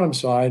than the bottom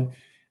side.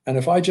 And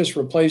if I just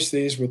replace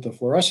these with the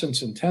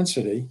fluorescence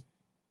intensity,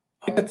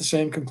 I get the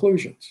same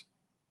conclusions.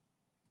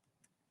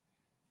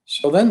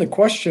 So then the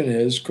question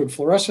is, could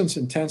fluorescence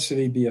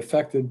intensity be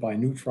affected by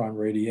neutron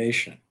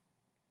radiation?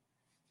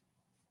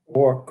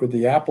 Or could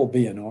the apple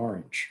be an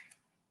orange?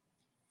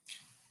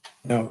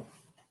 Now,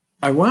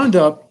 I wound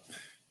up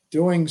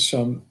doing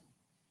some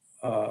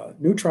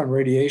neutron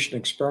radiation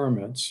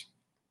experiments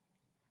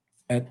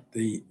at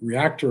the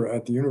reactor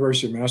at the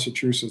University of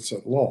Massachusetts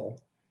at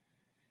Lowell.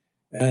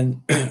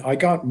 And I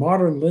got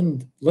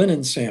modern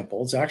linen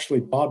samples.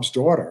 Actually, Bob's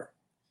daughter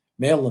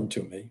mailed them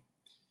to me.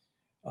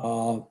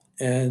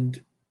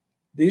 And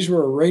these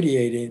were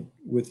irradiating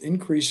with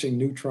increasing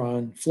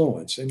neutron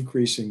fluence,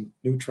 increasing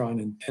neutron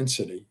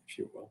intensity, if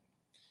you will.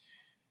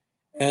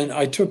 And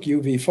I took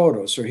UV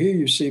photos. So here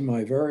you see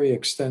my very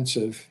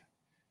extensive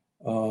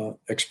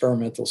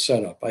experimental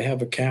setup. I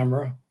have a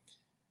camera.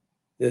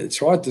 It's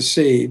hard to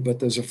see, but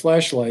there's a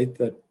flashlight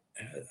that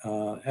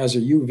has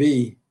a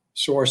UV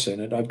source in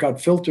it. I've got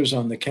filters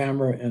on the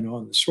camera and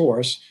on the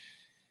source.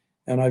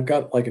 And I've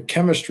got like a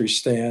chemistry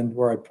stand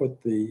where I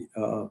put the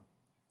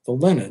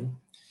linen.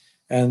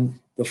 And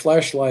the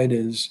flashlight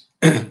is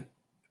putting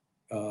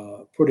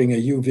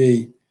a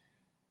UV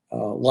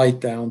light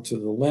down to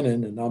the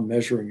linen, and I'm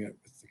measuring it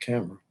with the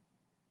camera.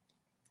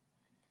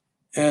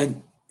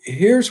 And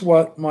here's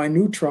what my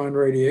neutron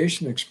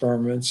radiation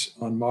experiments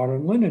on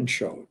modern linen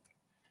showed,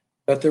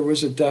 that there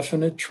was a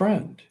definite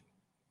trend,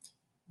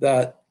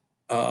 that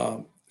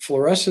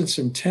fluorescence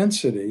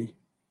intensity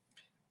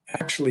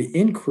actually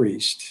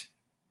increased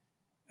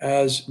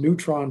as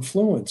neutron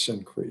fluence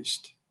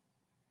increased.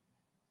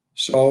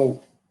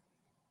 So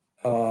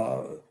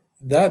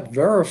that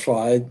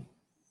verified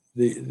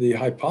the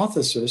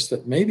hypothesis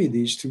that maybe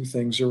these two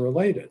things are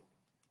related.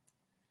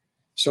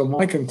 So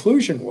my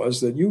conclusion was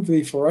that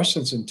UV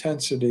fluorescence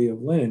intensity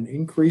of linen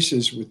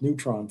increases with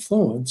neutron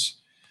fluence,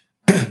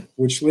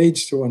 which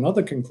leads to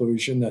another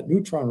conclusion that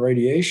neutron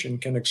radiation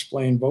can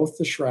explain both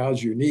the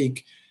shroud's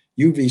unique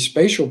UV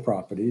spatial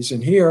properties.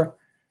 And here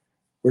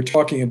we're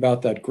talking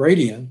about that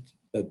gradient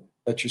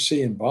that you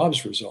see in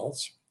Bob's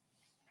results,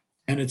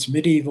 and its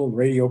medieval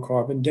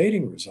radiocarbon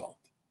dating result.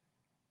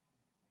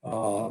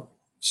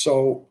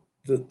 So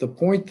the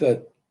point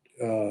that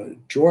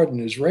Jordan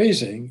is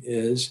raising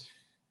is,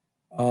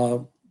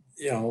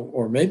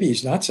 or maybe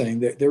he's not saying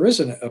that there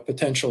isn't a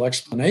potential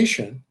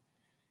explanation,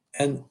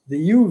 and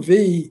the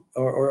UV,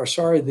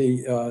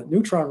 the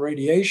neutron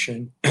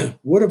radiation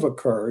would have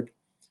occurred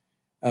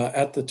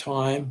at the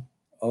time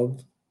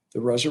of the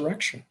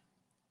resurrection.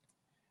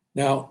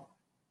 Now,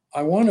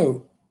 I want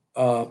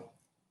to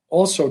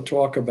also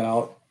talk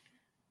about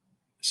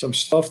some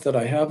stuff that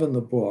I have in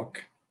the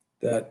book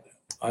that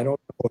I don't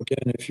know,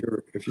 again, if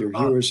your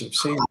viewers have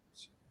seen.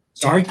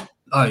 Sorry?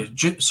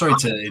 Sorry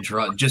to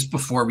interrupt. Just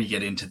before we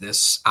get into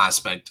this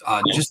aspect,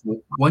 just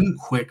one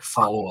quick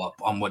follow-up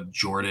on what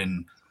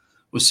Jordan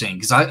was saying,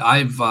 because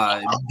I've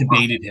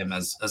debated him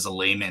as a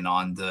layman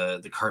on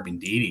the carbon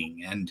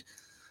dating. And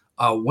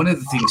one of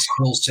the things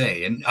he'll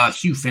say, and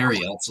Hugh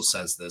Ferry also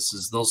says this,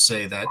 is they'll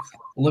say that,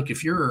 look,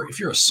 if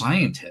you're a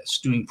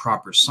scientist doing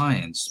proper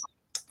science,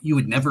 you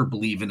would never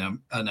believe in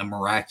a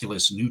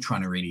miraculous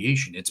neutron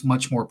irradiation. It's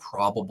much more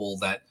probable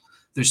that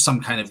there's some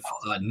kind of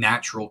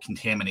natural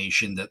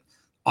contamination that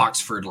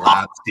Oxford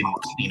labs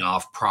didn't clean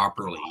off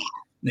properly.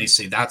 And they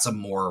say that's a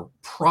more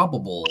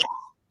probable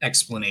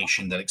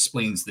explanation that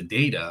explains the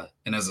data.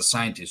 And as a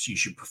scientist, you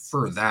should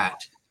prefer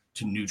that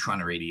to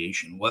neutron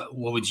irradiation. What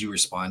would you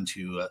respond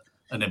to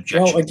an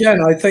objection? Well,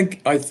 again,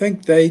 I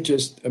think they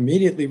just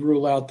immediately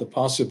rule out the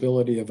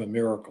possibility of a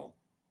miracle.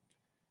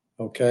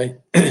 Okay,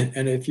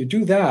 and if you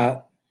do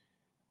that,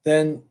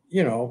 then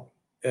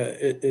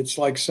it's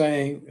like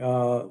saying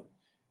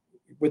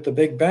with the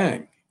Big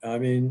Bang. I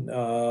mean,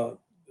 the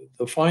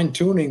fine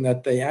tuning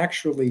that they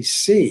actually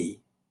see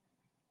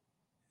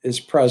is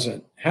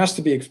present has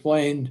to be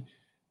explained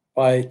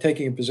by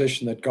taking a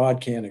position that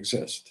God can't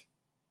exist.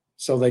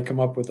 So they come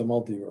up with a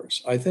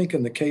multiverse. I think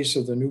in the case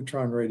of the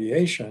neutron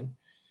radiation,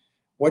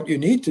 what you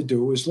need to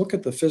do is look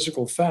at the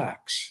physical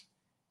facts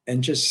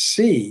and just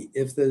see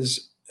if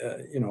there's,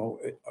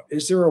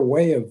 is there a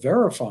way of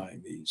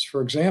verifying these?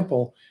 For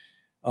example,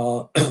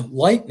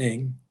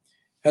 lightning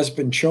has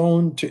been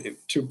shown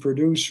to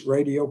produce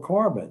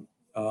radiocarbon.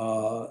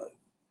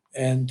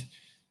 And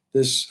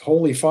this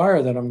holy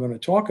fire that I'm going to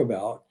talk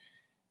about,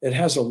 it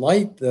has a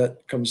light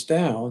that comes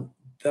down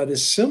that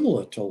is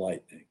similar to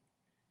lightning.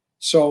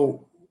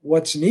 So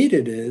what's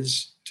needed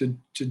is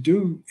to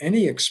do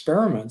any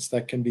experiments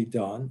that can be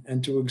done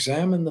and to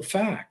examine the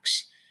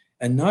facts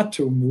and not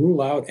to rule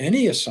out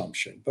any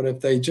assumption. But if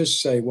they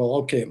just say, well,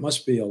 okay, it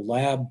must be a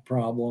lab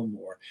problem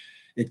or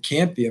it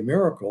can't be a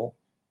miracle,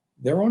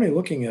 they're only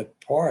looking at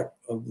part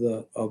of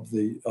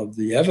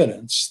the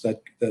evidence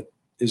that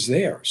is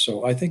there.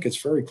 So I think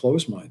it's very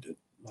close-minded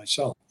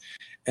myself.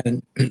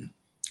 And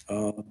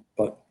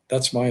but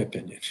that's my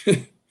opinion.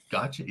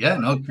 Gotcha. Yeah,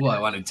 no, cool.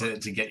 I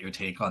wanted to get your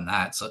take on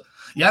that. So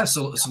yeah,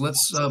 so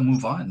let's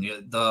move on.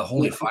 The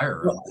holy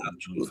fire.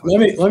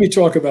 Let me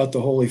talk about the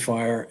holy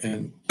fire,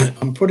 and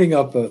I'm putting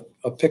up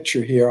a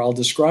picture here. I'll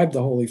describe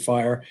the holy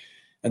fire,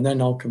 and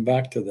then I'll come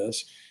back to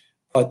this.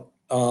 But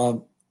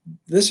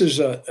this is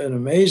an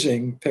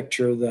amazing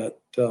picture that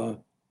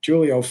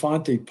Giulio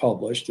Fanti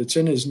published. It's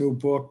in his new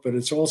book, but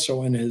it's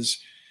also in his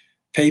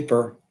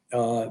paper.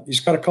 He's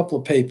got a couple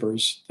of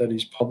papers that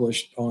he's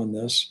published on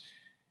this.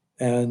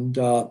 And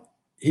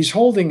he's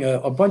holding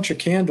a bunch of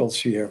candles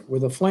here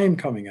with a flame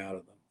coming out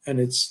of them. And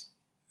it's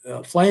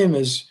flame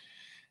is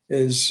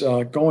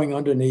going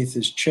underneath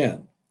his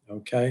chin,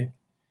 okay?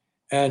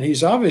 And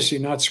he's obviously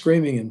not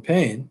screaming in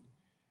pain.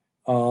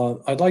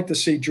 I'd like to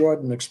see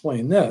Jordan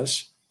explain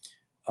this.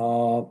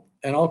 And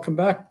I'll come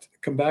back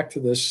to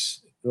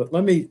this. But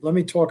let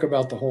me talk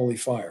about the holy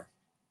fire.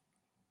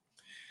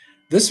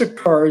 This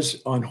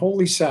occurs on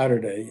Holy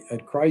Saturday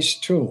at Christ's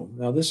tomb.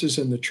 Now, this is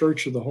in the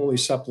Church of the Holy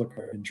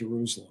Sepulchre in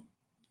Jerusalem.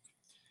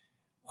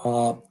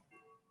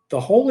 The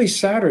Holy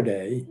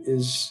Saturday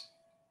is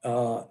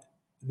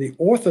the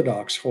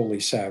Orthodox Holy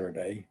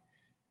Saturday,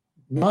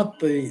 not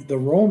the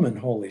Roman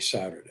Holy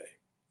Saturday.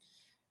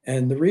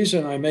 And the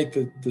reason I make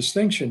the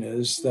distinction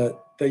is that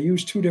they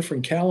use two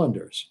different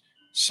calendars.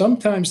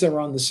 Sometimes they're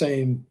on the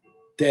same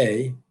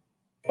day,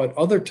 but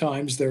other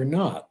times they're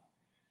not.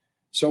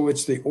 So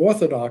it's the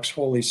Orthodox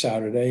Holy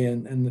Saturday,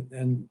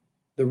 and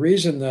the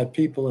reason that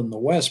people in the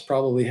West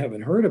probably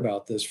haven't heard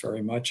about this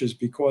very much is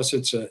because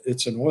it's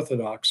an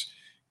Orthodox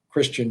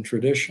Christian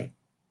tradition.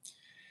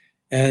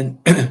 And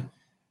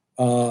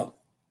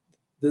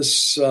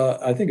this,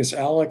 I think it's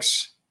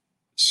Alex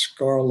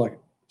Skarlakidis,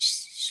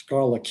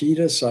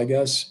 I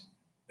guess,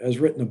 has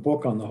written a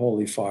book on the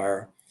Holy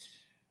Fire.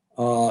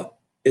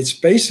 It's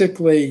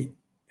basically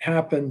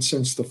happened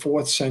since the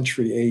 4th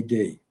century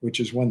AD, which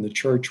is when the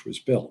church was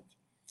built.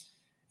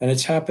 And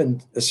it's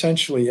happened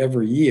essentially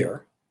every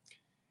year.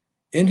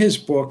 In his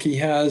book, he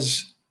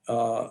has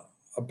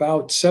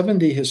about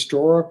 70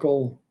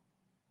 historical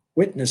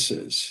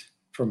witnesses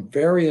from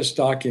various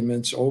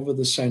documents over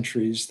the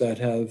centuries that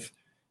have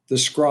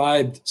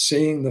described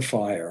seeing the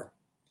fire.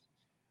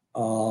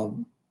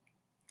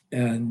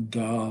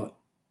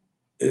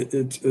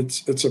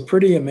 It's a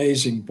pretty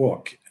amazing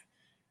book.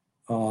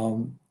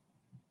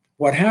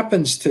 What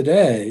happens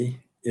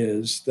today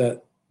is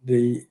that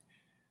the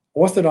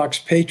Orthodox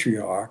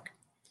Patriarch,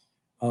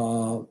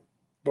 well,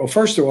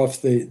 first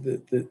off,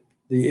 the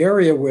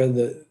area where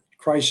the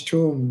Christ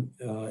tomb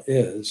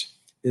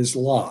is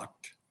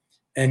locked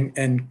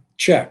and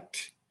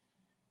checked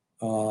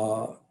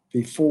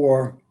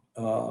before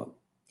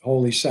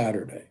Holy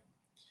Saturday.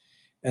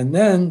 And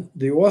then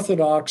the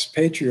Orthodox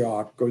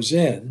Patriarch goes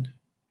in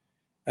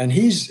and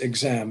he's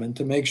examined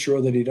to make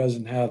sure that he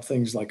doesn't have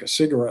things like a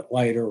cigarette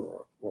lighter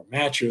or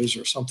matches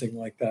or something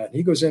like that.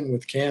 He goes in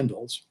with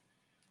candles,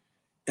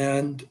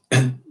 and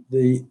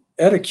the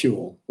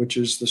edicule, which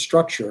is the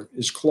structure,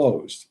 is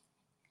closed.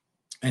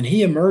 And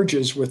he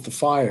emerges with the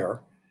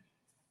fire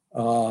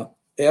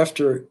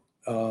after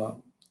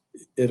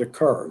it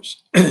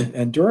occurs.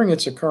 And during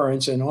its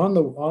occurrence, and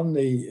on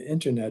the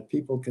internet,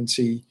 people can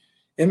see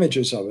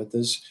images of it.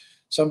 There's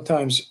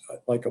sometimes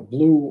like a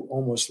blue,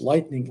 almost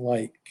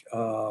lightning-like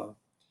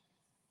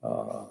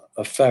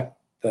effect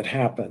that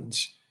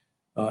happens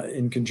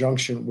in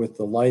conjunction with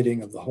the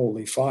lighting of the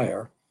holy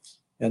fire.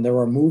 And there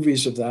are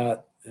movies of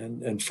that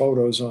and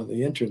photos on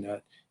the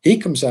internet. He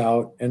comes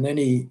out and then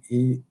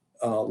he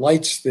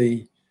lights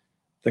the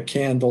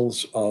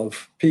candles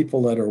of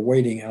people that are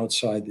waiting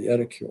outside the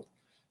edicule.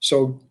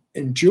 So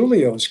in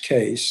Giulio's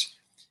case,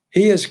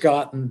 he has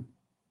gotten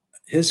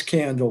his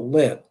candle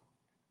lit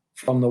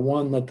from the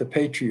one that the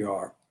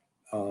patriarch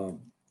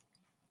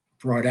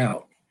brought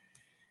out.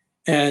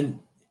 And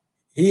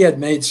he had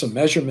made some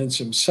measurements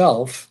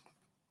himself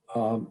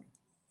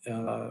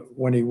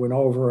when he went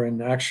over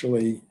and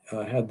actually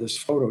had this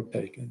photo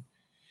taken.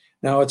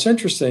 Now, it's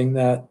interesting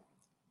that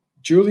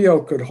Giulio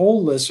could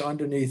hold this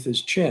underneath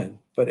his chin,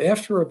 but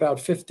after about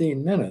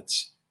 15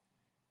 minutes,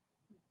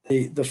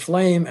 the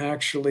flame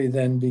actually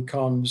then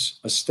becomes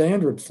a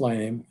standard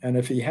flame, and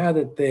if he had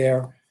it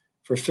there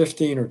for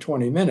 15 or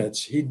 20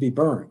 minutes, he'd be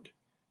burned.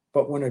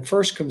 But when it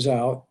first comes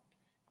out,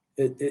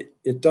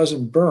 it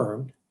doesn't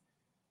burn,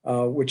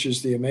 which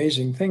is the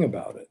amazing thing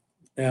about it.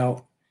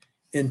 Now,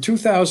 in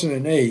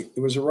 2008,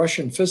 there was a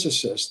Russian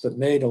physicist that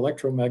made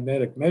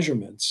electromagnetic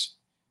measurements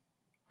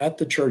at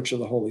the Church of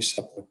the Holy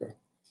Sepulchre.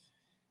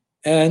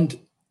 And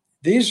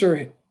these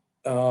are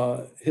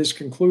his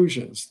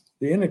conclusions.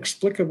 The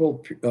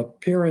inexplicable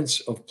appearance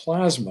of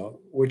plasma,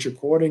 which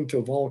according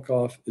to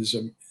Volkov is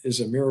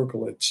a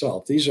miracle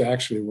itself. These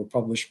were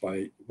published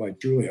by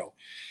Giulio.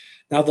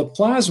 Now, the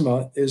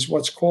plasma is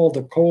what's called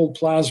a cold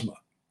plasma.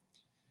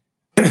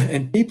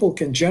 And people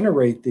can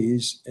generate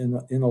these in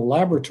a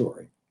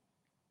laboratory.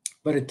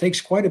 But it takes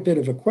quite a bit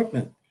of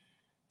equipment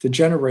to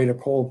generate a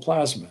cold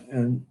plasma.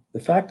 And the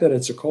fact that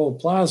it's a cold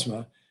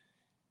plasma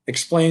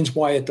explains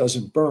why it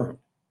doesn't burn.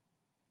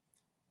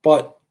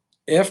 But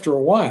after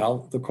a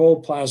while, the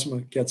cold plasma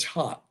gets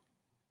hot.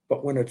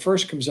 But when it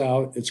first comes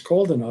out, it's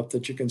cold enough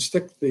that you can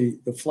stick the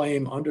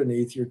flame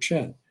underneath your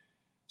chin.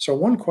 So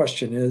one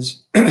question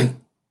is,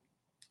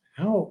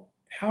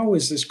 how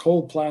is this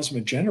cold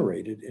plasma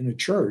generated in a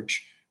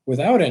church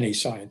without any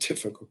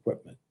scientific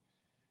equipment.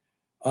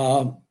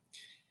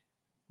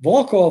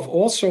 Volkov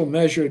also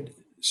measured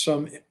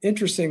some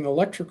interesting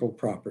electrical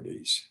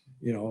properties,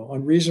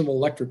 unreasonable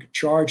electric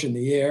charge in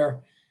the air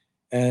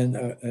and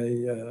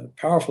a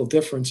powerful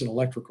difference in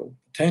electrical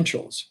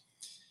potentials,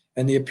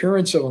 and the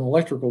appearance of an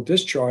electrical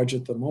discharge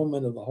at the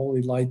moment of the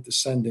holy light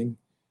descending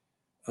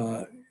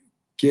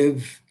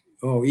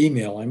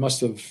email. I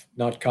must have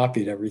not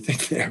copied everything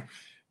there,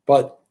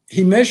 but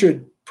he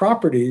measured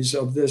properties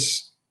of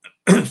this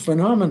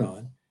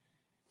phenomenon.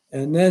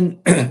 And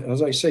then,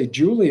 as I say,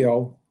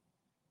 Giulio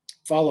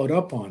followed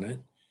up on it,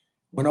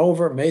 went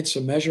over, made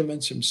some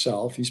measurements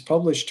himself. He's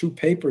published 2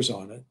 papers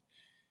on it.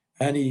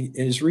 And in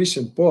his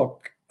recent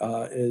book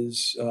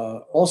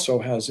also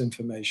has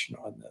information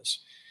on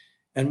this.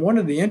 And one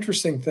of the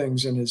interesting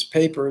things in his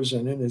papers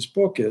and in his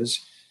book is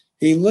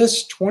he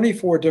lists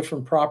 24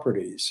 different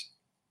properties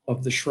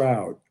of the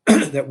shroud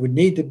that would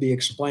need to be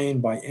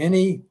explained by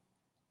any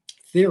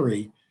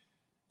theory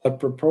that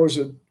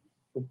purported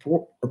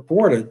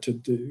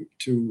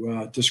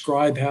to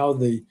describe how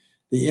the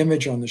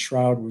image on the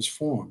shroud was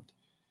formed.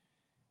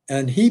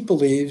 And he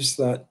believes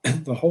that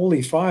the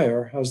holy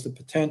fire has the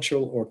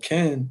potential or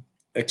can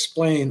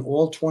explain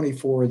all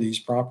 24 of these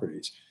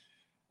properties.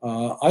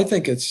 I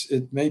think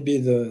it may be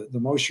the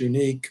most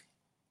unique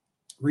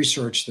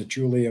research that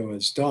Giulio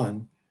has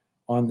done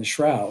on the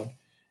shroud.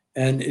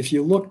 And if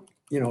you look,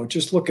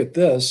 just look at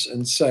this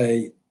and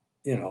say,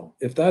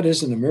 if that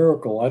isn't a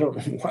miracle, I don't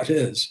know what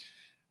is.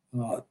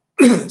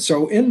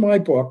 So in my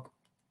book,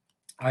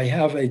 I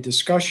have a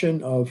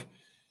discussion of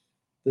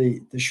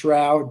the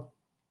shroud,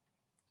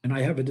 and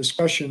I have a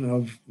discussion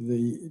of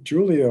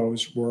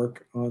Giulio's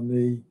work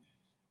on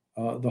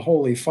the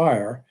holy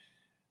fire.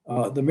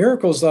 The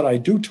miracles that I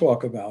do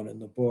talk about in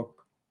the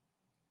book,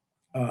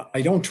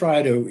 I don't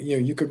try to,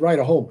 you could write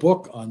a whole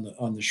book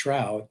on the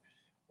shroud,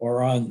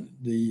 or on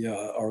the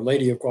Our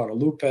Lady of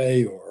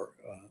Guadalupe, or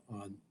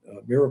on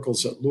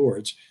miracles at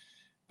Lourdes,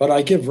 but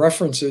I give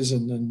references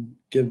and then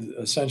give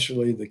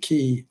essentially the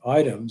key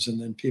items,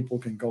 and then people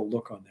can go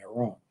look on their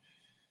own.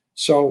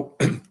 So,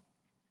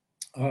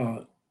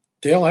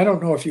 Dale, I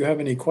don't know if you have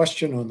any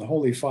question on the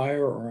holy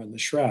fire or on the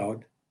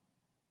shroud.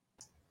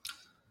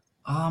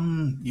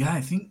 Yeah,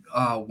 I think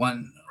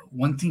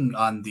one thing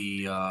on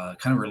the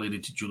kind of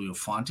related to Giulio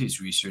Fonte's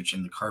research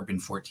in the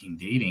carbon-14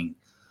 dating,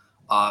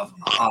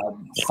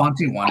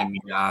 Fonte wanted me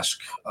to ask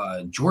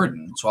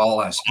Jordan, so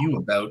I'll ask you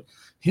about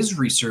his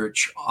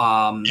research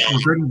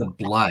regarding the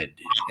blood,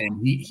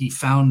 and he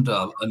found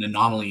an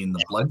anomaly in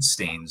the blood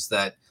stains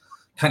that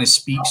kind of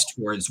speaks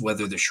towards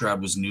whether the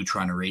shroud was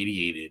neutron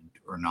irradiated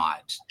or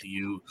not. Do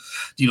you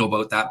know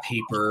about that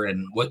paper,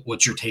 and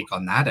what's your take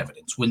on that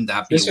evidence? Wouldn't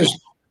that be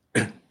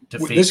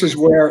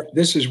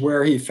this is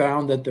where he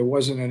found that there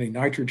wasn't any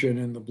nitrogen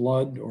in the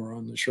blood or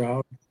on the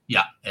shroud?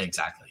 Yeah,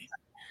 exactly.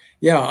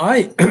 Yeah,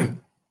 I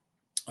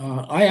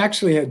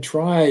actually had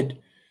tried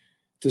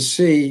to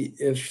see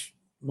if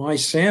my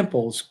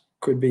samples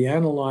could be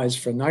analyzed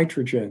for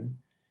nitrogen.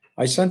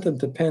 I sent them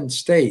to Penn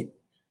State,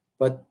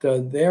 but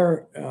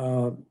their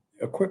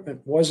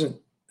equipment wasn't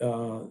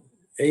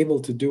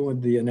able to do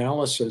the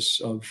analysis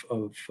of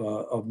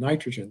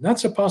nitrogen.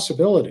 That's a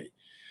possibility.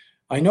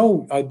 I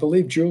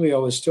believe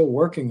Giulio is still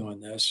working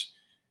on this.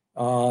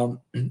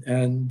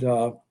 And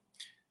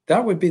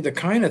that would be the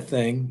kind of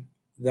thing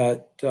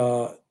that,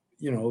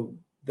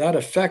 that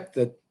effect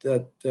that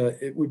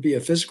it would be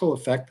a physical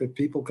effect that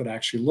people could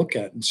actually look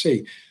at and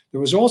see. There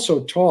was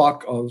also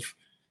talk of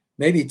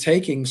maybe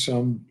taking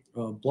some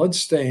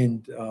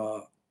blood-stained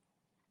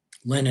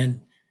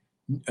linen,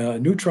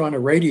 neutron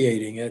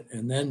irradiating it,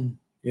 and then,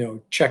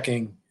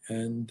 checking.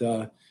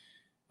 And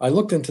I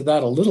looked into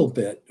that a little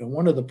bit. And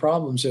one of the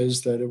problems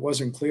is that it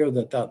wasn't clear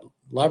that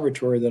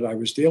laboratory that I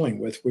was dealing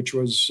with, which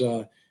was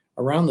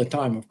around the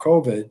time of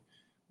COVID,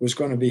 was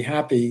going to be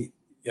happy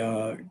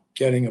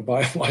getting a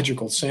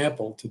biological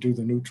sample to do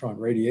the neutron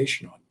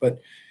radiation on.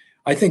 But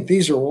I think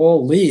these are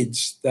all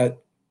leads that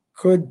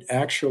could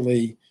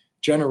actually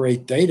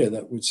generate data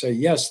that would say,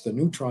 yes, the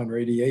neutron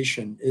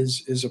radiation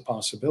is a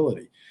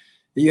possibility.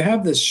 You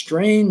have this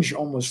strange,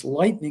 almost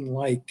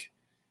lightning-like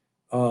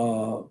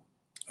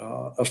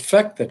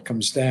effect that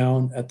comes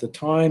down at the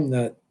time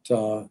that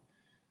the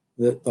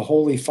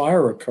holy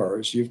fire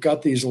occurs. You've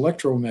got these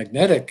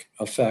electromagnetic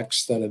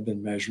effects that have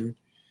been measured.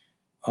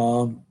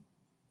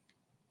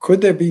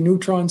 Could there be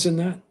neutrons in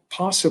that?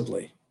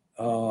 Possibly.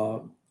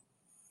 I'm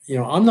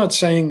not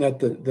saying that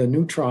the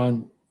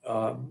neutron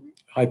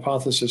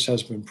hypothesis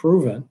has been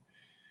proven.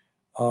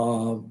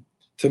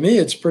 To me,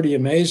 it's pretty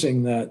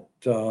amazing that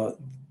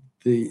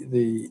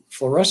the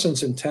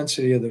fluorescence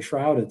intensity of the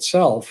shroud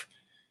itself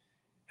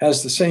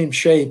has the same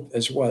shape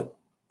as what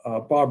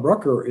Bob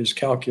Rucker is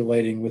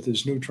calculating with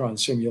his neutron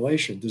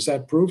simulation. Does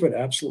that prove it?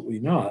 Absolutely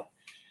not.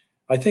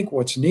 I think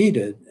what's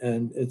needed,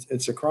 and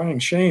it's a crying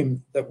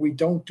shame that we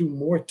don't do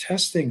more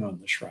testing on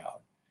the shroud.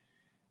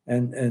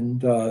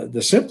 And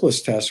the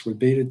simplest test would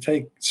be to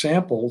take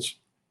samples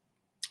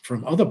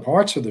from other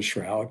parts of the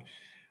shroud.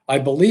 I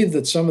believe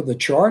that some of the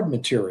charred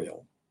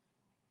material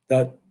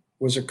that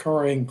was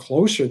occurring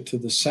closer to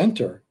the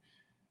center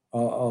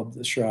of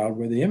the shroud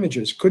where the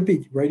images could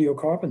be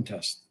radiocarbon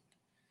tested.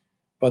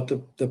 But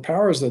the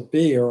powers that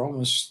be are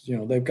almost,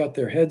 they've got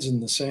their heads in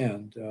the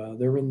sand.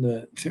 They're in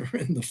the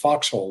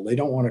foxhole. They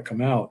don't want to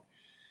come out.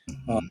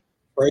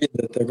 Afraid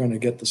that they're going to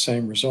get the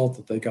same result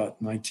that they got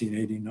in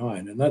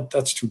 1989, and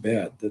that's too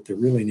bad. That there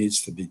really needs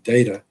to be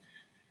data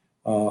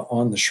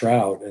on the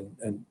shroud,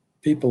 and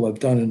people have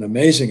done an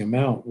amazing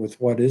amount with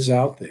what is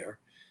out there.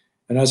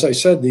 And as I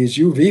said, these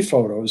UV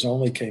photos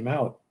only came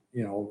out,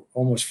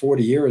 almost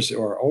 40 years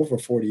or over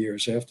 40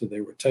 years after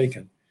they were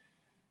taken.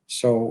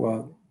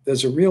 So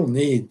there's a real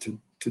need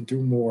to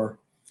do more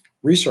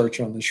research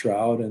on the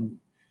shroud, and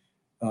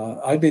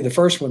I'd be the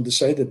first one to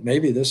say that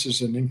maybe this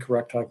is an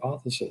incorrect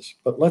hypothesis.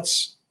 But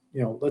let's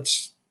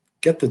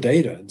get the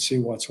data and see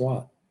what's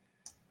what.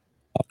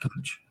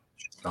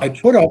 I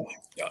put up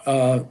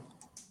a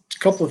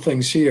couple of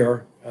things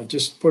here. I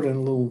just put in a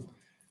little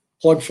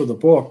plug for the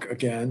book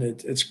again.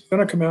 It's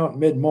going to come out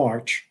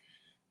mid-March,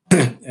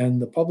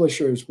 and the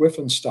publisher is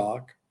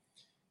Wiffenstock.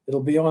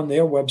 It'll be on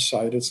their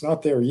website. It's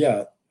not there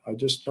yet. I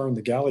just turned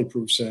the galley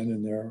proofs in,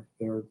 and they're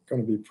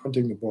going to be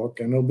printing the book,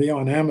 and it'll be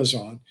on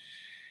Amazon.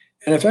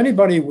 And if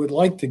anybody would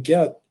like to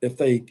get,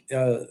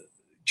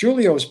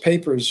 Giulio's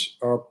papers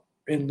are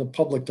in the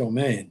public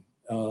domain.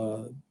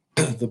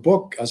 The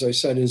book, as I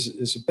said,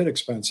 is a bit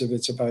expensive.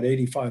 It's about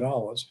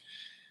 $85,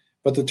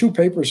 but the 2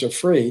 papers are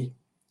free,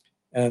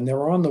 and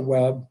they're on the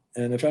web.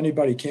 And if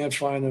anybody can't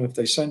find them, if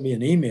they send me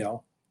an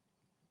email,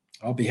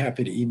 I'll be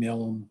happy to email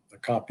them a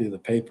copy of the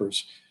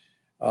papers.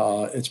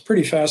 It's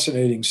pretty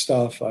fascinating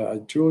stuff.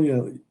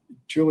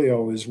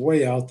 Giulio is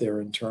way out there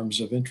in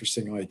terms of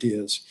interesting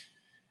ideas,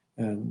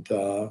 and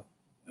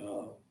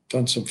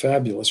done some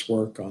fabulous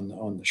work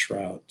on the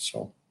shroud.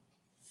 So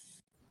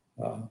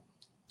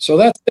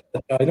that's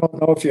it. I don't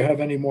know if you have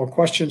any more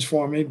questions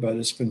for me, but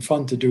it's been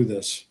fun to do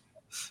this.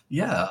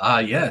 Yeah,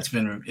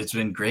 it's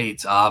been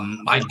great.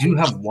 I do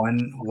have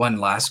one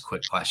last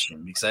quick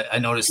question, because I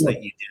noticed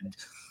that you did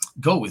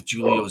go with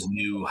Giulio's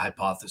new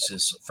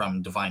hypothesis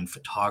from divine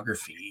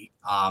photography.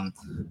 And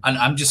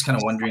I'm just kind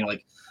of wondering,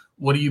 like,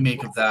 what do you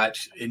make of that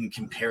in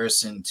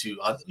comparison to,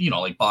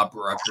 like Bob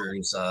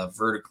Rucker's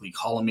vertically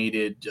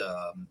collimated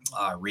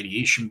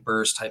radiation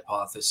burst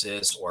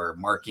hypothesis, or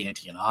Mark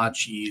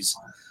Antionacci's,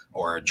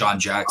 or John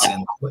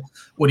Jackson?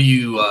 What do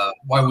you?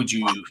 Why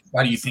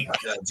do you think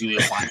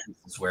Giulio finds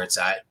this is where it's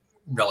at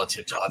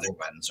relative to other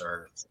ones,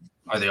 or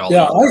are they all?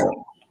 Yeah,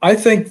 I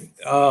think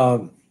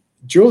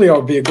Giulio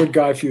would be a good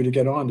guy for you to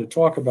get on to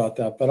talk about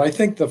that. But I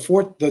think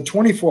the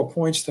 24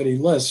 points that he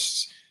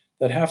lists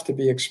that have to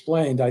be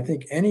explained, I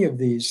think any of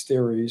these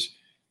theories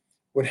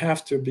would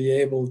have to be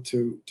able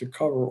to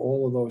cover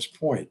all of those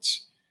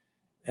points.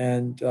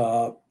 And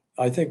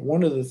I think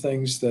one of the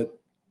things that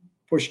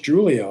pushed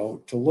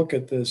Giulio to look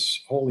at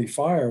this holy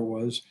fire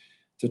was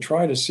to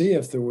try to see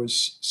if there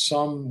was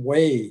some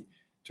way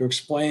to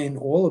explain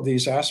all of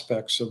these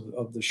aspects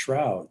of the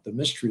shroud, the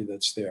mystery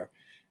that's there.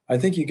 I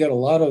think you get a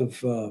lot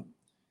of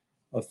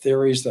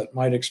theories that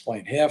might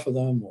explain half of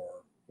them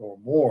or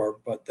more,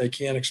 but they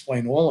can't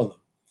explain all of them.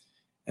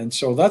 And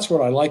so that's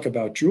what I like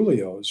about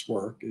Giulio's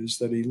work, is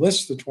that he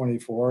lists the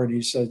 24 and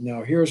he said,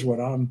 now here's what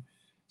I'm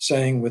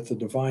saying with the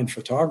divine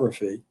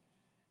photography.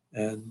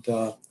 And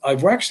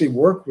I've actually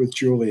worked with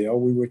Giulio.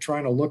 We were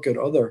trying to look at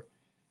other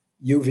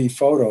UV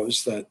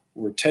photos that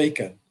were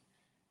taken.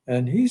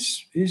 And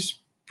he's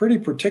pretty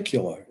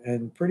particular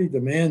and pretty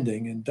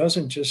demanding, and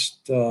doesn't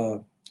just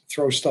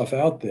throw stuff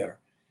out there.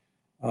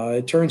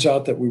 It turns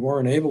out that we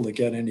weren't able to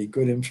get any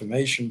good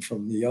information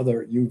from the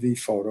other UV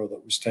photo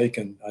that was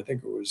taken. I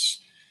think it was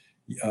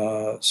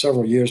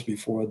several years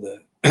before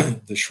the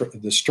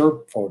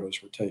STIRP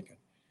photos were taken.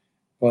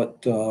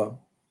 But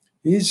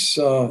he's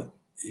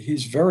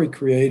very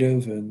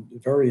creative and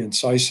very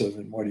incisive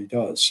in what he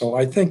does. So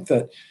I think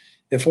that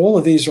if all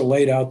of these are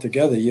laid out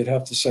together, you'd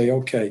have to say,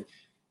 okay,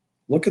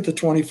 look at the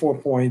 24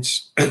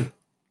 points.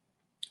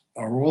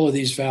 Are all of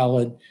these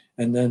valid?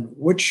 And then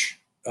which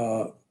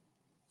does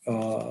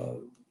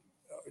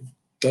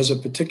a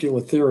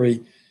particular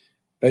theory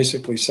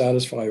basically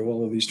satisfy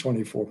all of these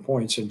 24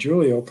 points? And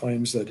Giulio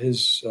claims that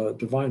his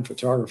divine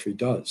photography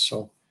does.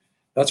 So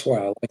that's why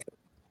I like it.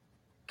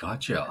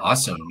 Gotcha.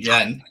 Awesome. Yeah.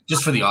 And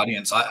just for the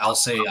audience, I'll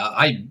say,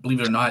 I believe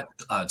it or not,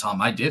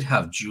 Tom, I did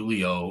have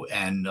Giulio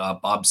and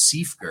Bob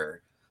Siefker.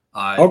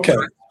 Okay.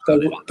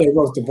 They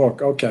wrote the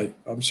book. Okay.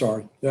 I'm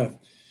sorry. Yeah.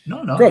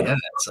 No. Good. Yeah,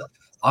 that's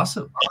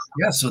awesome.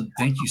 Yeah. So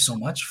thank you so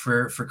much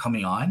for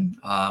coming on.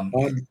 I'm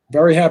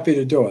very happy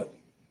to do it.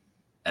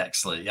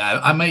 Excellent. Yeah.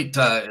 I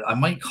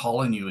might call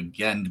on you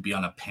again to be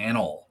on a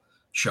panel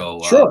show.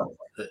 Sure.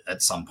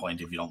 At some point,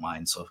 if you don't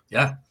mind. So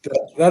yeah.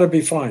 That'd be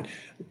fine.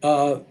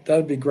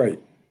 That'd be great.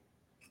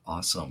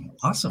 Awesome.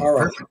 All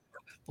right. Perfect.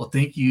 Well,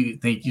 thank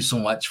you so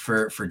much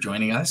for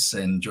joining us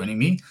and joining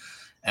me.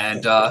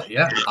 And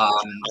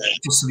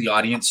just so the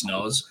audience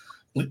knows,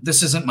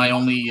 this isn't my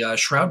only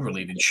Shroud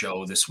related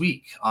show this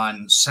week.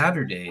 On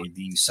Saturday,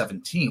 the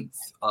 17th,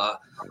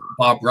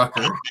 Bob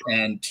Rucker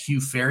and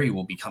Hugh Ferry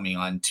will be coming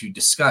on to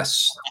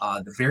discuss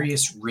the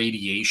various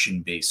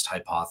radiation based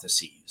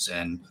hypotheses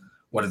and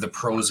what are the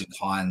pros and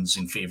cons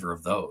in favor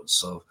of those.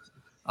 So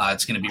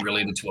it's going to be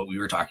related to what we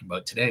were talking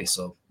about today.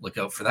 So look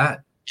out for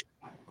that.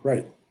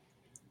 Great.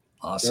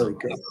 Awesome. Very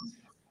good.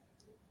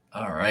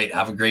 All right.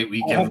 Have a great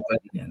week,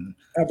 everybody. And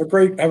Have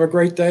a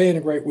great day and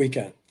a great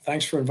weekend.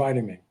 Thanks for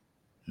inviting me.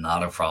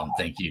 not a problem.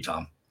 Thank you,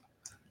 Tom.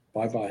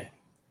 Bye-bye.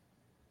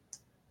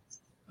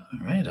 All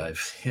right. I've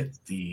hit the